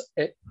long as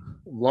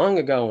long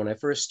ago when I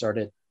first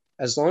started,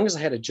 as long as I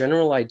had a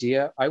general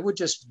idea, I would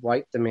just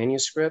write the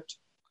manuscript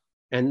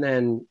and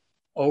then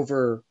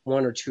over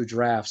 1 or 2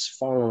 drafts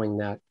following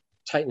that,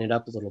 tighten it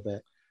up a little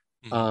bit.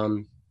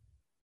 Mm-hmm.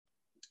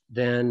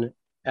 Then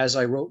as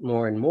I wrote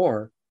more and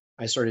more,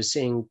 I started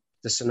seeing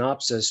the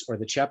synopsis or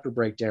the chapter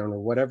breakdown or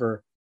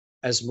whatever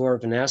as more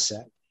of an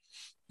asset.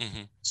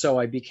 Mm-hmm. So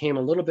I became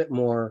a little bit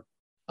more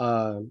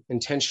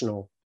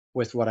intentional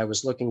with what I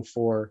was looking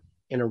for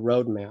in a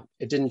roadmap.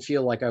 It didn't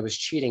feel like I was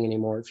cheating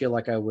anymore. It felt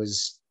like I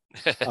was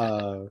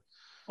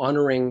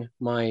honoring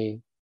my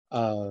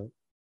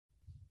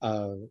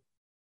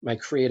my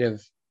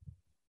creative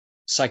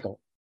cycle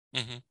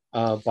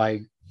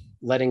by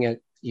letting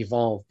it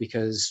evolve.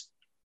 Because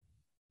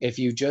if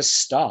you just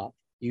stop,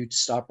 you'd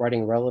stop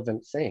writing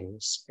relevant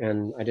things.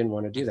 And I didn't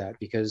want to do that,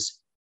 because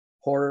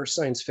horror,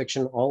 science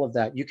fiction, all of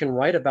that, you can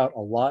write about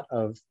a lot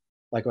of,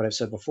 like what I've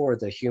said before,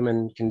 the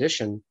human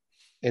condition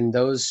in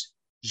those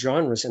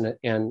genres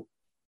and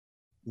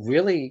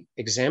really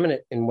examine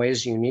it in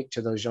ways unique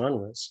to those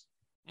genres.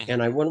 Mm-hmm.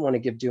 And I wouldn't want to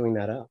give doing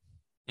that up.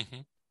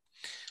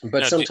 Mm-hmm.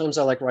 But sometimes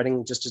I like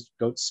writing just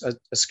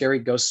a scary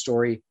ghost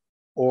story,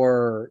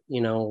 or,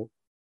 you know,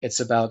 it's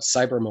about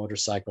cyber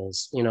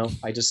motorcycles, you know,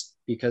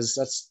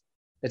 because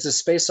it's a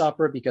space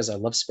opera because I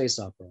love space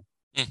opera.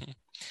 Mm-hmm.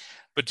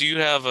 But do you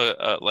have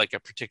a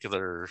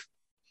particular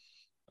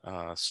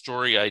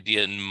story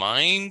idea in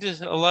mind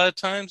a lot of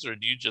times, or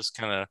do you just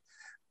kind of,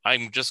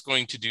 I'm just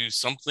going to do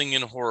something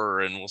in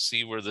horror and we'll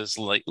see where this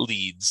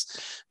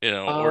leads, you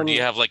know, or do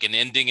you have like an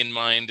ending in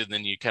mind and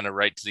then you kind of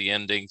write to the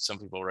ending? Some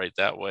people write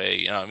that way.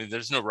 You know, I mean,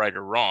 there's no right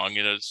or wrong,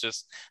 you know, it's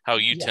just how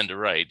you tend to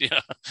write.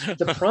 Yeah.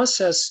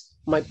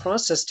 My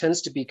process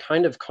tends to be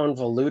kind of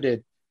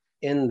convoluted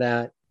in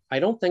that I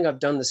don't think I've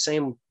done the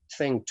same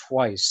thing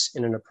twice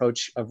in an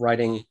approach of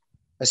writing,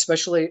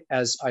 especially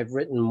as I've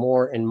written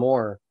more and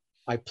more.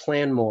 I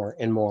plan more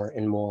and more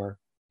and more.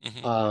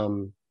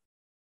 Mm-hmm.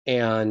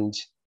 And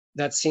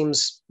that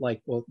seems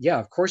like, well, yeah,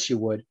 of course you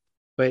would.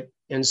 But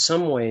in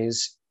some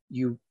ways,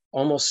 you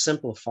almost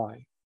simplify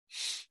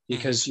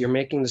because you're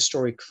making the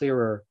story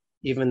clearer,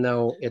 even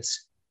though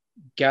it's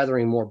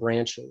gathering more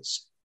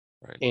branches.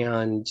 Right.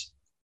 And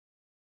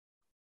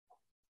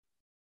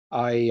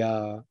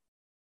I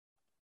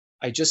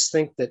just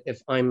think that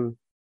if I'm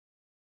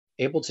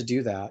able to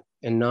do that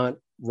and not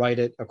write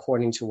it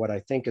according to what I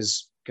think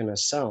is going to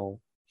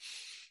sell,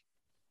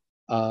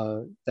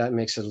 that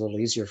makes it a little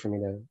easier for me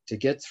to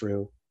get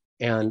through.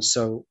 And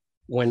so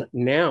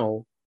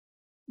now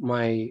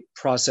my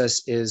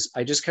process is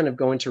I just kind of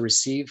go into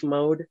receive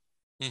mode.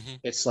 Mm-hmm.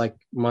 It's like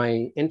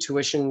my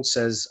intuition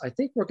says, I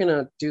think we're going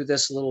to do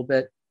this a little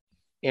bit.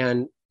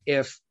 And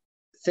if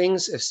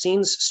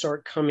scenes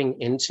start coming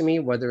into me,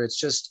 whether it's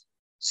just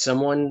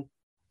someone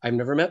I've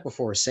never met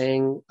before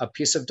saying a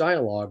piece of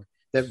dialogue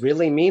that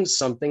really means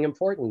something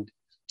important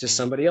to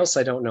somebody else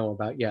I don't know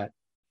about yet,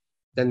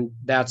 then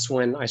that's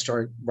when I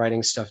start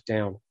writing stuff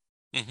down.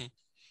 Mm-hmm.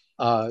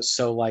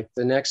 So like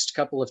the next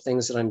couple of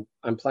things that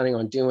I'm planning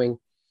on doing,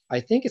 I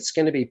think it's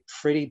going to be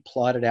pretty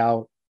plotted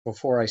out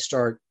before I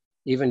start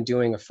even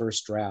doing a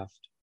first draft.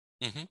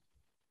 Mm-hmm.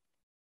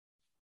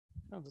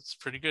 Oh, that's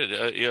pretty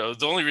good. You know,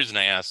 the only reason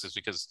I ask is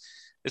because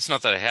it's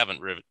not that I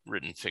haven't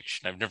written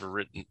fiction. I've never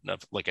written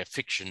like a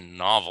fiction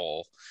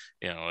novel.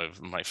 You know,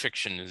 my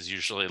fiction is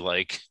usually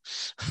like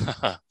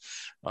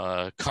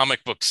a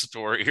comic book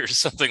story or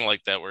something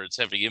like that, where it's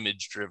heavy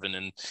image driven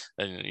and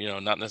you know,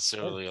 not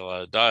necessarily a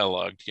lot of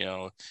dialogue. You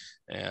know,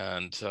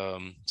 and so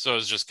I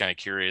was just kind of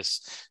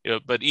curious. You know,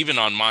 but even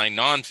on my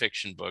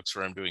nonfiction books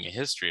where I'm doing a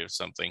history of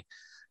something,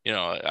 you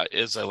know,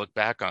 as I look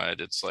back on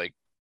it, it's like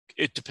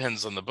it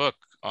depends on the book,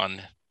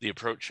 on the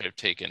approach I've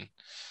taken.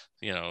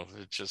 You know,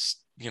 it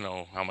just, you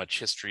know, how much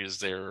history is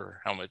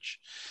there, how much,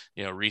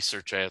 you know,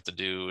 research I have to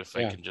do, if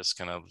I can just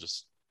kind of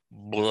just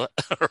blah,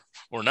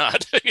 or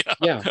not. You know?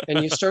 Yeah,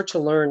 and you start to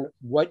learn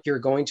what you're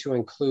going to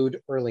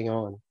include early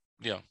on.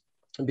 Yeah.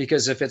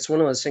 Because if it's one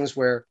of those things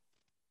where,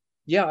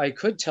 yeah, I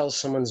could tell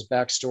someone's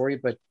backstory,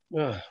 but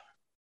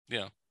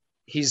yeah,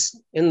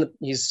 he's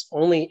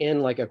only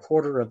in like a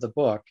quarter of the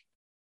book.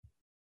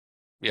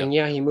 Yeah. And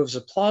yeah, he moves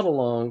a plot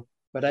along,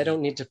 but I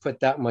don't need to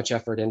put that much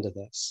effort into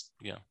this.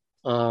 Yeah.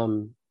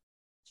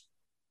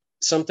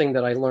 Something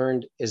that I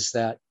learned is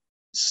that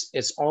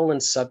it's all in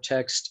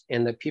subtext,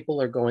 and that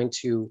people are going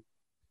to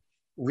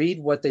read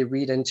what they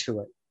read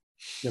into it,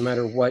 no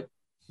matter what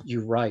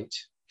you write.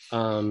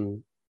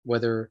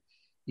 Whether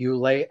you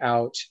lay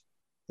out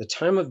the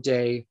time of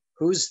day,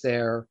 who's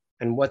there,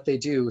 and what they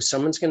do,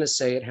 someone's going to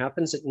say it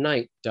happens at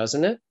night,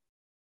 doesn't it?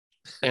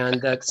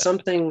 and that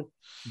something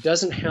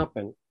doesn't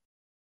happen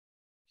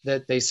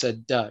that they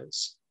said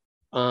does.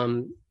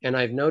 And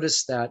I've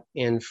noticed that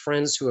in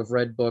friends who have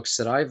read books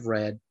that I've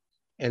read,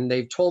 and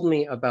they've told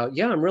me about,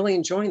 yeah, I'm really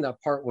enjoying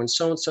that part when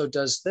so-and-so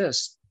does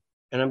this.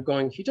 And I'm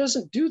going, he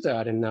doesn't do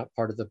that in that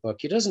part of the book.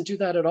 He doesn't do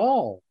that at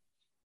all.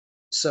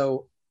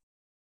 So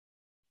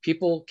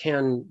people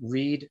can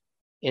read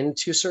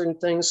into certain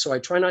things. So I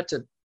try not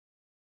to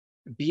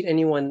beat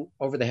anyone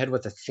over the head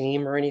with a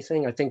theme or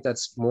anything. I think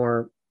that's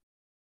more,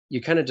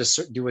 you kind of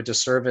just do a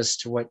disservice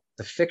to what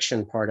the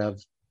fiction part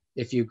of,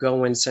 if you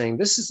go in saying,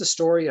 this is the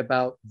story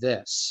about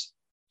this,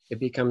 it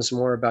becomes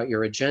more about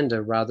your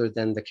agenda rather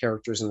than the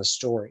characters in the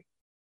story.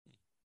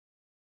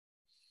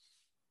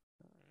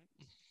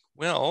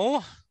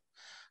 Well,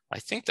 I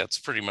think that's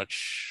pretty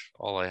much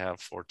all I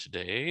have for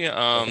today.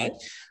 Okay.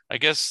 I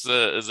guess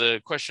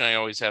the question I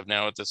always have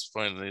now at this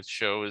point of the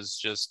show is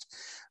just,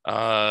 what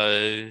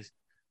are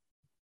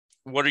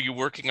you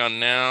working on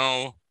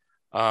now?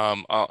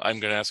 I'm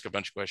going to ask a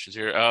bunch of questions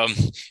here.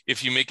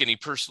 If you make any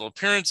personal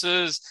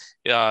appearances,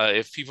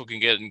 if people can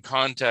get in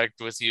contact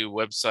with you,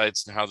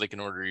 websites, and how they can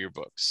order your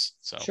books.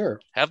 So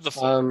sure, have the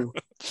floor.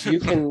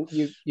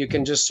 you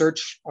can just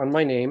search on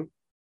my name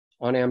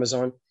on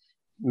Amazon.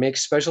 Make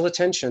special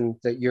attention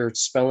that you're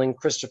spelling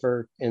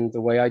Christopher in the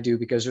way I do,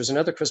 because there's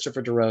another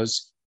Christopher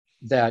DeRose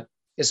that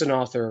is an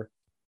author.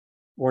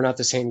 We're not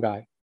the same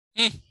guy.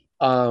 Interesting.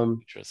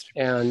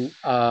 And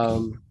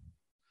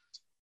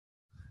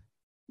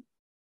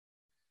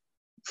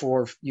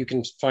you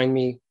can find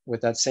me with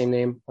that same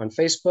name on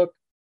Facebook,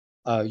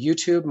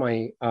 YouTube.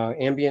 My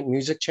ambient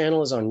music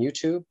channel is on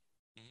YouTube.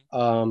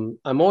 I'm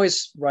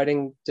always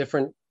writing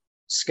different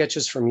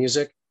sketches for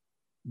music,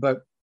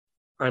 but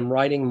I'm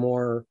writing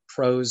more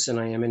prose than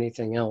I am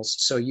anything else.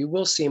 So you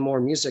will see more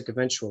music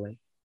eventually,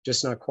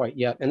 just not quite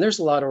yet. And there's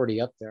a lot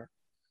already up there.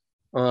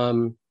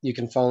 You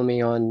can follow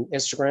me on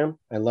Instagram.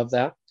 I love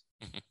that.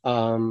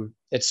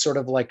 It's sort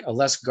of like a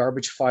less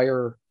garbage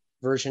fire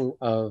version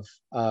of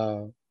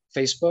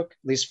Facebook,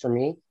 at least for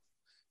me.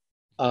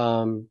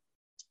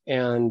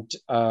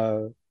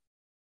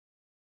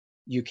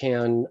 You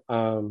can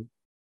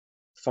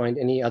find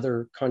any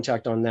other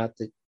contact on that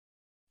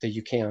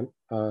you can,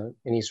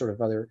 any sort of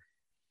other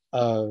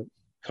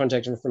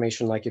contact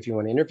information. Like if you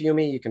want to interview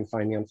me, you can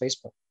find me on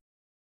Facebook.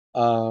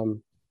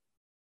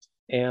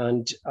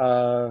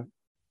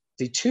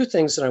 The two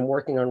things that I'm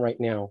working on right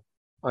now,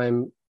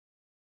 I'm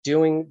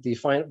doing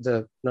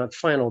the not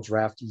final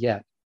draft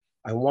yet.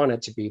 I want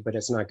it to be, but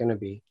it's not going to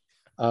be,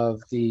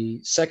 of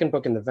the second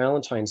book in the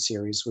Valentine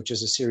series, which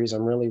is a series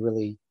I'm really,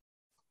 really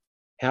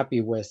happy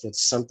with.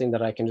 It's something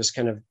that I can just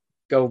kind of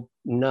go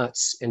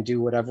nuts and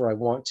do whatever I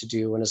want to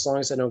do. And as long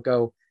as I don't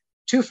go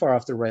too far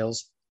off the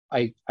rails,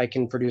 I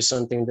can produce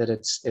something that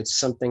it's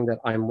something that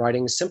I'm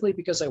writing simply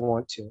because I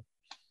want to.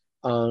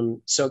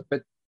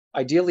 But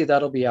ideally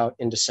that'll be out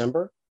in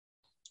December.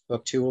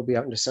 Book 2 will be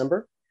out in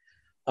December.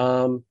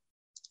 The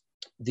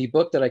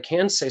book that I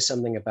can say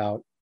something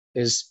about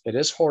is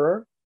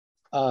horror.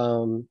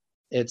 I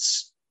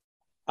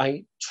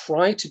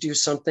try to do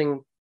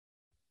something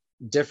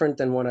different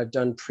than what I've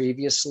done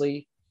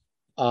previously.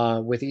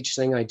 With each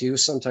thing I do,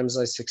 sometimes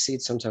I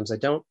succeed, sometimes I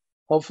don't.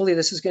 Hopefully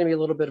this is going to be a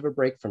little bit of a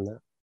break from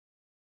that.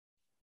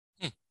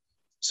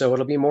 So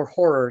it'll be more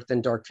horror than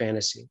dark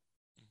fantasy.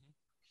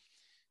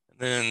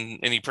 Then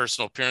any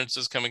personal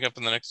appearances coming up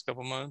in the next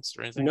couple months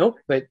or anything? Nope,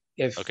 but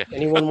if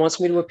anyone wants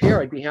me to appear,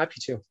 I'd be happy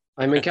to.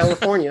 I'm in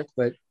California,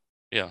 but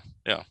yeah.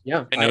 I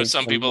know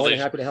some people, they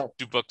happy to help.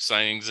 do book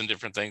signings and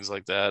different things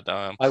like that.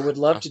 I would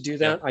love to do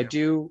that.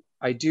 Yeah.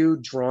 I do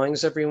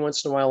drawings every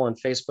once in a while on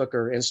Facebook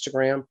or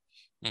Instagram,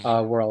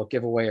 where I'll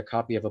give away a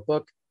copy of a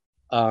book,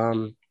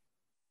 and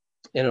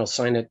it'll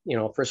sign it,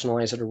 I'll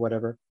personalize it or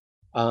whatever.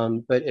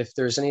 But if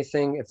there's any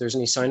signings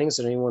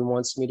that anyone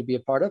wants me to be a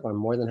part of, I'm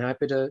more than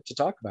happy to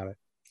talk about it.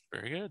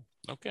 Very good.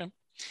 Okay.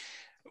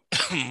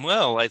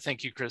 Well, I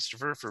thank you,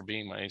 Christopher, for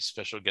being my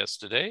special guest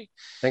today.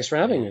 Thanks for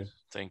having me.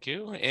 Thank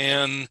you.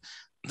 And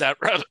that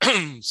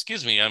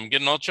excuse me, I'm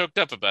getting all choked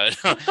up about it.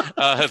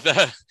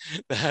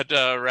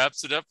 That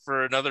wraps it up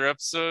for another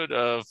episode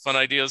of Fun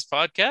Ideas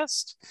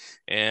Podcast.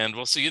 And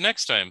we'll see you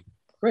next time.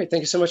 Great.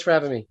 Thank you so much for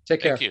having me.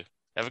 Take care. Thank you.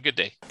 Have a good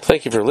day.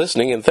 Thank you for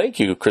listening, and thank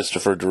you,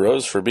 Christopher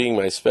DeRose, for being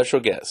my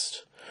special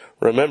guest.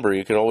 Remember,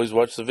 you can always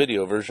watch the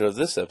video version of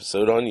this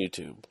episode on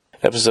YouTube.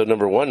 Episode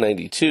number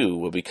 192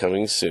 will be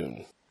coming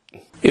soon.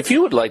 If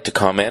you would like to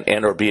comment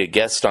and or be a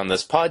guest on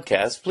this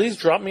podcast, please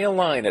drop me a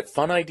line at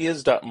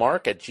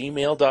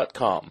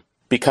funideas.mark@gmail.com.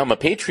 Become a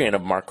Patreon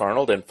of Mark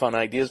Arnold and Fun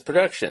Ideas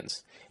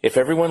Productions. If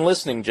everyone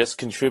listening just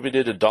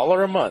contributed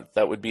 $1 a month,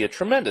 that would be a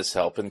tremendous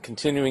help in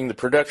continuing the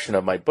production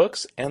of my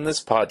books and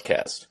this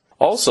podcast.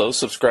 Also,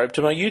 subscribe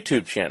to my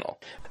YouTube channel.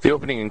 The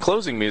opening and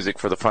closing music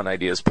for the Fun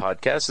Ideas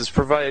Podcast is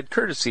provided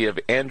courtesy of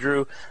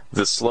Andrew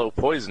the Slow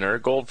Poisoner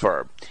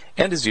Goldfarb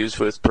and is used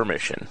with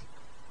permission.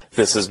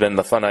 This has been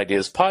the Fun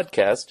Ideas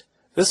Podcast.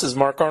 This is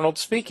Mark Arnold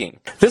speaking.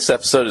 This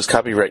episode is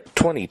copyright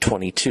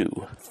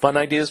 2022. Fun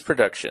Ideas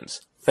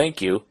Productions.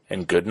 Thank you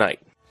and good night.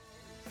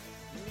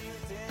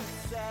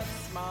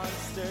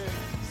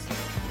 bastard.